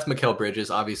mean, that's Mikal Bridges.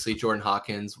 Obviously, Jordan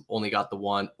Hawkins only got the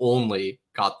one.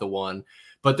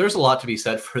 But there's a lot to be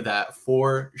said for that,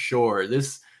 for sure.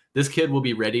 This kid will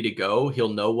be ready to go. He'll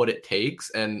know what it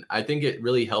takes. And I think it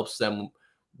really helps them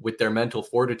with their mental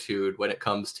fortitude when it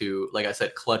comes to, like I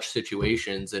said, clutch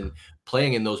situations and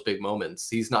playing in those big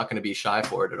moments. He's not going to be shy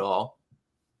for it at all.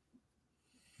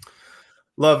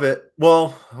 Love it.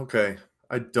 Well, okay.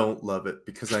 I don't love it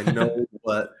because I know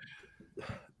what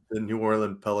the New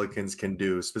Orleans Pelicans can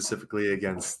do, specifically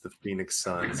against the Phoenix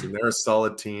Suns. And they're a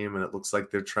solid team, and it looks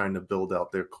like they're trying to build out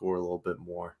their core a little bit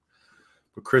more.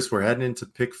 But, Chris, we're heading into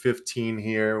pick 15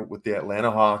 here with the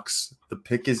Atlanta Hawks. The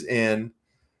pick is in.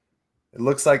 It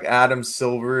looks like Adam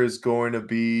Silver is going to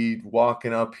be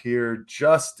walking up here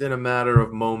just in a matter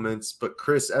of moments. But,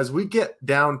 Chris, as we get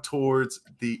down towards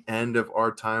the end of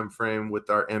our time frame with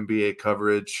our NBA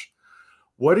coverage,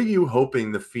 what are you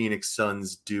hoping the Phoenix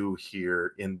Suns do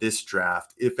here in this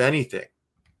draft, if anything?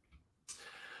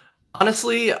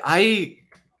 Honestly, I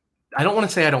don't want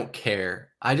to say I don't care.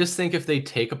 I just think if they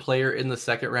take a player in the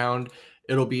second round,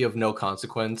 it'll be of no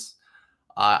consequence.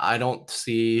 I don't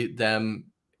see them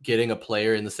getting a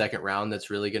player in the second round that's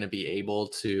really going to be able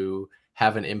to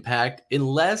have an impact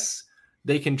unless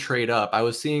they can trade up. I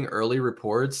was seeing early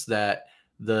reports that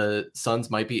the Suns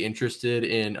might be interested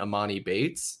in Amani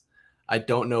Bates. I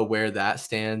don't know where that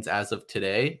stands as of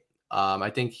today. I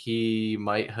think he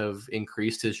might have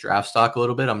increased his draft stock a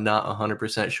little bit. I'm not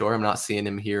 100% sure. I'm not seeing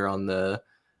him here on the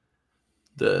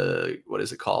what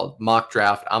is it called? Mock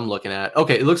draft I'm looking at.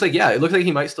 Okay, it looks like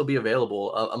he might still be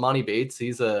available. Amani Bates,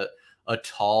 he's a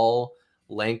tall,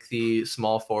 lengthy,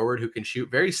 small forward who can shoot,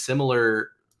 very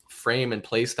similar frame and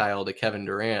play style to Kevin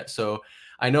Durant. So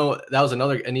I know that was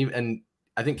another, and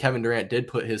I think Kevin Durant did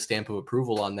put his stamp of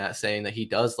approval on that, saying that he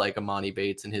does like Amani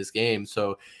Bates in his game.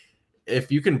 So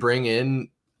if you can bring in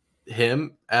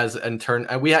him as in turn.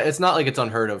 It's not like it's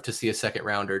unheard of to see a second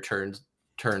rounder turned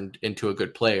into a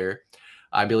good player.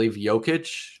 I believe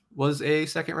Jokic was a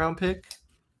second round pick,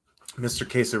 Mr.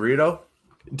 Quesarito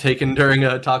taken during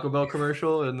a Taco Bell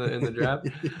commercial in the draft.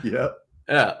 Yep.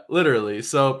 Yeah, literally.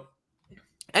 So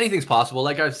anything's possible.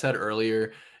 Like I've said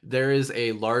earlier, there is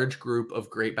a large group of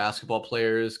great basketball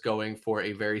players going for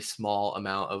a very small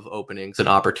amount of openings and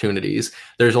opportunities.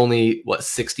 There's only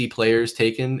 60 players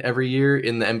taken every year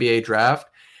in the NBA draft,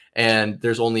 and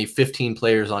there's only 15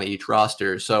 players on each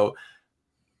roster. So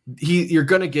you're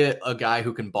going to get a guy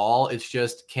who can ball. It's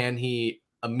just, can he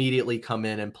immediately come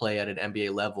in and play at an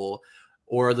NBA level,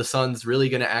 or are the Suns really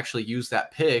going to actually use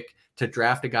that pick to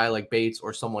draft a guy like Bates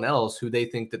or someone else who they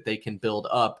think that they can build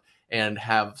up and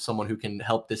have someone who can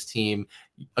help this team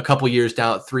a couple years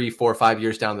down, 3, 4, 5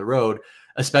 years down the road,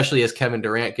 especially as Kevin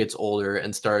Durant gets older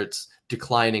and starts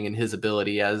declining in his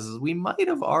ability, as we might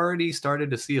have already started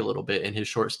to see a little bit in his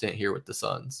short stint here with the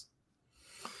Suns.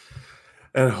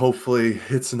 And hopefully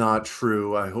it's not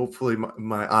true. Hopefully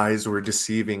my eyes were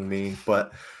deceiving me.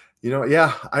 But,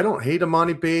 I don't hate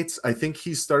Emoni Bates. I think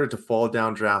he started to fall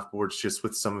down draft boards just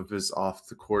with some of his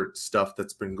off-the-court stuff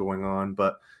that's been going on.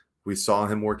 But we saw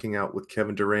him working out with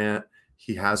Kevin Durant.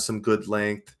 He has some good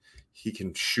length. He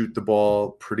can shoot the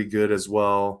ball pretty good as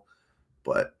well.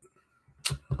 But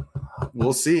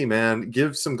we'll see, man.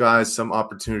 Give some guys some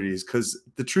opportunities, because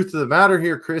the truth of the matter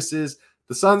here, Chris, is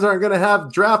the Suns aren't going to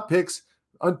have draft picks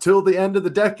until the end of the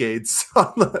decade.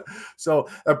 So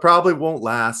that probably won't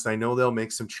last. I know they'll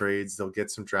make some trades. They'll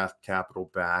get some draft capital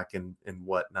back and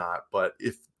whatnot. But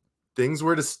if things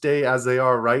were to stay as they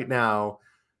are right now,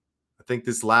 I think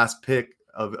this last pick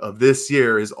of this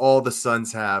year is all the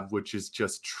Suns have, which is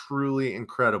just truly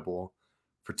incredible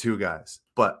for two guys.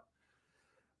 But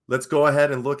let's go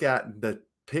ahead and look at the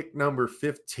pick number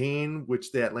 15,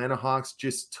 which the Atlanta Hawks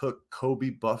just took Kobe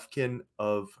Buffkin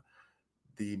of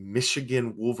the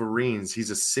Michigan Wolverines.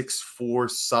 He's a 6'4"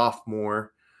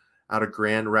 sophomore out of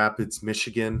Grand Rapids,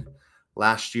 Michigan.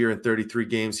 Last year in 33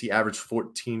 games, he averaged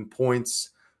 14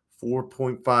 points,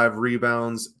 4.5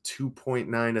 rebounds,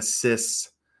 2.9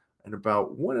 assists, and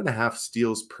about 1.5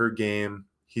 steals per game.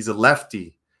 He's a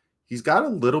lefty. He's got a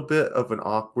little bit of an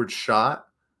awkward shot,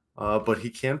 but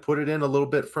he can put it in a little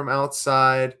bit from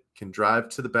outside, can drive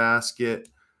to the basket.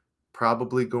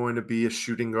 Probably going to be a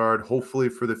shooting guard, hopefully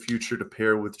for the future, to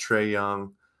pair with Trae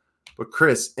Young. But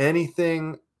Chris,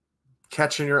 anything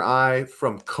catching your eye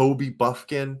from Kobe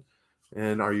Buffkin?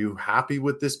 And are you happy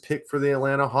with this pick for the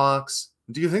Atlanta Hawks?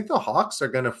 Do you think the Hawks are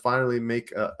going to finally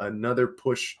make another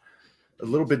push a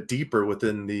little bit deeper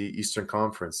within the Eastern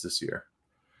Conference this year?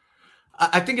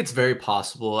 I think it's very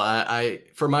possible.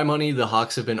 For my money, the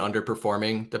Hawks have been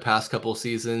underperforming the past couple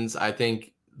seasons. I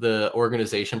think the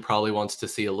organization probably wants to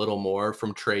see a little more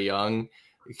from Trae Young,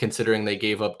 considering they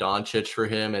gave up Doncic for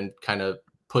him and kind of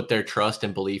put their trust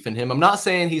and belief in him. I'm not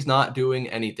saying he's not doing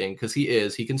anything, because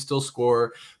he can still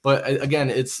score. But again,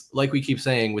 it's like we keep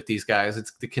saying with these guys,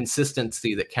 it's the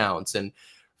consistency that counts. And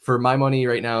for my money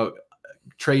right now,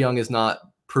 Trae Young is not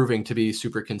proving to be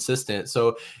super consistent.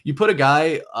 So you put a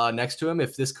guy next to him,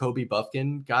 if this Kobe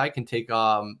Buffkin guy can take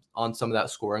on some of that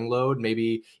scoring load,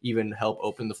 maybe even help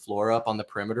open the floor up on the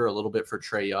perimeter a little bit for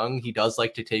Trae Young. He does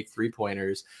like to take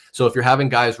 3-pointers. So if you're having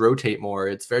guys rotate more,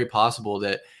 it's very possible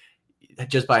that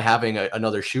just by having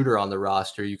another shooter on the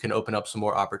roster, you can open up some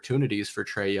more opportunities for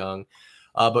Trae Young.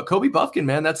 But Kobe Buffkin,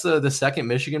 man, that's the second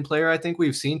Michigan player I think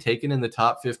we've seen taken in the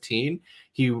top 15.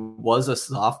 He was a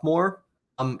sophomore,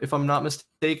 if I'm not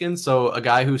mistaken. So a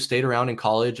guy who stayed around in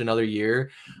college another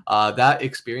year, that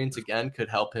experience again could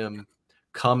help him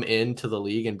come into the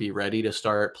league and be ready to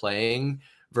start playing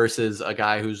versus a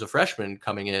guy who's a freshman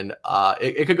coming in.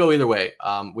 It could go either way.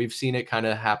 We've seen it kind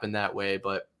of happen that way,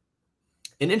 but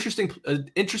an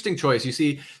interesting choice. You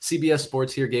see CBS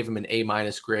Sports here gave him an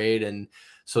A- grade, and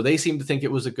so they seem to think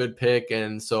it was a good pick,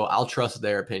 and so I'll trust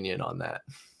their opinion on that.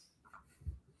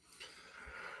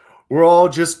 We're all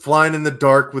just flying in the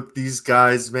dark with these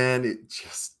guys, man. It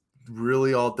just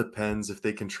really all depends if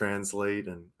they can translate,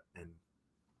 and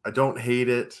I don't hate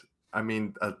it. I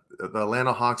mean, the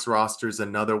Atlanta Hawks roster is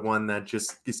another one that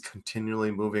just is continually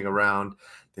moving around.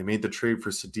 They made the trade for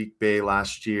Sadiq Bey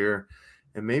last year,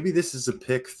 and maybe this is a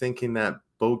pick thinking that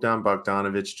Bogdan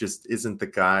Bogdanovic just isn't the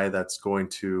guy that's going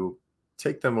to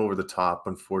take them over the top,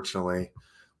 unfortunately.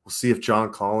 We'll see if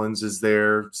John Collins is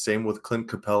there. Same with Clint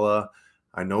Capella.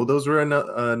 I know those were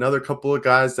another couple of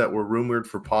guys that were rumored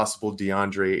for possible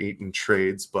DeAndre Ayton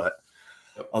trades, but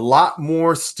a lot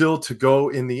more still to go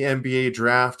in the NBA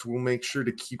draft. We'll make sure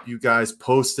to keep you guys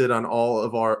posted on all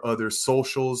of our other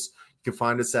socials. You can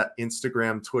find us at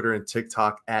Instagram, Twitter, and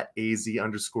TikTok at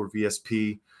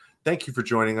AZ_VSP. Thank you for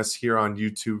joining us here on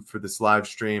YouTube for this live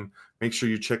stream. Make sure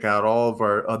you check out all of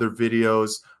our other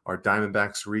videos. Our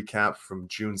Diamondbacks recap from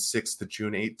June 6th to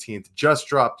June 18th just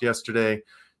dropped yesterday. You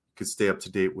can stay up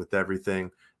to date with everything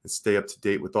and stay up to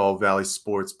date with all Valley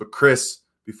sports. But Chris,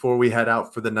 before we head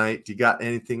out for the night, do you got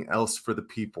anything else for the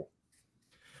people?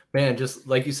 Man, just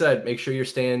like you said, make sure you're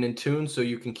staying in tune so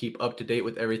you can keep up to date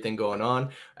with everything going on.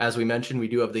 As we mentioned, we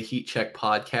do have the Heat Check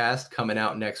podcast coming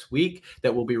out next week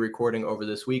that we'll be recording over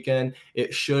this weekend.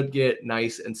 It should get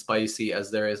nice and spicy as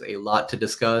there is a lot to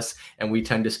discuss, and we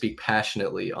tend to speak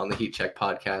passionately on the Heat Check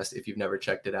podcast if you've never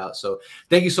checked it out. So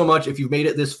thank you so much. If you've made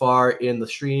it this far in the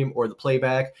stream or the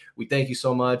playback, we thank you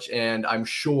so much, and I'm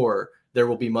sure there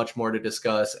will be much more to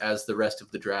discuss as the rest of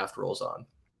the draft rolls on.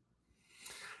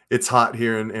 It's hot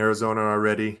here in Arizona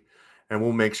already, and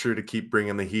we'll make sure to keep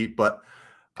bringing the heat. But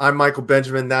I'm Michael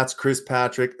Benjamin. That's Chris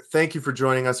Patrick. Thank you for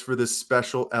joining us for this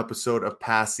special episode of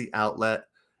Pass the Outlet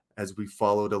as we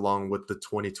followed along with the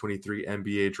 2023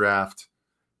 NBA Draft.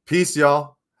 Peace,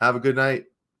 y'all. Have a good night.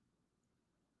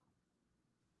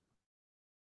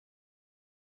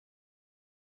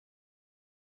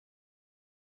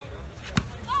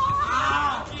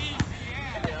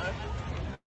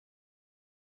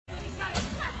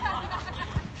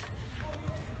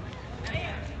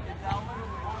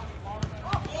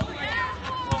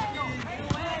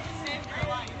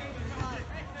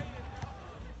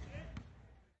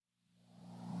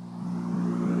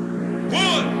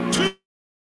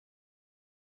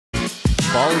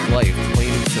 Ball is life, plain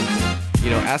and simple.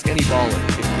 You know, ask any baller.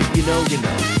 If you know, you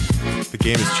know. The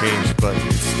game has changed, but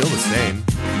it's still the same.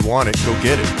 You want it, go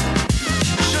get it.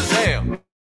 Shazam!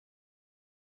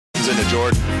 Into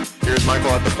Jordan. Here's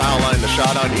Michael at the foul line. The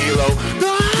shot on Elo.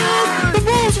 The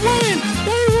Bulls win!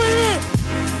 They win it!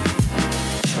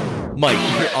 Mike,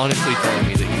 you're honestly telling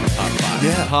me that he's top 5.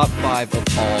 Yeah. Top 5 of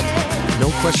all time.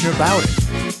 No question about it.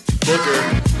 Booker,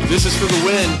 this is for the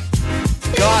win.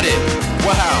 Got it!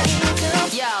 Wow!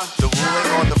 The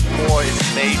ruling on the floor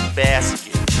is made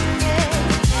basket.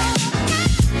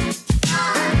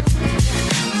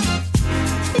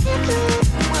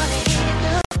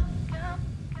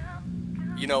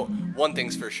 You know, one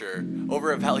thing's for sure.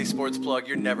 Over at Valley Sports Plug,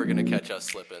 you're never going to catch us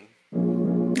slipping.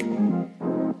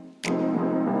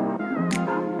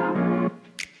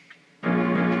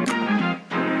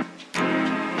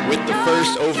 With the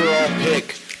first overall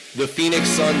pick, the Phoenix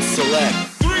Suns select